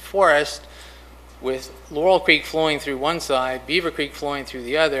sensitive forest with Laurel Creek flowing through one side, Beaver Creek flowing through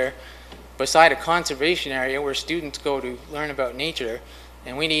the other, beside a conservation area where students go to learn about nature,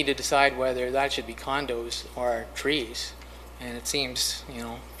 and we need to decide whether that should be condos or trees. And it seems,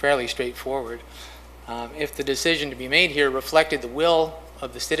 fairly straightforward. If the decision to be made here reflected the will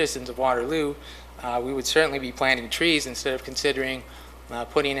of the citizens of Waterloo, we would certainly be planting trees instead of considering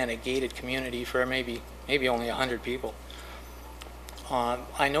putting in a gated community for maybe only 100 people.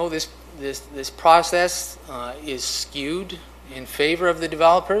 I know this process is skewed in favor of the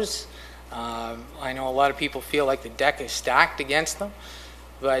developers. I know a lot of people feel like the deck is stacked against them,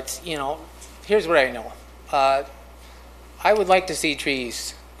 but here's what I know. I would like to see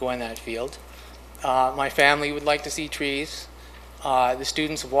trees go in that field. My family would like to see trees. The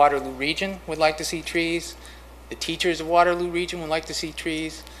students of Waterloo Region would like to see trees. The teachers of Waterloo Region would like to see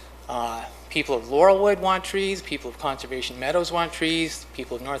trees. People of Laurelwood want trees. People of Conservation Meadows want trees.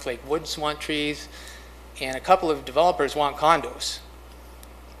 People of North Lake Woods want trees. And a couple of developers want condos.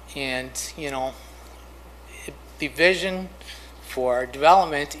 And, the vision for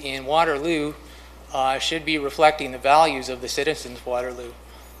development in Waterloo should be reflecting the values of the citizens of Waterloo.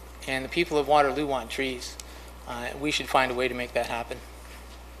 And the people of Waterloo want trees. We should find a way to make that happen.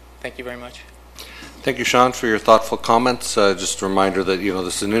 Thank you very much. Thank you, Sean, for your thoughtful comments. Just a reminder that,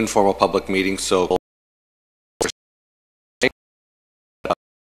 this is an informal public meeting, so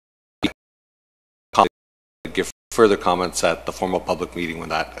give further comments at the formal public meeting when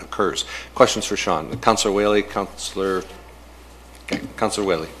that occurs. Questions for Sean? Councillor Whaley, Councillor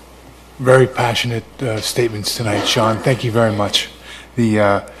Whaley. Very passionate statements tonight, Sean. Thank you very much.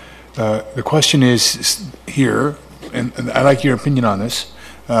 The question is here, and I'd like your opinion on this,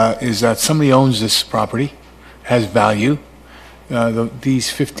 is that somebody owns this property, has value. These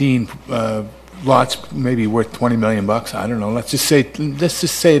 15 lots may be worth $20 million. I don't know. Let's just say it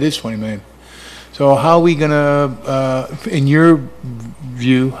is $20 million. So how are we gonna, in your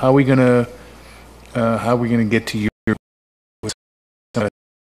view, how are we gonna get to your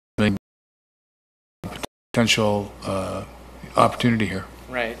potential opportunity here?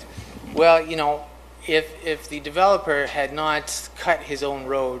 Right. Well, if the developer had not cut his own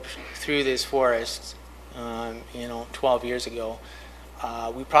road through this forest, 12 years ago,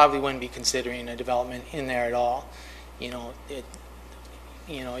 we probably wouldn't be considering a development in there at all. You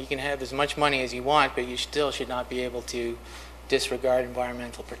can have as much money as you want, but you still should not be able to disregard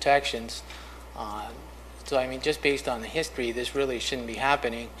environmental protections. So, just based on the history, this really shouldn't be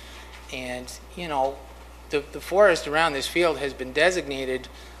happening. And, the forest around this field has been designated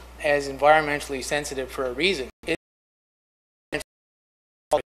as environmentally sensitive for a reason.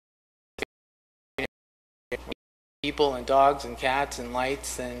 People and dogs and cats and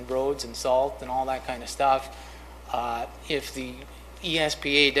lights and roads and salt and all that kind of stuff. If the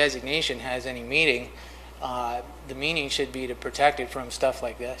ESPA designation has any meaning, the meaning should be to protect it from stuff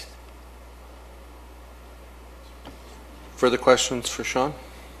like this. Further questions for Sean?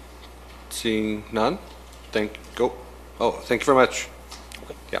 Seeing none, thank you very much.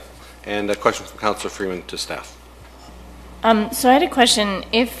 Yeah, and a question from Councillor Freeman to staff. So I had a question.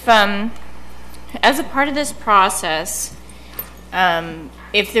 If, as a part of this process,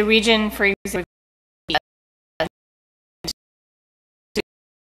 if the region, for example,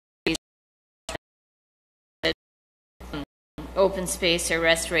 open space or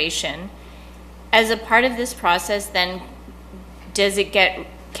restoration, as a part of this process, then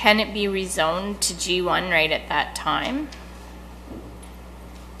can it be rezoned to G1 right at that time?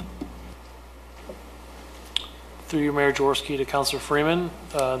 Through you, Mayor Jaworski, to Councillor Freeman,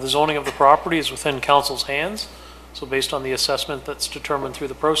 the zoning of the property is within council's hands. So based on the assessment that's determined through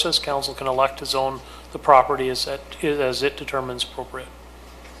the process, council can elect to zone the property as it determines appropriate.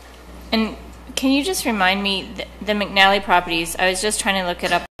 And can you just remind me, the McNally properties, I was just trying to look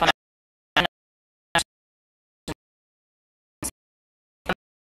it up on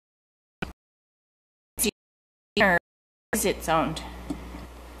or is it zoned?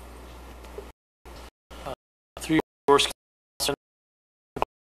 Through your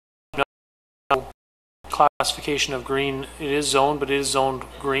classification of green, it is zoned, but it is zoned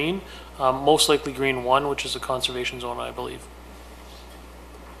green, most likely green 1, which is a conservation zone, I believe.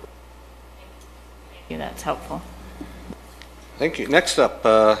 Yeah, that's helpful. Thank you. Next up,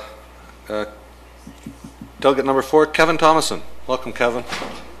 delegate number 4, Kevin Thomason. Welcome, Kevin.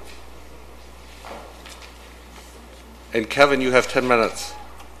 And Kevin, you have 10 minutes.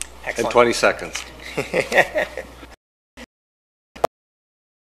 Excellent. And 20 seconds.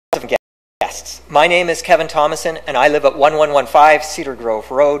 Guests. My name is Kevin Thomason, and I live at 1115 Cedar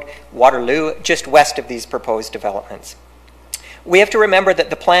Grove Road, Waterloo, just west of these proposed developments. We have to remember that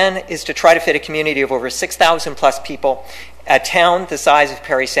the plan is to try to fit a community of over 6,000 plus people, a town the size of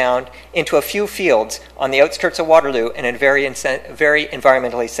Parry Sound, into a few fields on the outskirts of Waterloo in a very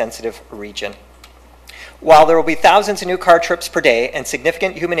environmentally sensitive region. While there will be thousands of new car trips per day and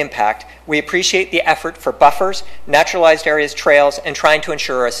significant human impact, we appreciate the effort for buffers, naturalized areas, trails, and trying to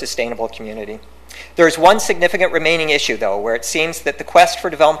ensure a sustainable community. There is one significant remaining issue, though, where it seems that the quest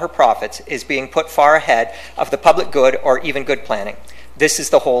for developer profits is being put far ahead of the public good or even good planning. This is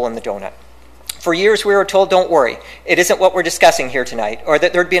the hole in the donut. For years, we were told, don't worry, it isn't what we're discussing here tonight, or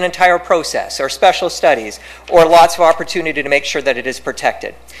that there'd be an entire process, or special studies, or lots of opportunity to make sure that it is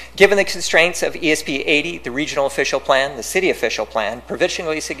protected. Given the constraints of ESP 80, the regional official plan, the city official plan,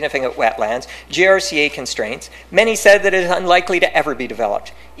 provincially significant wetlands, GRCA constraints, many said that it is unlikely to ever be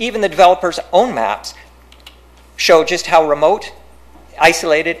developed. Even the developer's own maps show just how remote,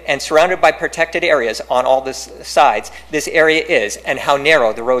 isolated, and surrounded by protected areas on all the sides this area is, and how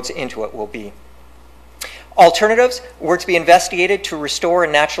narrow the roads into it will be. Alternatives were to be investigated to restore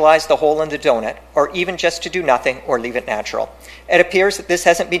and naturalize the hole in the donut, or even just to do nothing or leave it natural. It appears that this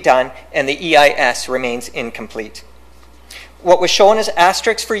hasn't been done, and the EIS remains incomplete. What was shown as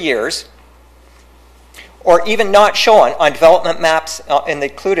asterisks for years, or even not shown on development maps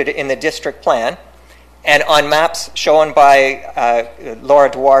included in the district plan, and on maps shown by Laura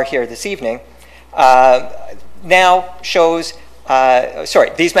Dwar here this evening, now shows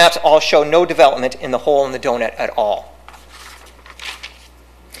these maps all show no development in the hole in the donut at all.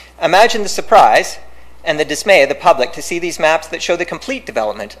 Imagine the surprise and the dismay of the public to see these maps that show the complete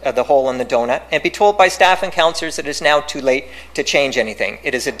development of the hole in the donut and be told by staff and councillors that it is now too late to change anything.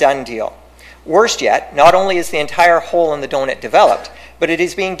 It is a done deal. Worst yet, not only is the entire hole in the donut developed, but it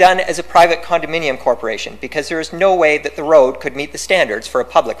is being done as a private condominium corporation because there is no way that the road could meet the standards for a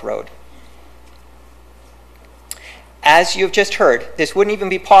public road. As you've just heard, this wouldn't even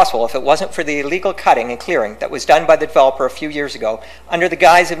be possible if it wasn't for the illegal cutting and clearing that was done by the developer a few years ago under the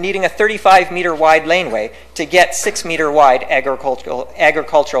guise of needing a 35-meter wide laneway to get 6-meter wide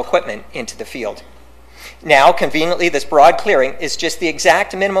agricultural equipment into the field. Now, conveniently, this broad clearing is just the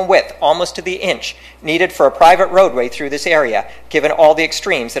exact minimum width, almost to the inch, needed for a private roadway through this area, given all the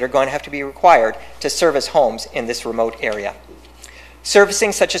extremes that are going to have to be required to service homes in this remote area.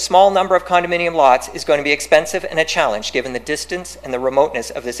 Servicing such a small number of condominium lots is going to be expensive and a challenge given the distance and the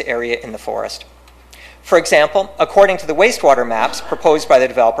remoteness of this area in the forest. For example, according to the wastewater maps proposed by the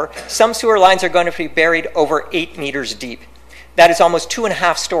developer, some sewer lines are going to be buried over 8 meters deep. That is almost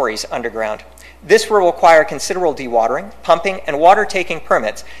 2.5 stories underground. This will require considerable dewatering, pumping, and water-taking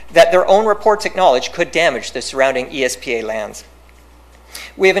permits that their own reports acknowledge could damage the surrounding ESPA lands.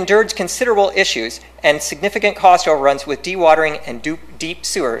 We have endured considerable issues and significant cost overruns with dewatering and deep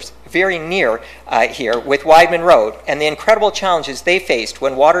sewers very near here with Wideman Road and the incredible challenges they faced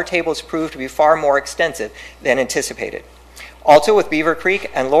when water tables proved to be far more extensive than anticipated. Also with Beaver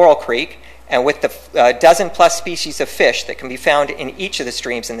Creek and Laurel Creek and with the dozen-plus species of fish that can be found in each of the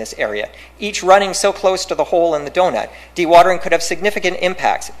streams in this area, each running so close to the hole in the donut, dewatering could have significant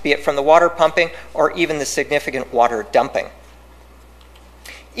impacts, be it from the water pumping or even the significant water dumping.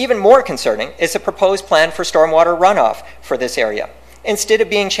 Even more concerning is the proposed plan for stormwater runoff for this area. Instead of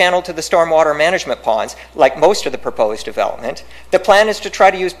being channeled to the stormwater management ponds, like most of the proposed development, the plan is to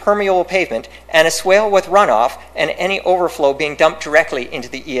try to use permeable pavement and a swale with runoff and any overflow being dumped directly into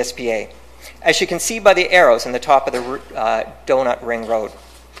the ESPA, as you can see by the arrows in the top of the Donut Ring Road.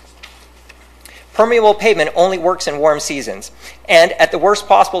 Permeable pavement only works in warm seasons, and at the worst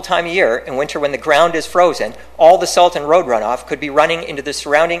possible time of year, in winter when the ground is frozen, all the salt and road runoff could be running into the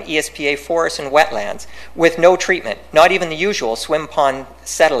surrounding ESPA forests and wetlands with no treatment, not even the usual swim pond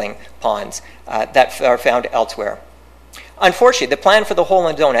settling ponds that are found elsewhere. Unfortunately, the plan for the hole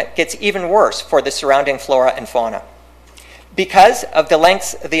in the donut gets even worse for the surrounding flora and fauna. Because of the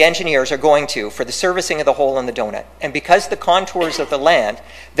lengths the engineers are going to for the servicing of the hole in the donut, and because the contours of the land,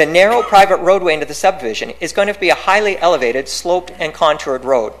 the narrow private roadway into the subdivision is going to be a highly elevated, sloped, and contoured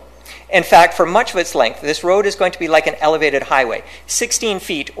road. In fact, for much of its length, this road is going to be like an elevated highway, 16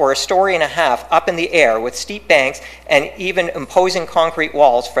 feet or a story and a half up in the air with steep banks and even imposing concrete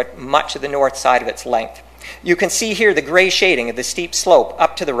walls for much of the north side of its length. You can see here the gray shading of the steep slope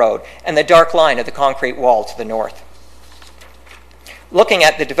up to the road and the dark line of the concrete wall to the north. Looking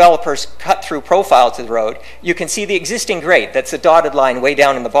at the developer's cut-through profile to the road, you can see the existing grade, that's the dotted line way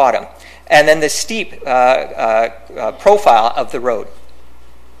down in the bottom, and then the steep profile of the road.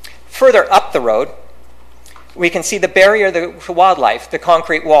 Further up the road, we can see the barrier to wildlife the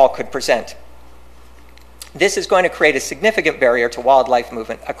concrete wall could present. This is going to create a significant barrier to wildlife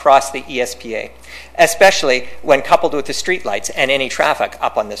movement across the ESPA, especially when coupled with the streetlights and any traffic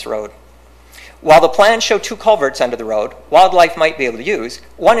up on this road. While the plans show 2 culverts under the road wildlife might be able to use,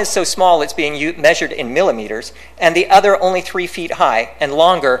 one is so small it's being measured in millimeters, and the other only 3 feet high and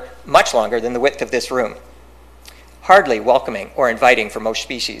longer, much longer than the width of this room. Hardly welcoming or inviting for most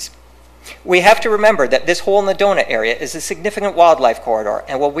species. We have to remember that this hole in the donut area is a significant wildlife corridor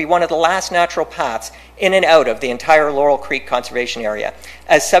and will be one of the last natural paths in and out of the entire Laurel Creek Conservation Area,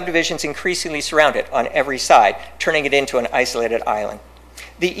 as subdivisions increasingly surround it on every side, turning it into an isolated island.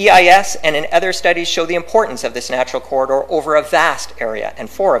 The EIS and in other studies show the importance of this natural corridor over a vast area and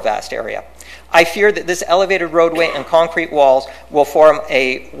for a vast area. I fear that this elevated roadway and concrete walls will form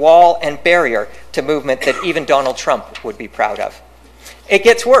a wall and barrier to movement that even Donald Trump would be proud of. It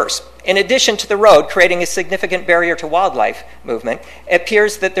gets worse. In addition to the road creating a significant barrier to wildlife movement, it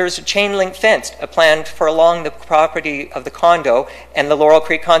appears that there's a chain link fence planned for along the property of the condo and the Laurel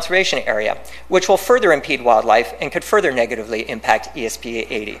Creek Conservation Area, which will further impede wildlife and could further negatively impact ESPA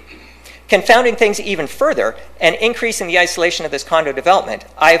 80. Confounding things even further and increasing the isolation of this condo development,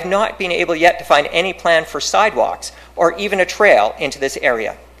 I have not been able yet to find any plan for sidewalks or even a trail into this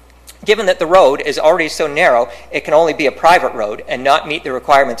area. Given that the road is already so narrow, it can only be a private road and not meet the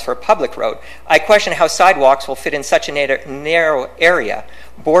requirements for a public road, I question how sidewalks will fit in such a narrow area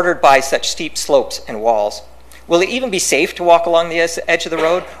bordered by such steep slopes and walls. Will it even be safe to walk along the edge of the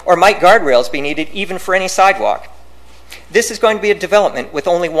road, or might guardrails be needed even for any sidewalk? This is going to be a development with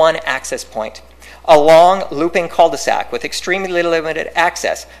only one access point, a long looping cul-de-sac with extremely limited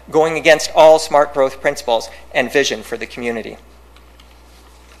access, going against all smart growth principles and vision for the community.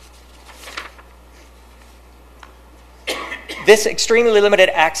 This extremely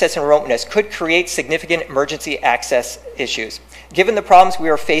limited access and remoteness could create significant emergency access issues. Given the problems we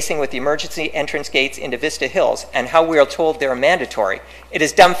are facing with the emergency entrance gates into Vista Hills and how we are told they're mandatory, it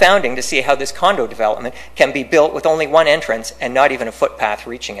is dumbfounding to see how this condo development can be built with only one entrance and not even a footpath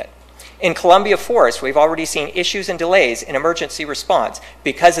reaching it. In Columbia Forest, we've already seen issues and delays in emergency response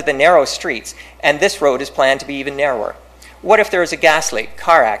because of the narrow streets, and this road is planned to be even narrower. What if there is a gas leak,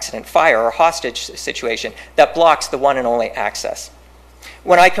 car accident, fire, or hostage situation that blocks the one and only access?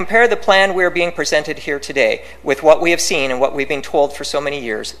 When I compare the plan we are being presented here today with what we have seen and what we've been told for so many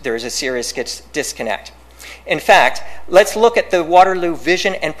years, there is a serious disconnect. In fact, let's look at the Waterloo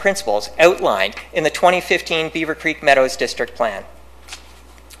vision and principles outlined in the 2015 Beaver Creek Meadows District Plan.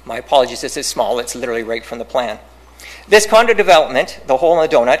 My apologies, this is small, it's literally right from the plan. This condo development, the hole in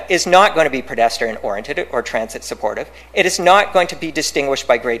the donut, is not going to be pedestrian-oriented or transit-supportive. It is not going to be distinguished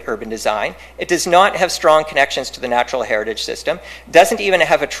by great urban design. It does not have strong connections to the natural heritage system, doesn't even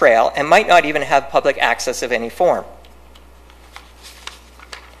have a trail, and might not even have public access of any form.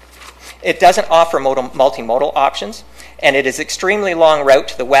 It doesn't offer multimodal options, and it is an extremely long route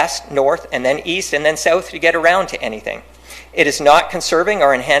to the west, north, and then east, and then south to get around to anything. It is not conserving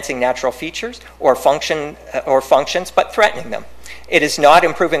or enhancing natural features or functions, but threatening them. It is not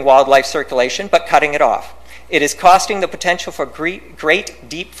improving wildlife circulation, but cutting it off. It is costing the potential for great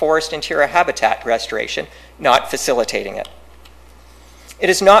deep forest interior habitat restoration, not facilitating it. It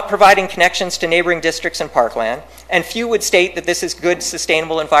is not providing connections to neighboring districts and parkland, and few would state that this is good,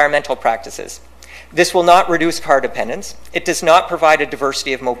 sustainable environmental practices. This will not reduce car dependence. It does not provide a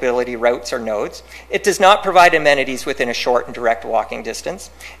diversity of mobility routes or nodes. It does not provide amenities within a short and direct walking distance.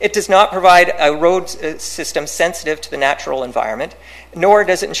 It does not provide a road system sensitive to the natural environment, nor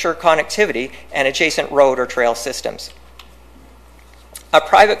does it ensure connectivity and adjacent road or trail systems. A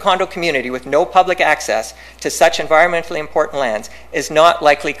private condo community with no public access to such environmentally important lands is not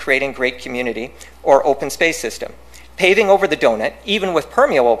likely creating great community or open space system. Paving over the donut, even with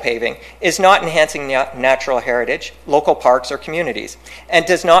permeable paving, is not enhancing natural heritage, local parks, or communities, and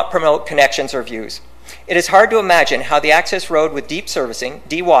does not promote connections or views. It is hard to imagine how the access road with deep servicing,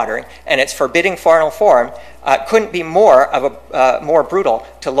 dewatering, and its forbidding final form couldn't be more brutal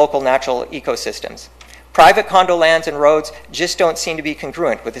to local natural ecosystems. Private condo lands and roads just don't seem to be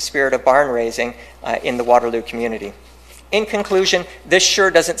congruent with the spirit of barn raising in the Waterloo community. In conclusion, this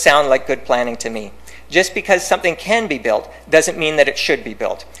sure doesn't sound like good planning to me. Just because something can be built doesn't mean that it should be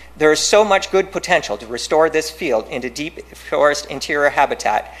built. There is so much good potential to restore this field into deep forest interior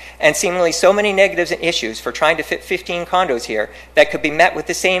habitat, and seemingly so many negatives and issues for trying to fit 15 condos here that could be met with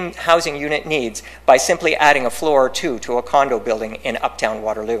the same housing unit needs by simply adding a floor or two to a condo building in uptown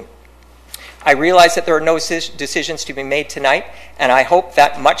Waterloo. I realize that there are no decisions to be made tonight, and I hope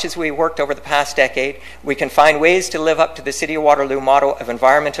that much as we worked over the past decade, we can find ways to live up to the City of Waterloo motto of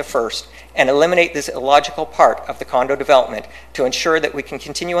environment first and eliminate this illogical part of the condo development to ensure that we can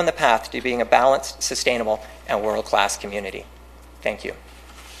continue on the path to being a balanced, sustainable, and world-class community. Thank you.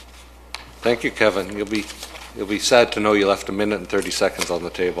 Thank you, Kevin. You'll be sad to know you left 1 minute and 30 seconds on the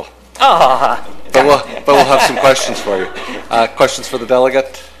table. But we'll have some questions for you. Questions for the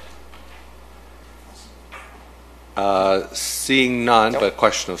delegate? Seeing none, Nope. but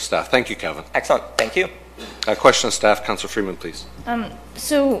question of staff. Thank you, Kevin. Excellent. Thank you. Question of staff, Councillor Freeman, please.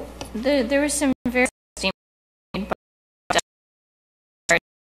 So there was some very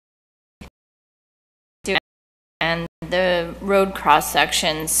and the road cross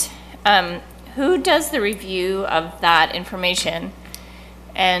sections. Who does the review of that information?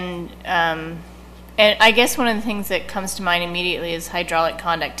 And I guess one of the things that comes to mind immediately is hydraulic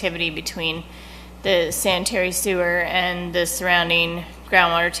conductivity between the sanitary sewer and the surrounding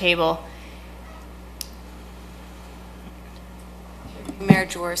groundwater table. Mayor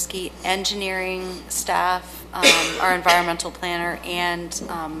Jaworski, engineering staff, our environmental planner, and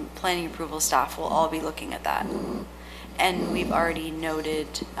planning approval staff will all be looking at that. And we've already noted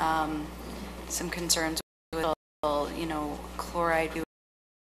some concerns with, chloride.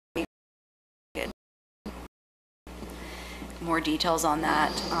 More details on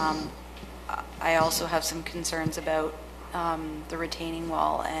that. I also have some concerns about the retaining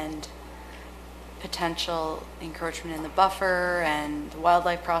wall and potential encroachment in the buffer and the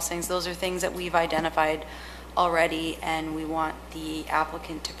wildlife crossings. Those are things that we've identified already, and we want the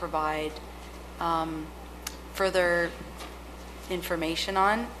applicant to provide further information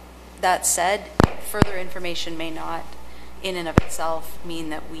on. That said, further information may not in and of itself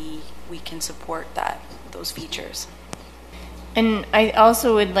mean that we can support those features. And I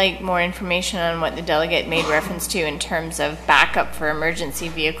also would like more information on what the delegate made reference to in terms of backup for emergency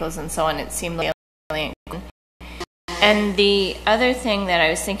vehicles and so on. It seemed like really important. And the other thing that I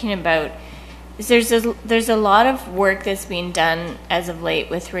was thinking about is there's a lot of work that's being done as of late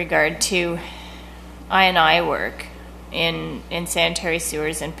with regard to I&I work in sanitary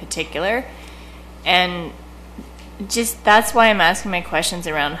sewers in particular. And just that's why I'm asking my questions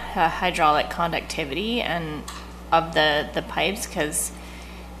around hydraulic conductivity and of the pipes, because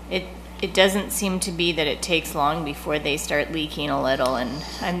it doesn't seem to be that it takes long before they start leaking a little,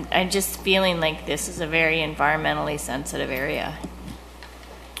 and I'm just feeling like this is a very environmentally sensitive area.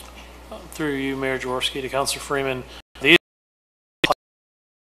 Through you, Mayor Jaworski, to Councillor Freeman, the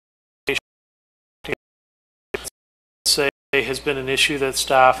has been an issue that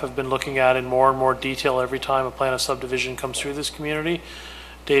staff have been looking at in more and more detail every time a plan of subdivision comes through this community.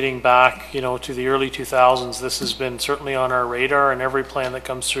 Dating back, to the early 2000s, this has been certainly on our radar, and every plan that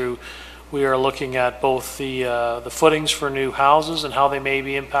comes through, we are looking at both the footings for new houses and how they may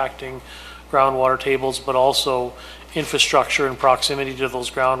be impacting groundwater tables, but also infrastructure and proximity to those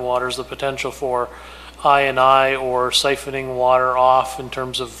groundwaters, the potential for I&I or siphoning water off in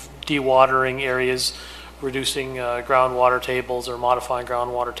terms of dewatering areas, reducing groundwater tables or modifying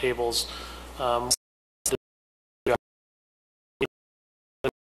groundwater tables.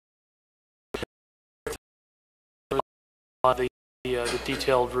 The the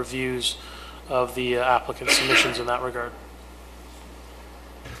detailed reviews of the applicant submissions in that regard.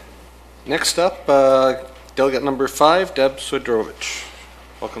 Next up, delegate number 5, Deb Swidrovich.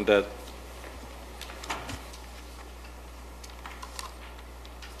 Welcome, Deb.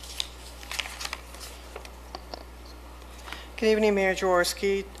 Good evening, Mayor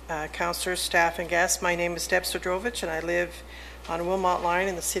Jaworski, councillors, staff, and guests. My name is Deb Swidrovich, and I live on Wilmot Line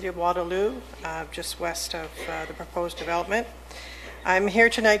in the city of Waterloo, just west of the proposed development. I'm here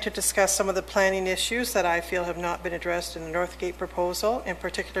tonight to discuss some of the planning issues that I feel have not been addressed in the Northgate proposal, in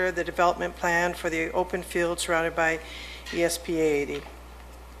particular the development plan for the open field surrounded by ESP 80.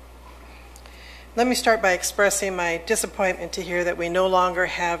 Let me start by expressing my disappointment to hear that we no longer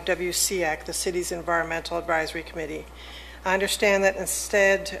have WCAC, the city's Environmental Advisory Committee. I understand that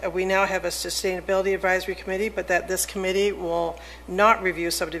instead we now have a Sustainability Advisory Committee, but that this committee will not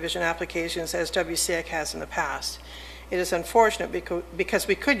review subdivision applications as WCAC has in the past. It is unfortunate because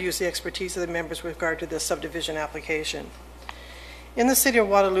we could use the expertise of the members with regard to this subdivision application. In the City of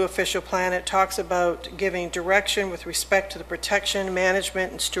Waterloo official plan, it talks about giving direction with respect to the protection,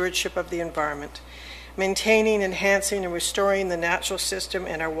 management, and stewardship of the environment, maintaining, enhancing, and restoring the natural system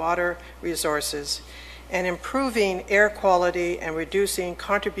and our water resources, and improving air quality and reducing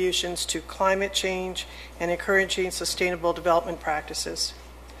contributions to climate change and encouraging sustainable development practices.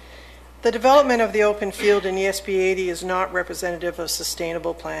 The development of the open field in ESP 80 is not representative of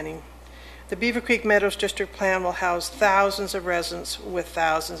sustainable planning. The Beaver Creek Meadows District Plan will house thousands of residents with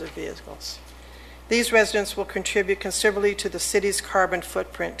thousands of vehicles. These residents will contribute considerably to the city's carbon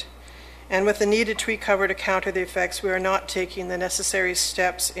footprint. And with the needed tree cover to counter the effects, we are not taking the necessary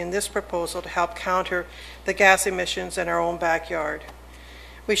steps in this proposal to help counter the gas emissions in our own backyard.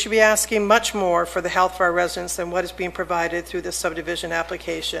 We should be asking much more for the health of our residents than what is being provided through this subdivision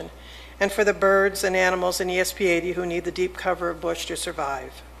application, and for the birds and animals in ESP 80 who need the deep cover of bush to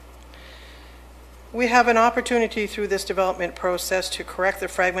survive. We have an opportunity through this development process to correct the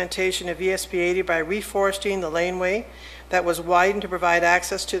fragmentation of ESP 80 by reforesting the laneway that was widened to provide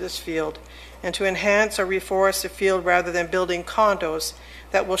access to this field, and to enhance or reforest the field rather than building condos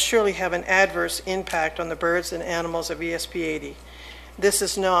that will surely have an adverse impact on the birds and animals of ESP 80. This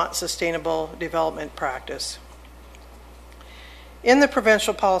is not sustainable development practice. In the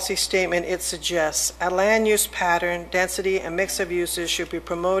provincial policy statement, it suggests a land use pattern, density, and mix of uses should be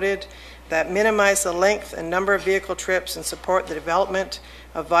promoted that minimize the length and number of vehicle trips and support the development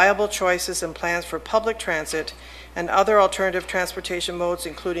of viable choices and plans for public transit and other alternative transportation modes,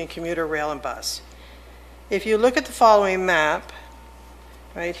 including commuter rail and bus. If you look at the following map,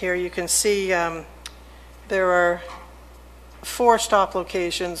 right here, you can see there are 4 stop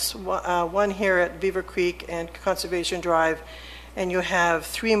locations, one here at Beaver Creek and Conservation Drive, and you have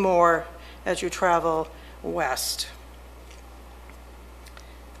 3 more as you travel west.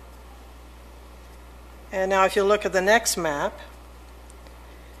 And now if you look at the next map,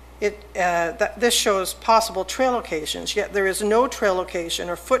 this shows possible trail locations, yet there is no trail location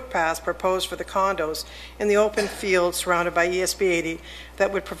or footpath proposed for the condos in the open field surrounded by ESP 80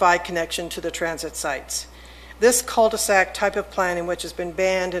 that would provide connection to the transit sites. This cul-de-sac type of planning, which has been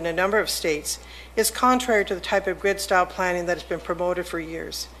banned in a number of states, is contrary to the type of grid-style planning that has been promoted for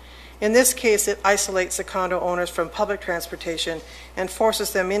years. In this case, it isolates the condo owners from public transportation and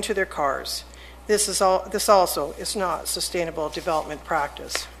forces them into their cars. This also is not sustainable development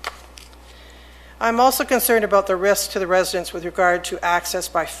practice. I'm also concerned about the risks to the residents with regard to access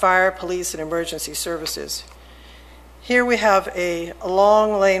by fire, police, and emergency services. Here we have a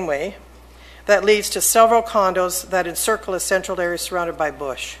long laneway that leads to several condos that encircle a central area surrounded by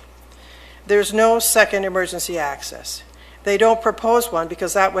bush. There's no second emergency access. They don't propose one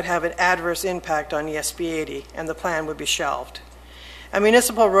because that would have an adverse impact on ESP 80 and the plan would be shelved. A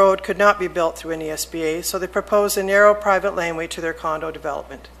municipal road could not be built through an ESPA, so they propose a narrow private laneway to their condo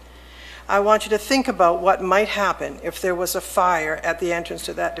development. I want you to think about what might happen if there was a fire at the entrance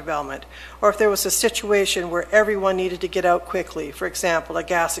to that development, or if there was a situation where everyone needed to get out quickly, for example, a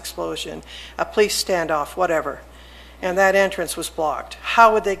gas explosion, a police standoff, whatever, and that entrance was blocked.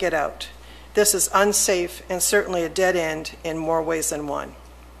 How would they get out? This is unsafe and certainly a dead end in more ways than one.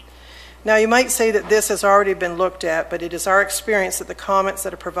 Now, you might say that this has already been looked at, but it is our experience that the comments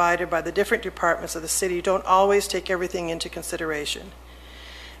that are provided by the different departments of the city don't always take everything into consideration.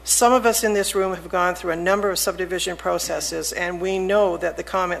 Some of us in this room have gone through a number of subdivision processes, and we know that the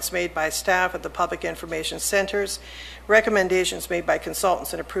comments made by staff at the public information centers, recommendations made by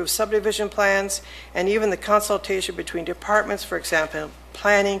consultants in approved subdivision plans, and even the consultation between departments, for example,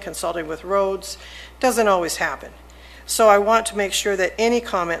 planning, consulting with roads, doesn't always happen. So I want to make sure that any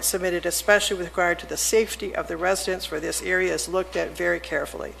comment submitted, especially with regard to the safety of the residents for this area, is looked at very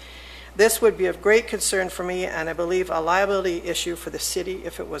carefully. This would be of great concern for me, and I believe a liability issue for the city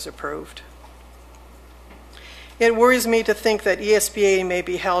if it was approved. It worries me to think that ESBA may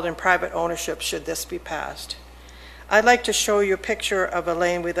be held in private ownership should this be passed. I'd like to show you a picture of a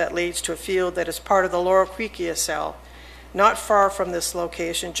laneway that leads to a field that is part of the Laurel Creek ESL, not far from this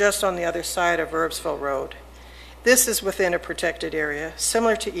location, just on the other side of Erbsville Road. This is within a protected area,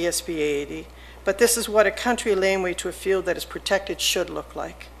 similar to ESBA 80, but this is what a country laneway to a field that is protected should look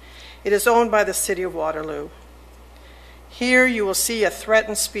like. It is owned by the City of Waterloo. Here you will see a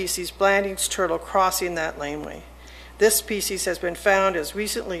threatened species, Blanding's turtle, crossing that laneway. This species has been found as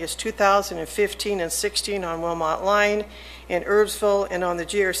recently as 2015 and 16 on Wilmot Line, in Erbsville, and on the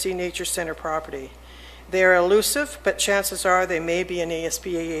GRC Nature Center property. They are elusive, but chances are they may be in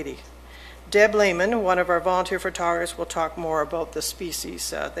ESBA 80. Deb Lehman, one of our volunteer photographers, will talk more about the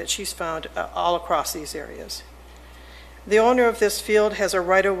species that she's found all across these areas. The owner of this field has a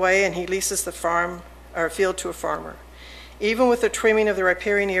right-of-way, and he leases the farm or field to a farmer. Even with the trimming of the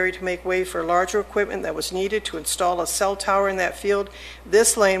riparian area to make way for larger equipment that was needed to install a cell tower in that field,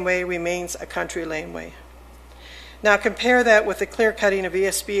 this laneway remains a country laneway. Now compare that with the clear cutting of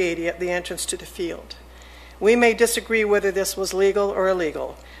ESB 80 at the entrance to the field. We may disagree whether this was legal or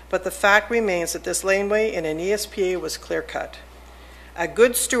illegal, but the fact remains that this laneway in an ESPA was clear cut. A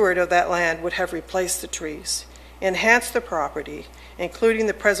good steward of that land would have replaced the trees, enhanced the property, including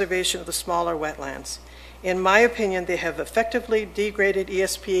the preservation of the smaller wetlands. In my opinion, they have effectively degraded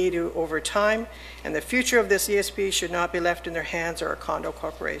ESPA over time, and the future of this ESP should not be left in their hands or a condo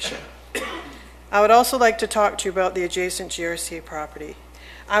corporation. I would also like to talk to you about the adjacent GRC property.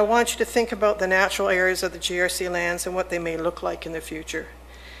 I want you to think about the natural areas of the GRC lands and what they may look like in the future.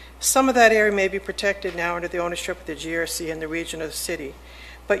 Some of that area may be protected now under the ownership of the GRC in the region of the city,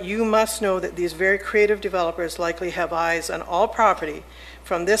 but you must know that these very creative developers likely have eyes on all property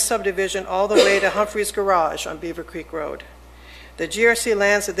from this subdivision all the way to Humphrey's Garage on Beaver Creek Road. The GRC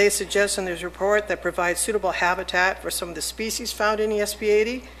lands that they suggest in this report that provide suitable habitat for some of the species found in ESP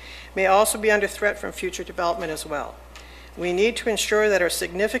 80 may also be under threat from future development as well. We need to ensure that our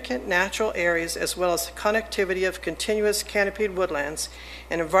significant natural areas, as well as the connectivity of continuous canopied woodlands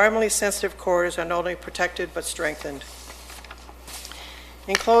and environmentally sensitive corridors, are not only protected but strengthened.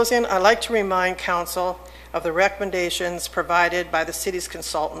 In closing, I'd like to remind Council of the recommendations provided by the city's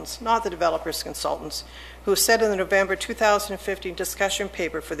consultants, not the developers' consultants, who said in the November 2015 discussion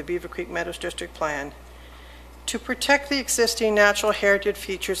paper for the Beaver Creek Meadows District Plan, to protect the existing natural heritage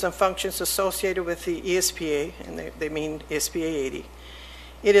features and functions associated with the ESPA, and they mean ESPA 80,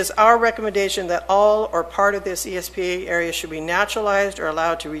 it is our recommendation that all or part of this ESPA area should be naturalized or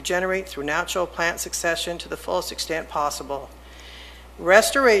allowed to regenerate through natural plant succession to the fullest extent possible.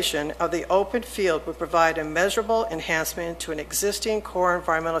 Restoration of the open field would provide a measurable enhancement to an existing core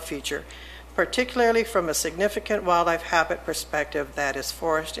environmental feature, particularly from a significant wildlife habitat perspective, that is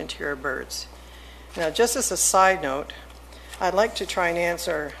forest interior birds. Now, just as a side note, I'd like to try and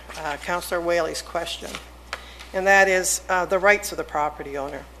answer Councillor Whaley's question, and that is the rights of the property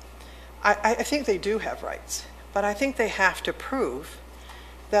owner. I think they do have rights, but I think they have to prove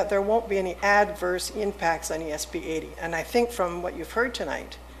that there won't be any adverse impacts on ESB 80. And I think from what you've heard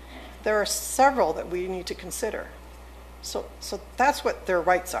tonight, there are several that we need to consider. So that's what their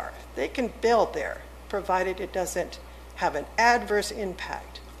rights are. They can build there, provided it doesn't have an adverse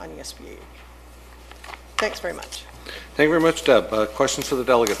impact on ESB 80. Thanks very much. Thank you very much, Deb. Questions for the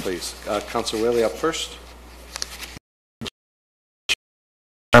delegate, please. Councillor Whaley up first.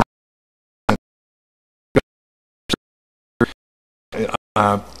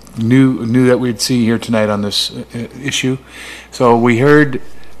 Knew that we'd see here tonight on this issue. So we heard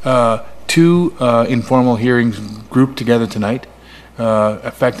two informal hearings grouped together tonight,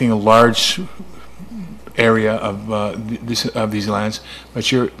 affecting a large area of these lands.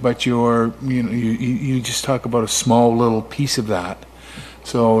 But you just talk about a small little piece of that.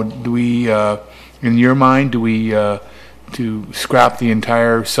 So do we, in your mind, to scrap the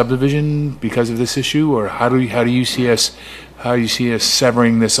entire subdivision because of this issue, or how do you see us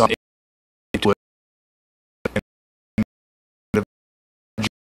severing this off into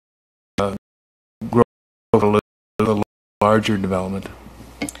a larger development?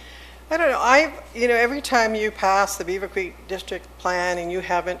 I don't know. Every time you pass the Beaver Creek District Plan and you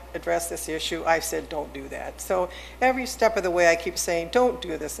haven't addressed this issue, I've said don't do that. So every step of the way I keep saying don't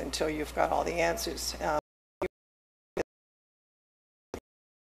do this until you've got all the answers.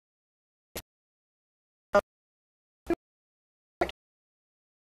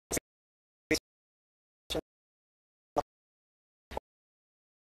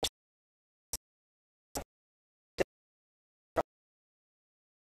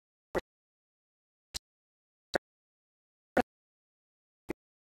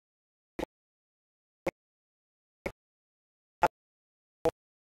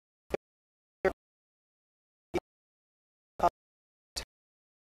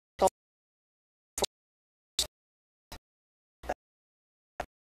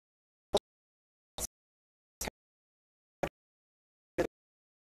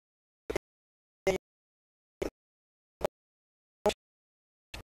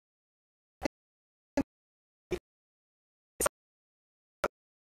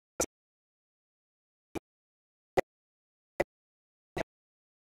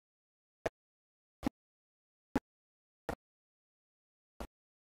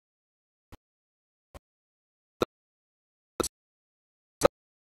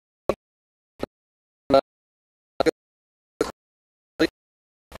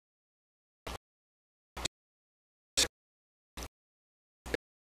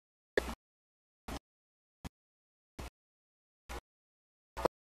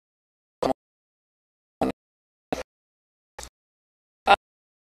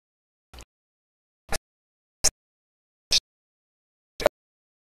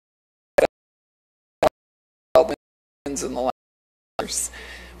 in the last years.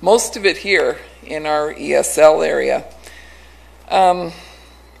 Most of it here in our ESL area.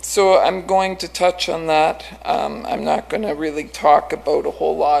 So I'm going to touch on that. I'm not going to really talk about a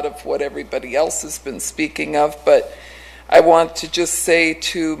whole lot of what everybody else has been speaking of, but I want to just say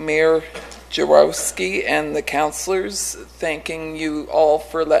to Mayor Jarowski and the councillors, thanking you all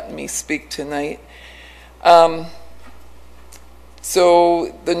for letting me speak tonight.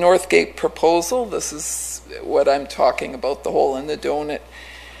 So the Northgate proposal, this is what I'm talking about, the hole in the donut,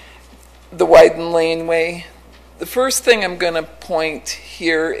 the widened laneway. The first thing I'm going to point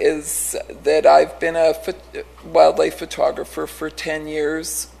here is that I've been a wildlife photographer for 10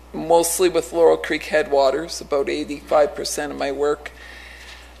 years, mostly with Laurel Creek headwaters, about 85% of my work.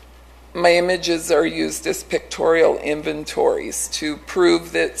 My images are used as pictorial inventories to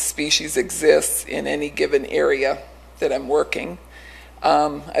prove that species exist in any given area that I'm working.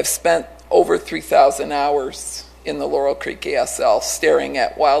 I've spent over 3,000 hours in the Laurel Creek ASL staring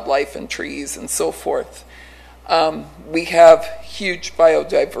at wildlife and trees and so forth. We have huge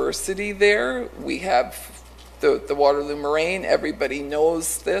biodiversity there. We have the Waterloo moraine. Everybody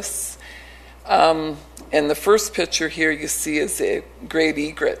knows this. And the first picture here you see is a great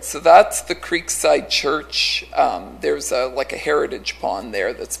egret. So that's the Creekside Church. There's like a heritage pond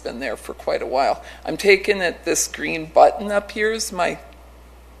there that's been there for quite a while. I'm taking it this green button up here is my,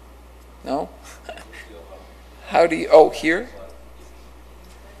 no? How do you, oh, here?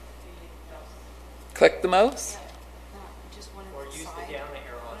 Click the mouse?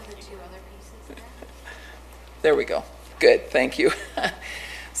 There we go. Good, thank you.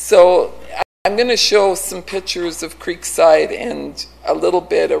 So I'm going to show some pictures of Creekside and a little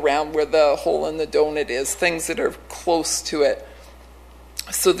bit around where the hole in the donut is, things that are close to it.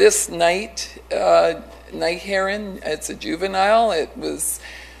 So this night heron, it's a juvenile. It was,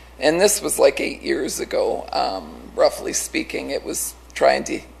 and this was like 8 years ago, roughly speaking. It was trying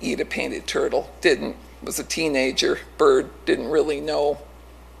to eat a painted turtle. Was a teenager bird, didn't really know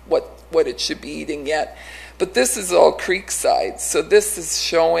what it should be eating yet. But this is all Creekside, so this is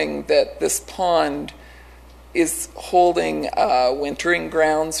showing that this pond is holding wintering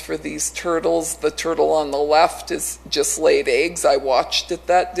grounds for these turtles. The turtle on the left is just laid eggs. I watched it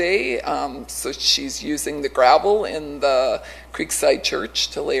that day, so she's using the gravel in the Creekside Church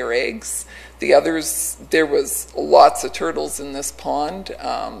to lay her eggs. The others, there was lots of turtles in this pond,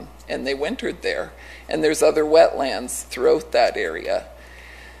 and they wintered there. And there's other wetlands throughout that area.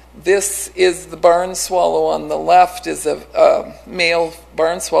 This is the barn swallow on the left, is a male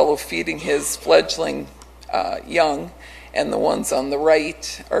barn swallow feeding his fledgling young, and the ones on the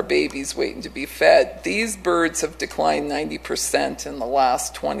right are babies waiting to be fed. These birds have declined 90% in the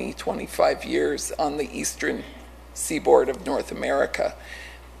last 20-25 years on the eastern seaboard of North America.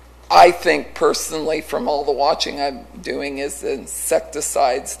 I think personally, from all the watching I'm doing, is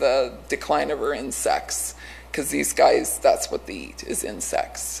insecticides, the decline of our insects. Because these guys, that's what they eat, is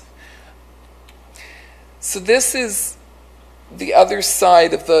insects. So this is the other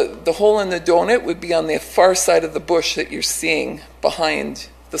side of the hole in the donut would be on the far side of the bush that you're seeing behind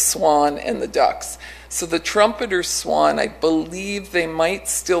the swan and the ducks. So the trumpeter swan, I believe they might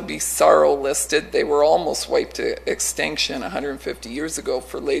still be sorrow listed. They were almost wiped to extinction 150 years ago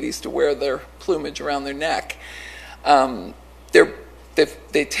for ladies to wear their plumage around their neck.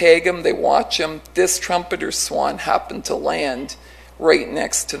 They tag them, they watch them. This trumpeter swan happened to land right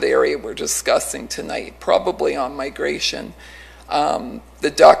next to the area we're discussing tonight, probably on migration.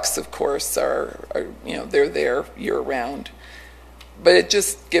 The ducks, of course, are they're there year-round. But it's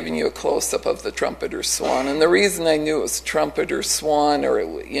just giving you a close-up of the trumpeter swan. And the reason I knew it was a trumpeter swan, or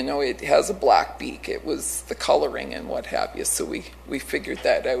it has a black beak, it was the coloring and what have you. So we figured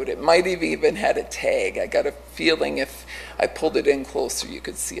that out. It might have even had a tag. I got a feeling if I pulled it in closer, you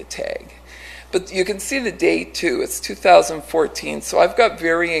could see a tag. But you can see the date too. It's 2014. So I've got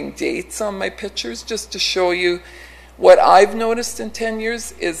varying dates on my pictures just to show you. What I've noticed in 10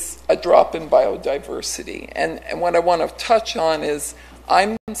 years is a drop in biodiversity. And what I want to touch on is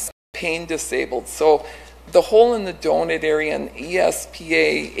I'm pain disabled. So the hole in the donut area in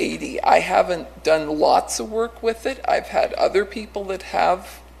ESPA 80, I haven't done lots of work with it. I've had other people that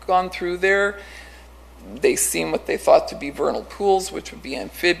have gone through there. They seen what they thought to be vernal pools, which would be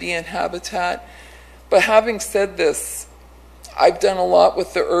amphibian habitat. But having said this, I've done a lot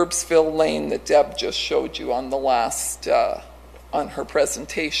with the Herbsville Lane that Deb just showed you on the last, on her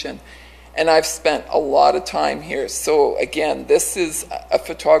presentation. And I've spent a lot of time here. So again, this is a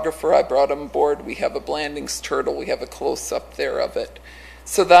photographer I brought on board. We have a Blandings turtle. We have a close-up there of it.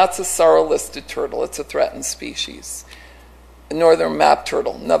 So that's a sorrow-listed turtle. It's a threatened species. northern map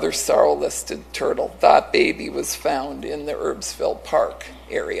turtle, another sorrel-listed turtle. That baby was found in the Erbsville Park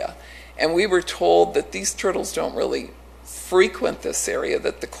area. And we were told that these turtles don't really frequent this area,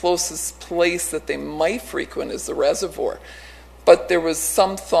 that the closest place that they might frequent is the reservoir. But there was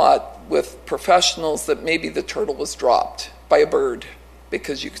some thought with professionals that maybe the turtle was dropped by a bird,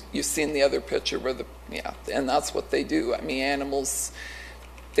 because you've seen the other picture where and that's what they do. I mean, animals,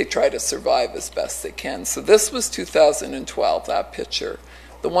 they try to survive as best they can. So this was 2012, that picture.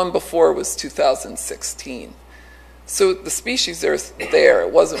 The one before was 2016. So the species are there.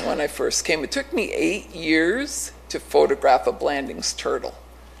 It wasn't when I first came. It took me 8 years to photograph a Blandings turtle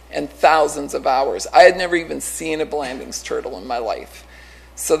and thousands of hours. I had never even seen a Blandings turtle in my life.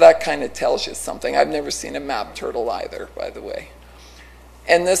 So that kind of tells you something. I've never seen a map turtle either, by the way.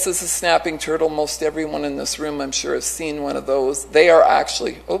 And this is a snapping turtle. Most everyone in this room, I'm sure, has seen one of those. They are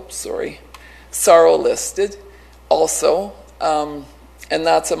actually, sorrow listed also, and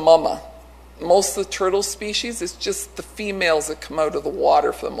that's a mama. Most of the turtle species, it's just the females that come out of the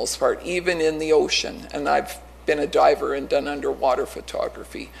water for the most part, even in the ocean. And I've been a diver and done underwater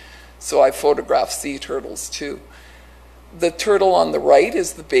photography, so I photograph sea turtles too. The turtle on the right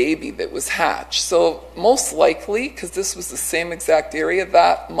is the baby that was hatched. So most likely, because this was the same exact area,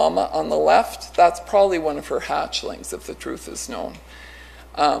 that mama on the left, that's probably one of her hatchlings, if the truth is known.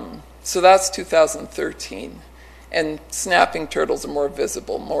 So that's 2013. And snapping turtles are more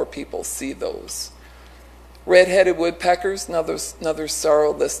visible. More people see those. Red-headed woodpeckers, another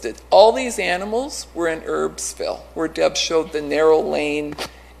sorrow listed. All these animals were in Erbsville, where Deb showed the narrow lane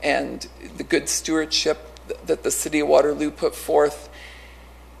and the good stewardship that the city of Waterloo put forth.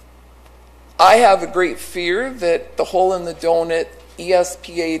 I have a great fear that the hole in the donut,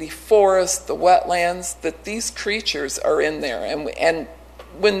 ESP 80 forest, the wetlands, that these creatures are in there. And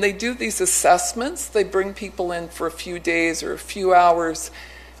when they do these assessments, they bring people in for a few days or a few hours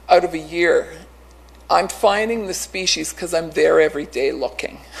out of a year. I'm finding the species because I'm there every day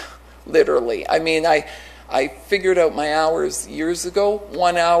looking, literally. I mean, I figured out my hours years ago,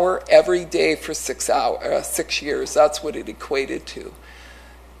 1 hour every day for 6 years. That's what it equated to.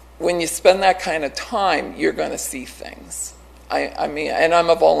 When you spend that kind of time, you're going to see things. I mean, and I'm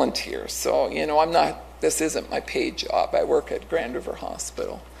a volunteer, so, this isn't my paid job. I work at Grand River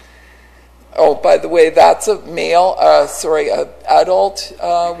Hospital. Oh, by the way, that's a male, adult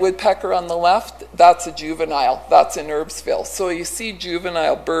woodpecker on the left. That's a juvenile. That's in Erbsville. So you see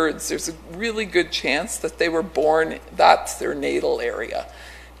juvenile birds, there's a really good chance that they were born, that's their natal area.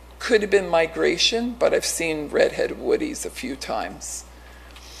 Could have been migration, but I've seen red-headed woodies a few times.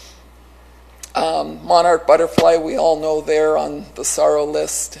 Monarch butterfly, we all know they're on the sorrow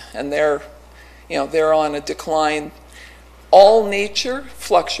list, and they're on a decline. All nature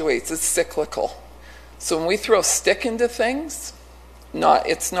fluctuates, it's cyclical. So when we throw a stick into things,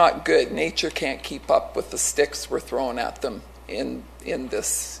 it's not good. Nature can't keep up with the sticks we're throwing at them in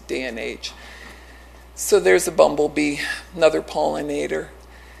this day and age. So there's a bumblebee, another pollinator,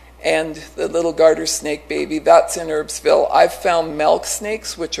 and the little garter snake baby, that's in Erbsville. I've found milk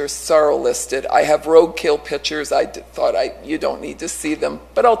snakes, which are sorrow listed. I have roadkill pictures. I thought you don't need to see them,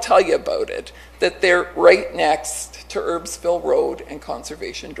 but I'll tell you about it, that they're right next to Erbsville Road and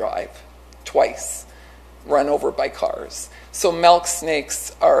Conservation Drive, twice, run over by cars. So milk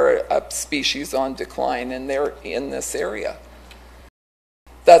snakes are a species on decline, and they're in this area.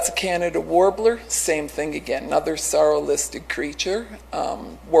 That's a Canada warbler, same thing again, another sorrow-listed creature.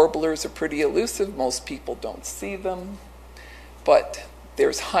 Warblers are pretty elusive, most people don't see them, but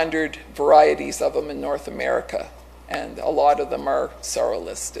there's 100 varieties of them in North America, and a lot of them are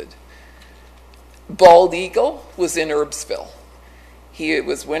sorrow-listed. Bald eagle was in Erbsville. It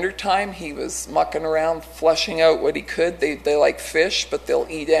was wintertime, he was mucking around, flushing out what he could. They like fish, but they'll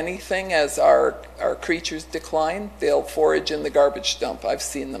eat anything as our creatures decline. They'll forage in the garbage dump. I've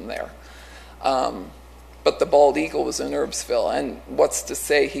seen them there. But the bald eagle was in Erbsville, and what's to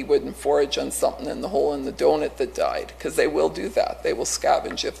say he wouldn't forage on something in the hole in the donut that died, because they will do that. They will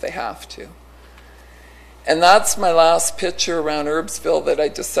scavenge if they have to. And that's my last picture around Erbsville that I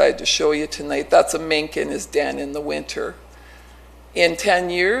decided to show you tonight. That's a mink in his den in the winter. In 10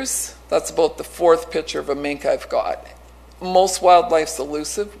 years, that's about the 4th picture of a mink I've got. Most wildlife's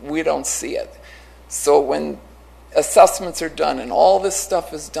elusive. We don't see it. So when assessments are done and all this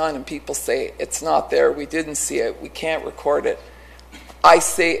stuff is done and people say, it's not there, we didn't see it, we can't record it, I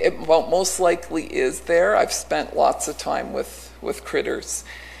say it most likely is there. I've spent lots of time with critters.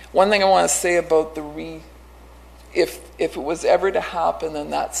 One thing I want to say about if it was ever to happen in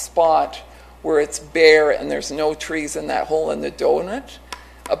that spot where it's bare and there's no trees in that hole in the donut,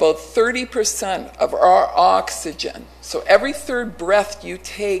 about 30% of our oxygen, so every third breath you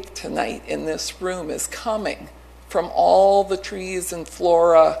take tonight in this room is coming from all the trees and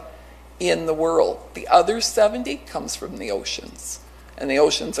flora in the world. The other 70 comes from the oceans, and the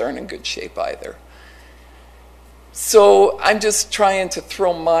oceans aren't in good shape either. So I'm just trying to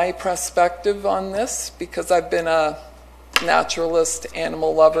throw my perspective on this because I've been a naturalist,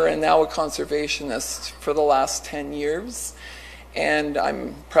 animal lover, and now a conservationist for the last 10 years. And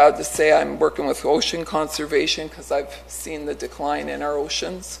I'm proud to say I'm working with ocean conservation because I've seen the decline in our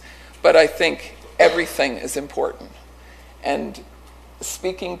oceans. But I think everything is important. And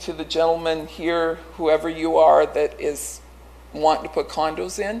speaking to the gentleman here, whoever you are that is wanting to put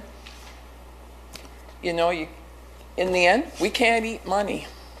condos in, you know, in the end, we can't eat money.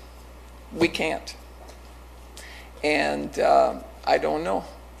 We can't. And I don't know.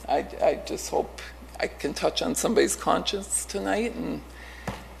 I just hope I can touch on somebody's conscience tonight.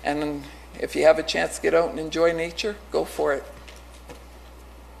 And if you have a chance to get out and enjoy nature, go for it.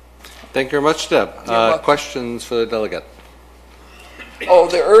 Thank you very much, Deb. Questions for the delegate? Oh,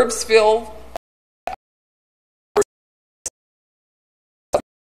 the Herbsville.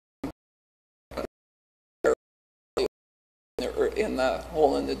 In the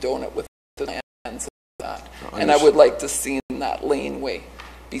hole in the donut with the lands of that. And I would like to see that laneway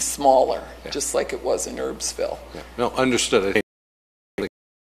be smaller, just like it was in Herbsville. Yeah. No, understood.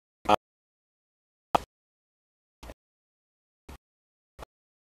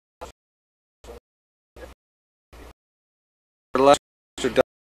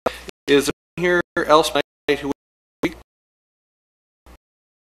 Is there here else who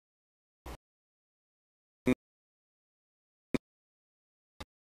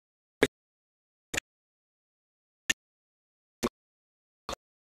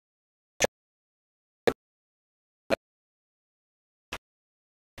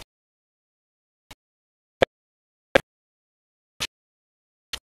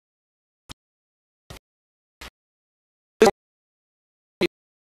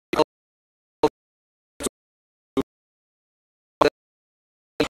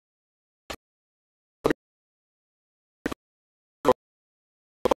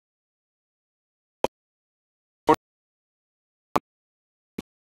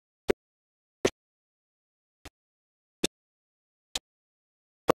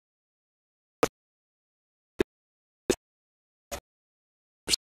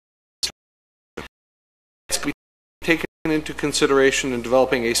taken into consideration in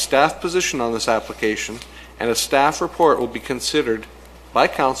developing a staff position on this application, and a staff report will be considered by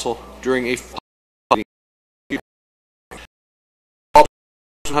council during a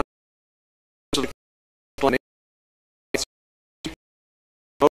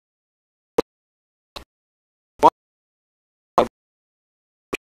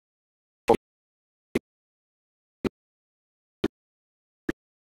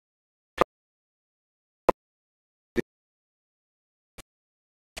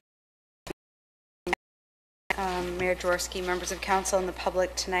Mayor Jaworski, members of council, and the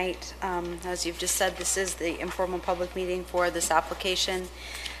public tonight. As you've just said, this is the informal public meeting for this application.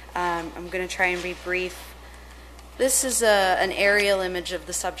 I'm going to try and be brief. This is an aerial image of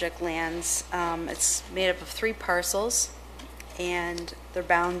the subject lands. It's made up of 3 parcels, and they're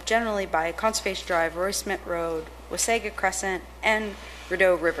bound generally by Conservation Drive, Roy Smith Road, Wasaga Crescent, and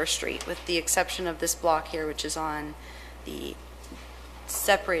Rideau River Street, with the exception of this block here, which is on the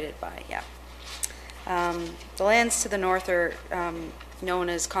separated by, the lands to the north are known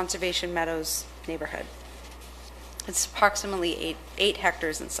as Conservation Meadows neighborhood. It's approximately 8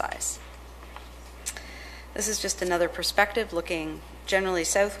 hectares in size. This is just another perspective looking generally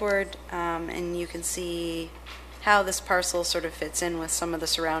southward, and you can see how this parcel sort of fits in with some of the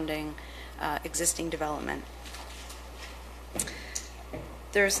surrounding existing development.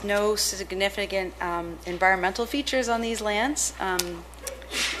 There's no significant environmental features on these lands,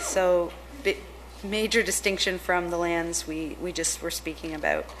 so major distinction from the lands we just were speaking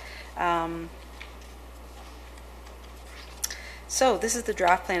about. So this is the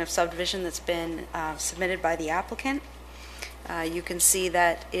draft plan of subdivision that's been submitted by the applicant. You can see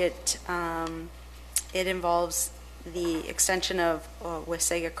that it involves the extension of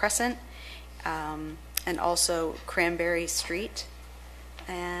Wasaga Crescent and also Cranberry Street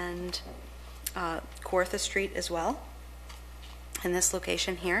and Kawartha Street as well in this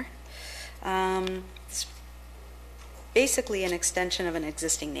location here. It's basically an extension of an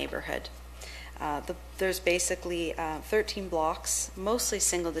existing neighborhood. There's basically 13 blocks, mostly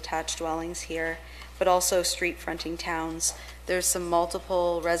single detached dwellings here, but also street fronting towns. There's some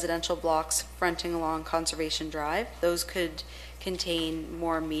multiple residential blocks fronting along Conservation Drive. Those could contain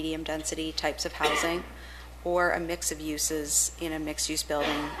more medium density types of housing, or a mix of uses in a mixed-use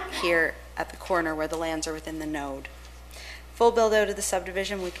building here at the corner where the lands are within the node. Full build-out of the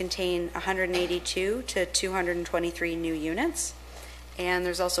subdivision would contain 182 to 223 new units, and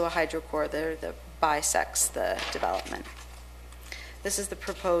there's also a hydrocore there that bisects the development. This is the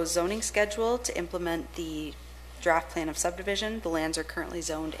proposed zoning schedule to implement the draft plan of subdivision. The lands are currently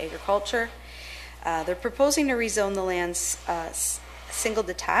zoned agriculture. They're proposing to rezone the lands single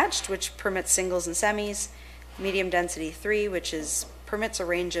detached, which permits singles and semis, medium density 3, which permits a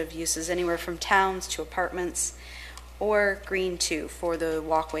range of uses anywhere from towns to apartments, or green 2 for the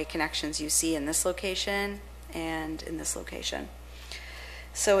walkway connections you see in this location and in this location.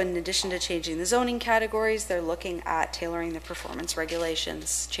 So in addition to changing the zoning categories, they're looking at tailoring the performance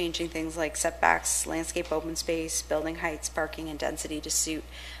regulations, changing things like setbacks, landscape open space, building heights, parking, and density to suit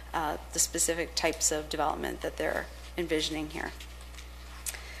the specific types of development that they're envisioning here.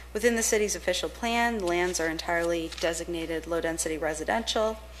 Within the city's official plan, lands are entirely designated low-density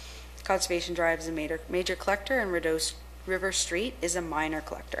residential. Conservation Drive is a major collector, and River Street is a minor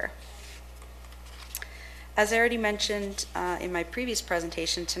collector. As I already mentioned in my previous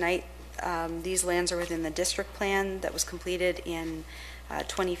presentation tonight, these lands are within the district plan that was completed in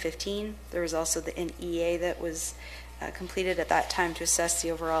 2015. There was also an EA that was completed at that time to assess the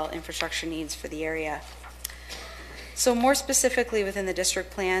overall infrastructure needs for the area. So more specifically within the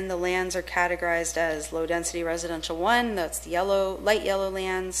district plan, the lands are categorized as low-density residential 1, that's the light yellow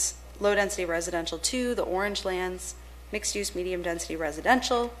lands, low-density residential 2, the orange lands, mixed-use medium-density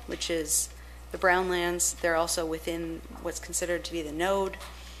residential, which is the brown lands. They're also within what's considered to be the node.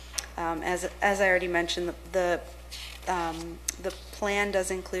 As I already mentioned, the plan does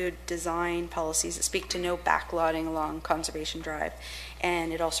include design policies that speak to no backlotting along Conservation Drive,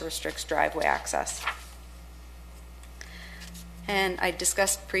 and it also restricts driveway access. And I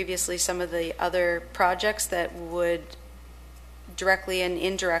discussed previously some of the other projects that would directly and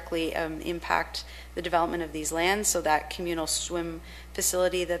indirectly impact the development of these lands. So that communal swim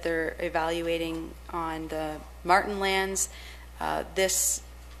facility that they're evaluating on the Martin lands, this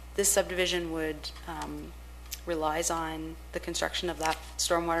subdivision would relies on the construction of that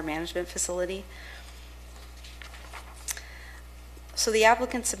stormwater management facility. So the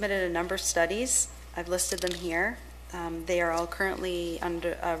applicant submitted a number of studies. I've listed them here. They are all currently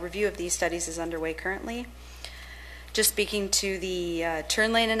under review of these studies is underway currently. Just speaking to the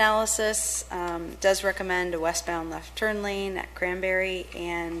turn lane analysis, does recommend a westbound left turn lane at Cranberry,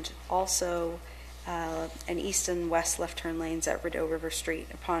 and also an east and west left turn lanes at Rideau River Street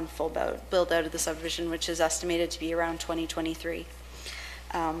upon full build out of the subdivision, which is estimated to be around 2023.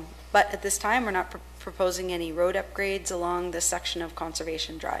 But at this time, we're not proposing any road upgrades along this section of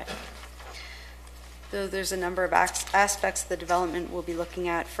Conservation Drive. Though there's a number of aspects of the development we'll be looking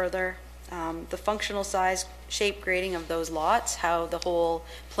at further. The functional size, shape, grading of those lots, how the whole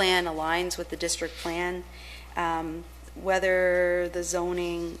plan aligns with the district plan, whether the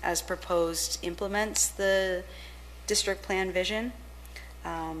zoning as proposed implements the district plan vision,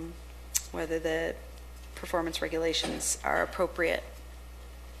 whether the performance regulations are appropriate.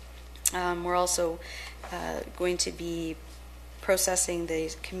 We're also going to be processing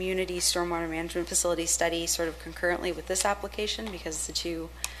the community stormwater management facility study sort of concurrently with this application, because the two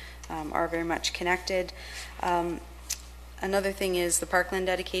are very much connected. Another thing is the parkland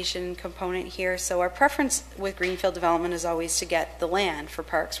dedication component here. So our preference with greenfield development is always to get the land for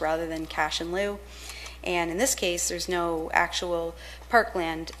parks rather than cash in lieu. And in this case, there's no actual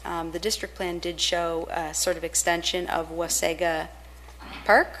parkland. The district plan did show a sort of extension of Wasaga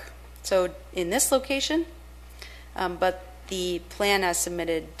Park, so in this location, but the plan as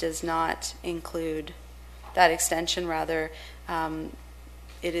submitted does not include that extension. Rather,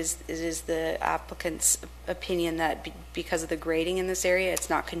 it is the applicant's opinion that because of the grading in this area, it's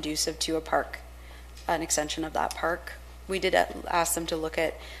not conducive to a park, an extension of that park. We did ask them to look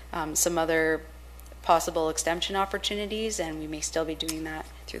at some other possible extension opportunities, and we may still be doing that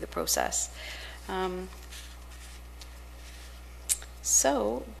through the process.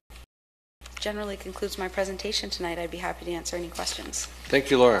 So, generally concludes my presentation tonight. I'd be happy to answer any questions. Thank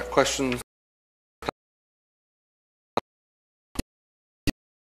you, Laura. Questions?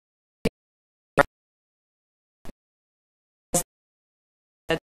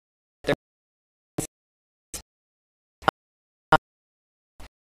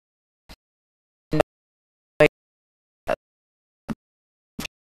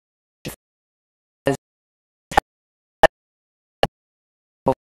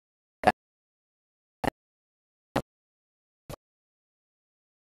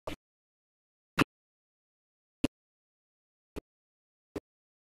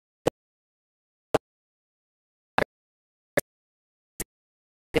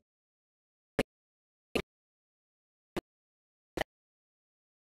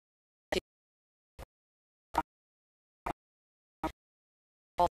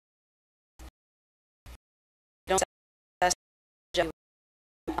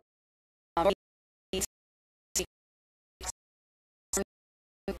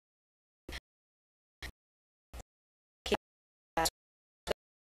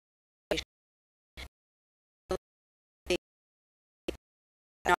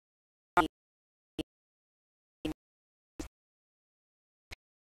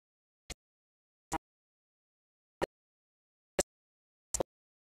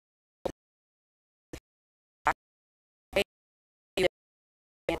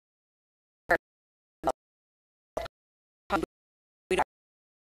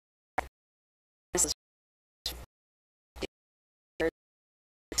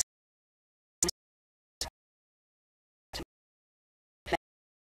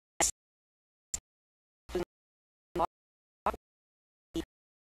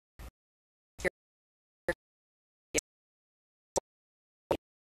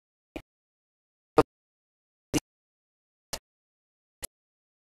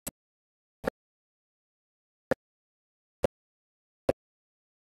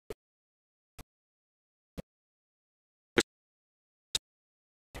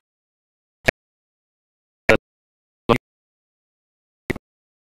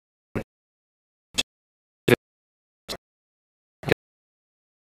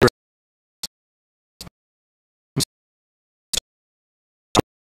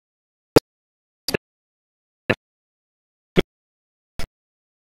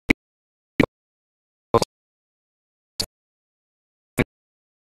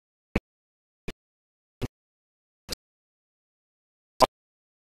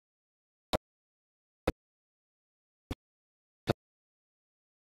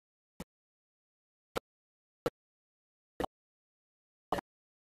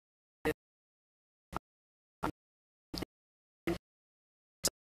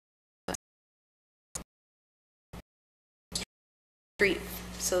 Street.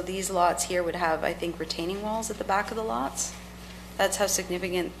 So these lots here would have, I think, retaining walls at the back of the lots. That's how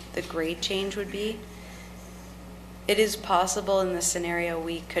significant the grade change would be. It is possible in this scenario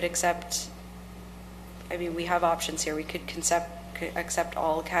we could accept, I mean, we have options here. We could accept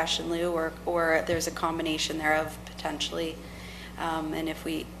all cash in lieu, or there's a combination thereof potentially. And if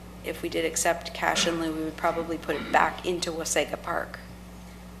we did accept cash in lieu, we would probably put it back into Wasaga Park.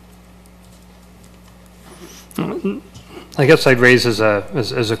 I guess I'd raise as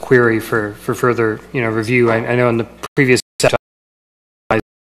a query for further review. I know in the previous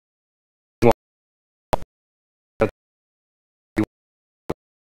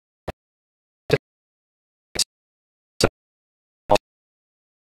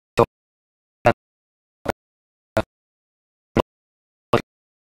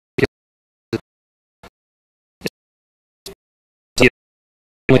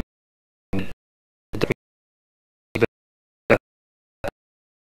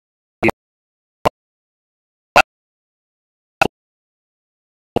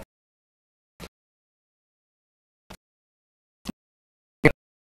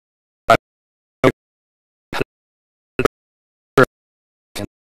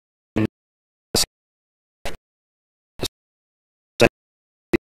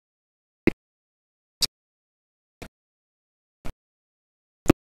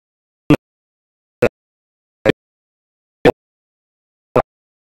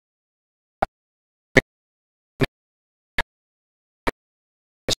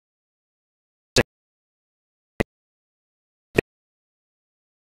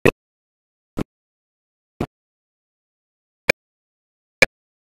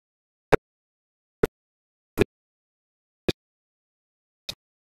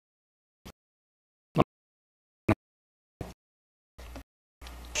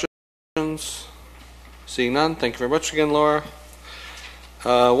Seeing none, thank you very much again, Laura.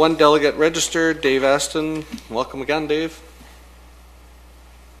 One delegate registered, Dave Aston. Welcome again, Dave.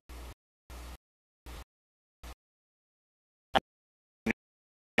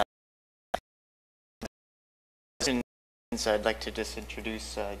 I'd like to just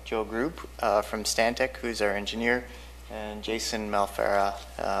introduce Joe Grube from Stantec, who's our engineer, and Jason Malfera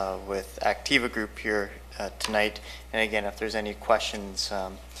with Activa Group here tonight. And again, if there's any questions,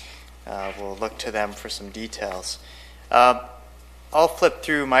 we'll look to them for some details. I'll flip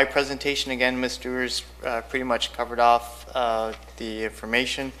through my presentation again. Ms. Dewar's pretty much covered off the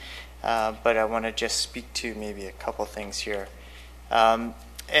information, but I want to just speak to maybe a couple things here.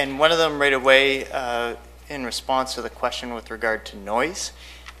 And one of them right away, in response to the question with regard to noise.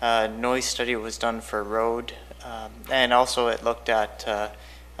 Noise study was done for road, and also it looked at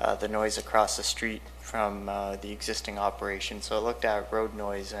the noise across the street from the existing operation. So it looked at road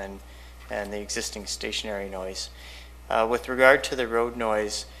noise and the existing stationary noise. With regard to the road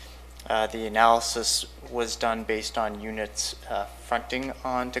noise, the analysis was done based on units fronting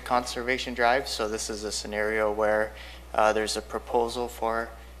onto Conservation Drive. So this is a scenario where there's a proposal for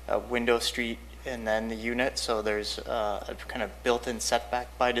a window street and then the unit. So there's a kind of built-in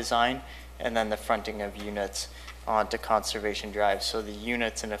setback by design, and then the fronting of units onto Conservation Drive. So the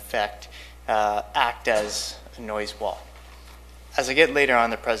units, in effect, act as a noise wall. As I get later on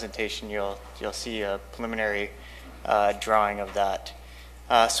in the presentation, you'll see a preliminary drawing of that.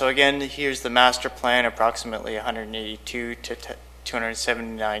 So again, here's the master plan, approximately 182 to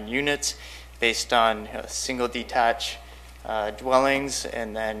 279 units. based on single detached dwellings,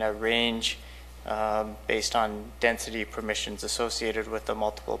 and then a range based on density permissions associated with the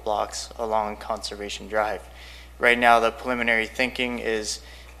multiple blocks along Conservation Drive. Right now, the preliminary thinking is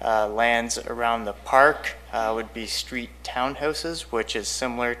lands around the park would be street townhouses, which is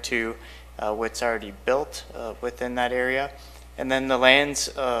similar to what's already built within that area. And then the lands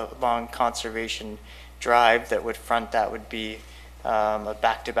along Conservation Drive that would front that would be a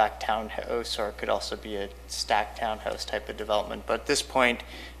back-to-back townhouse, or it could also be a stacked townhouse type of development. But at this point,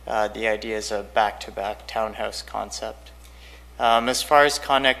 the idea is a back-to-back townhouse concept. As far as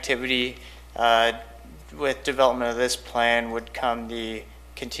connectivity, with development of this plan would come the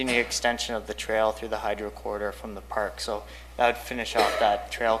continued extension of the trail through the hydro corridor from the park. So that would finish off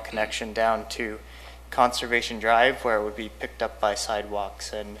that trail connection down to Conservation Drive, where it would be picked up by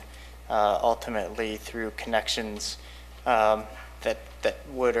sidewalks, and ultimately through connections that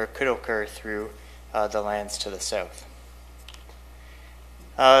would or could occur through the lands to the south.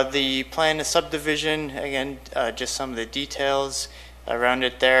 The plan of subdivision, again, just some of the details around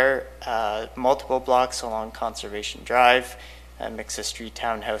it there. Multiple blocks along Conservation Drive, a mix of street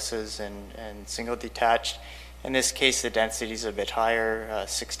townhouses and single detached. In this case, the density is a bit higher,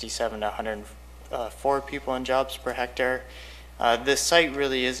 67 to 104 people and jobs per hectare. This site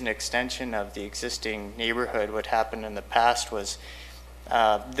really is an extension of the existing neighborhood. What happened in the past was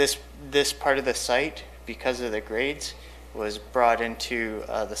this part of the site, because of the grades, was brought into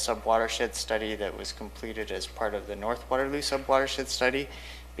the subwatershed study that was completed as part of the North Waterloo subwatershed study.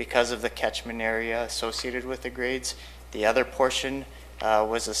 Because of the catchment area associated with the grades, the other portion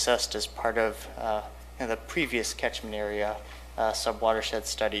was assessed as part of the previous catchment area subwatershed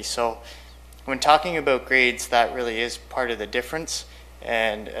study. So when talking about grades, that really is part of the difference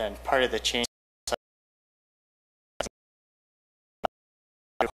and part of the change.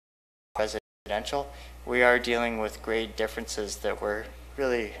 Residential, we are dealing with grade differences that were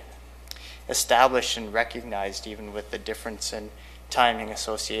really established and recognized even with the difference in timing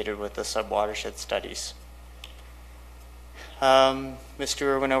associated with the subwatershed studies. Mr.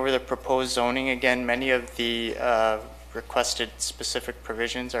 Irwin went over the proposed zoning. Again, many of the requested specific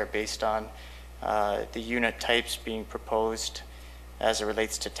provisions are based on the unit types being proposed as it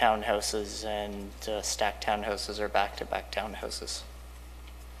relates to townhouses and stacked townhouses or back-to-back townhouses.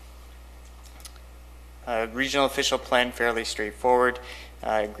 Regional official plan, fairly straightforward.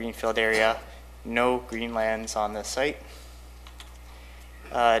 Greenfield area, no greenlands on the site.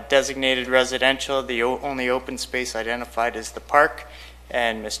 Designated residential, the only open space identified is the park,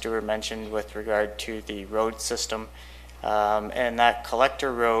 and Mr. mentioned with regard to the road system. And that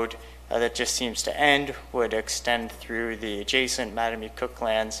collector road that just seems to end would extend through the adjacent Mattamy Cook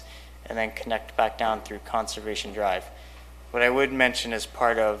lands and then connect back down through Conservation Drive. What I would mention as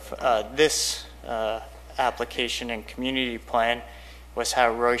part of this application and community plan was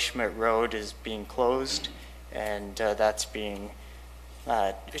how Roy Schmidt Road is being closed, and that's being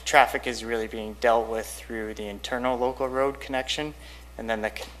traffic is really being dealt with through the internal local road connection, and then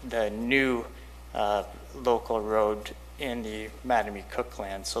the new local road in the Mattamy Cook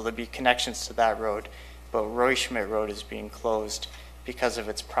land. So there'll be connections to that road, but Roy Schmidt Road is being closed because of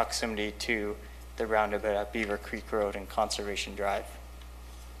its proximity to the roundabout at Beaver Creek Road and Conservation Drive.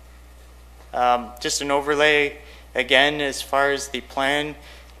 Just an overlay, again, as far as the plan,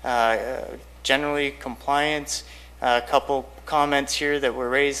 generally compliance. A couple comments here that were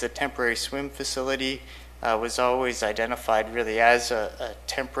raised. The temporary swim facility was always identified really as a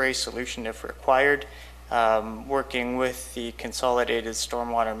temporary solution if required. Working with the consolidated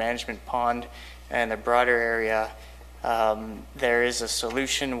stormwater management pond and the broader area, there is a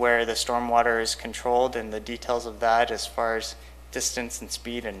solution where the stormwater is controlled, and the details of that as far as distance and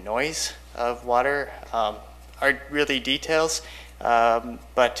speed and noise of water aren't really details,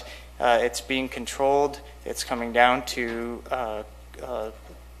 but it's being controlled. It's coming down to a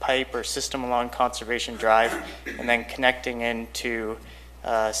pipe or system along Conservation Drive and then connecting into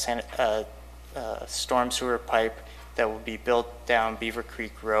storm sewer pipe that will be built down Beaver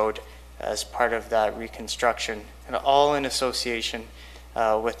Creek Road as part of that reconstruction, and all in association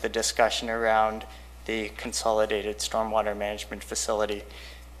with the discussion around the consolidated stormwater management facility.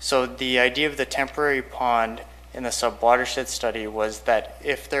 So the idea of the temporary pond in the subwatershed study was that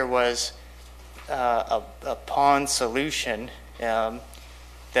if there was a pond solution,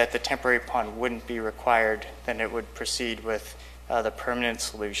 that the temporary pond wouldn't be required, then it would proceed with the permanent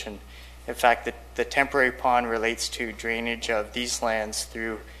solution. In fact, the temporary pond relates to drainage of these lands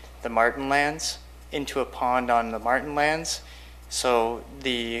through the Martin lands into a pond on the Martin lands. So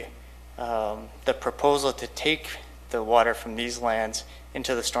the proposal to take the water from these lands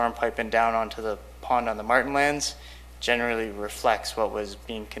into the storm pipe and down onto the pond on the Martin lands generally reflects what was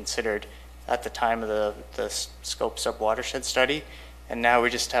being considered at the time of the scope sub-watershed study. And now we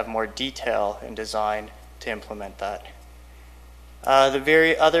just have more detail in design to implement that.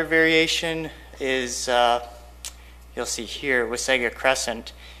 The other variation is, you'll see here, Wasaga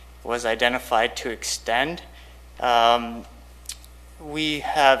Crescent was identified to extend. We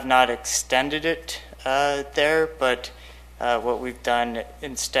have not extended it there, but what we've done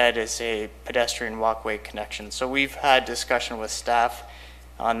instead is a pedestrian walkway connection. So we've had discussion with staff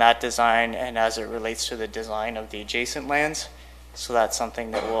on that design and as it relates to the design of the adjacent lands. So that's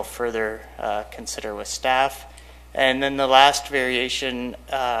something that we'll further consider with staff. And then the last variation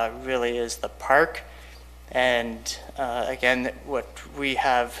really is the park. And again, what we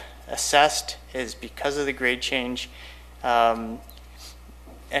have assessed is because of the grade change and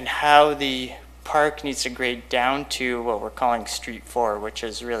how the park needs to grade down to what we're calling Street 4, which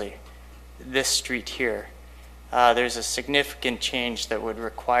is really this street here. There's a significant change that would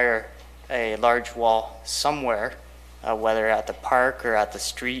require a large wall somewhere, whether at the park or at the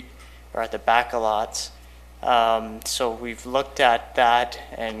street or at the back of lots. So we've looked at that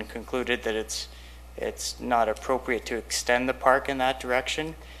and concluded that it's not appropriate to extend the park in that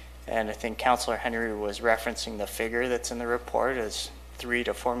direction. And I think Councillor Henry was referencing the figure that's in the report as 3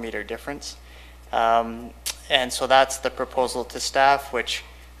 to 4 meter difference. And so that's the proposal to staff, which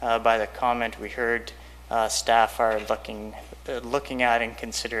by the comment we heard, staff are looking at and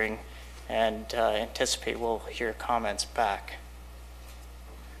considering, and anticipate we'll hear comments back.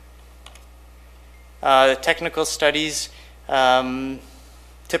 The technical studies,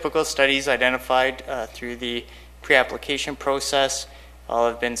 typical studies identified through the pre-application process, all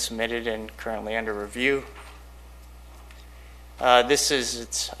have been submitted and currently under review.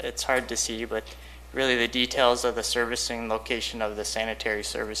 It's hard to see, but really the details of the servicing location of the sanitary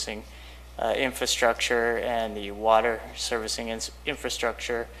servicing infrastructure and the water servicing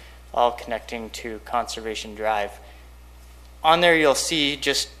infrastructure, all connecting to Conservation Drive. On there you'll see,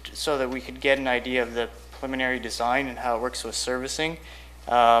 just so that we could get an idea of the preliminary design and how it works with servicing,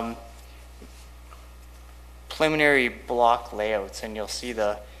 preliminary block layouts, and you'll see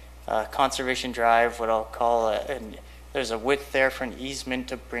the Conservation Drive, what I'll call there's a width there for an easement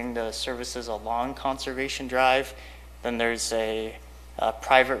to bring the services along Conservation Drive. Then there's a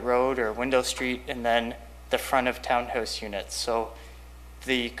private road or window street, and then the front of townhouse units. So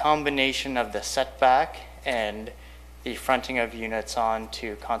the combination of the setback and the fronting of units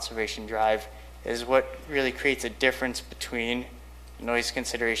onto Conservation Drive is what really creates a difference between noise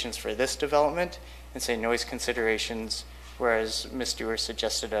considerations for this development and say noise considerations, whereas Ms. Stewart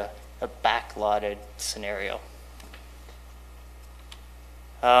suggested a backlotted scenario.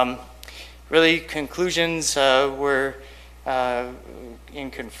 Really, conclusions were in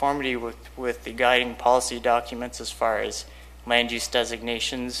conformity with the guiding policy documents as far as land use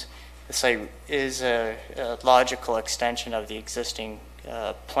designations. The site is a logical extension of the existing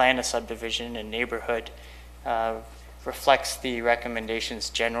plan of subdivision and neighborhood, reflects the recommendations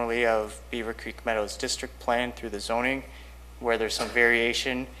generally of Beaver Creek Meadows District Plan through the zoning. Where there's some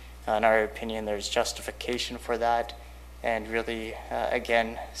variation, in our opinion, there's justification for that. And really,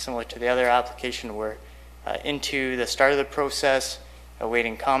 again, similar to the other application, we're into the start of the process,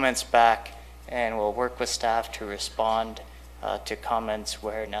 awaiting comments back, and we'll work with staff to respond to comments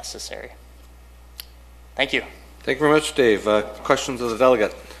where necessary. Thank you. Thank you very much, Dave. Questions of the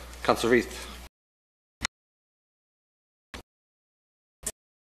delegate. Councillor Reith.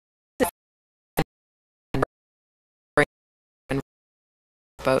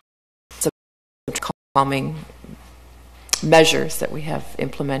 About some calming measures that we have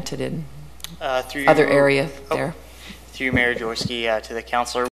implemented in other area there. Through Mayor Jaworski to the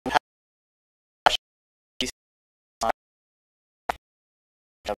councillor.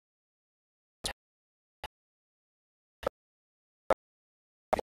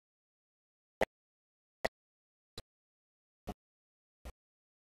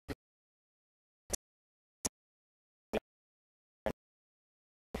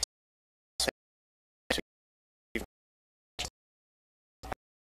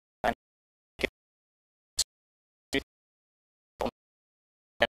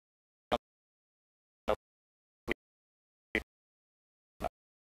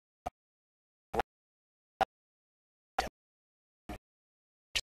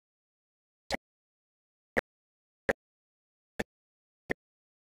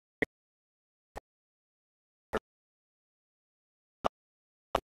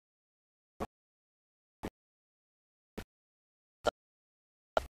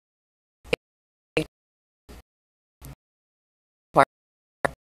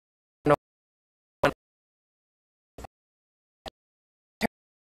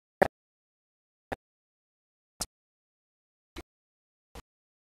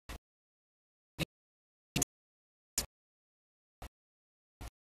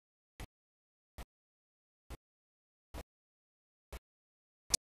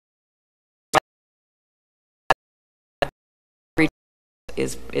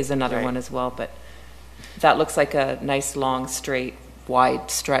 is another Right. one as well. But that looks like a nice, long, straight,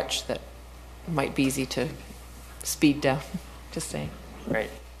 wide stretch that might be easy to speed down. Just saying. Right.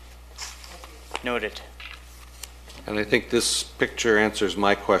 Noted. And I think this picture answers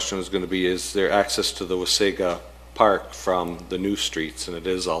my question is going to be, is there access to the Wasaga Park from the new streets? And it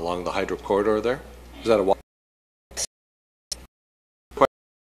is along the hydro corridor there. Is that a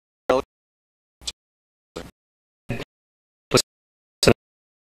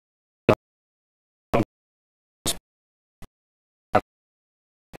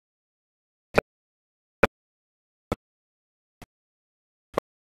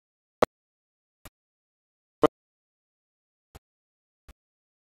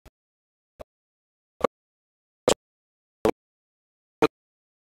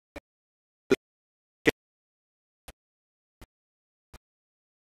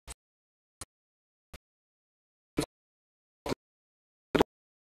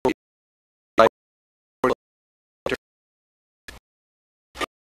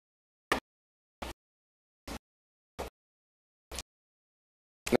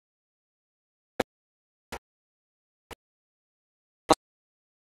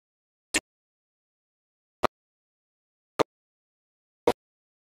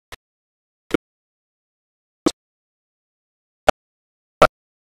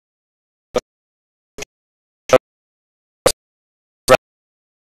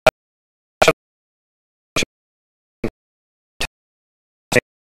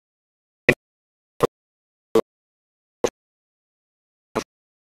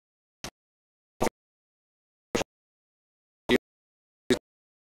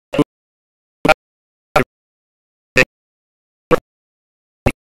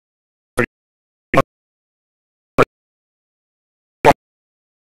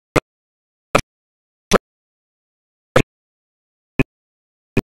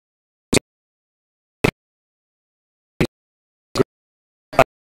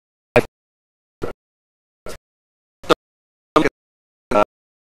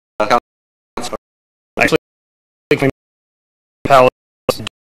actually palace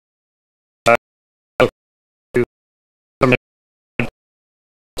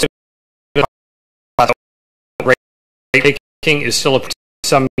taking is still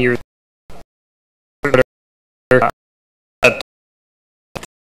some years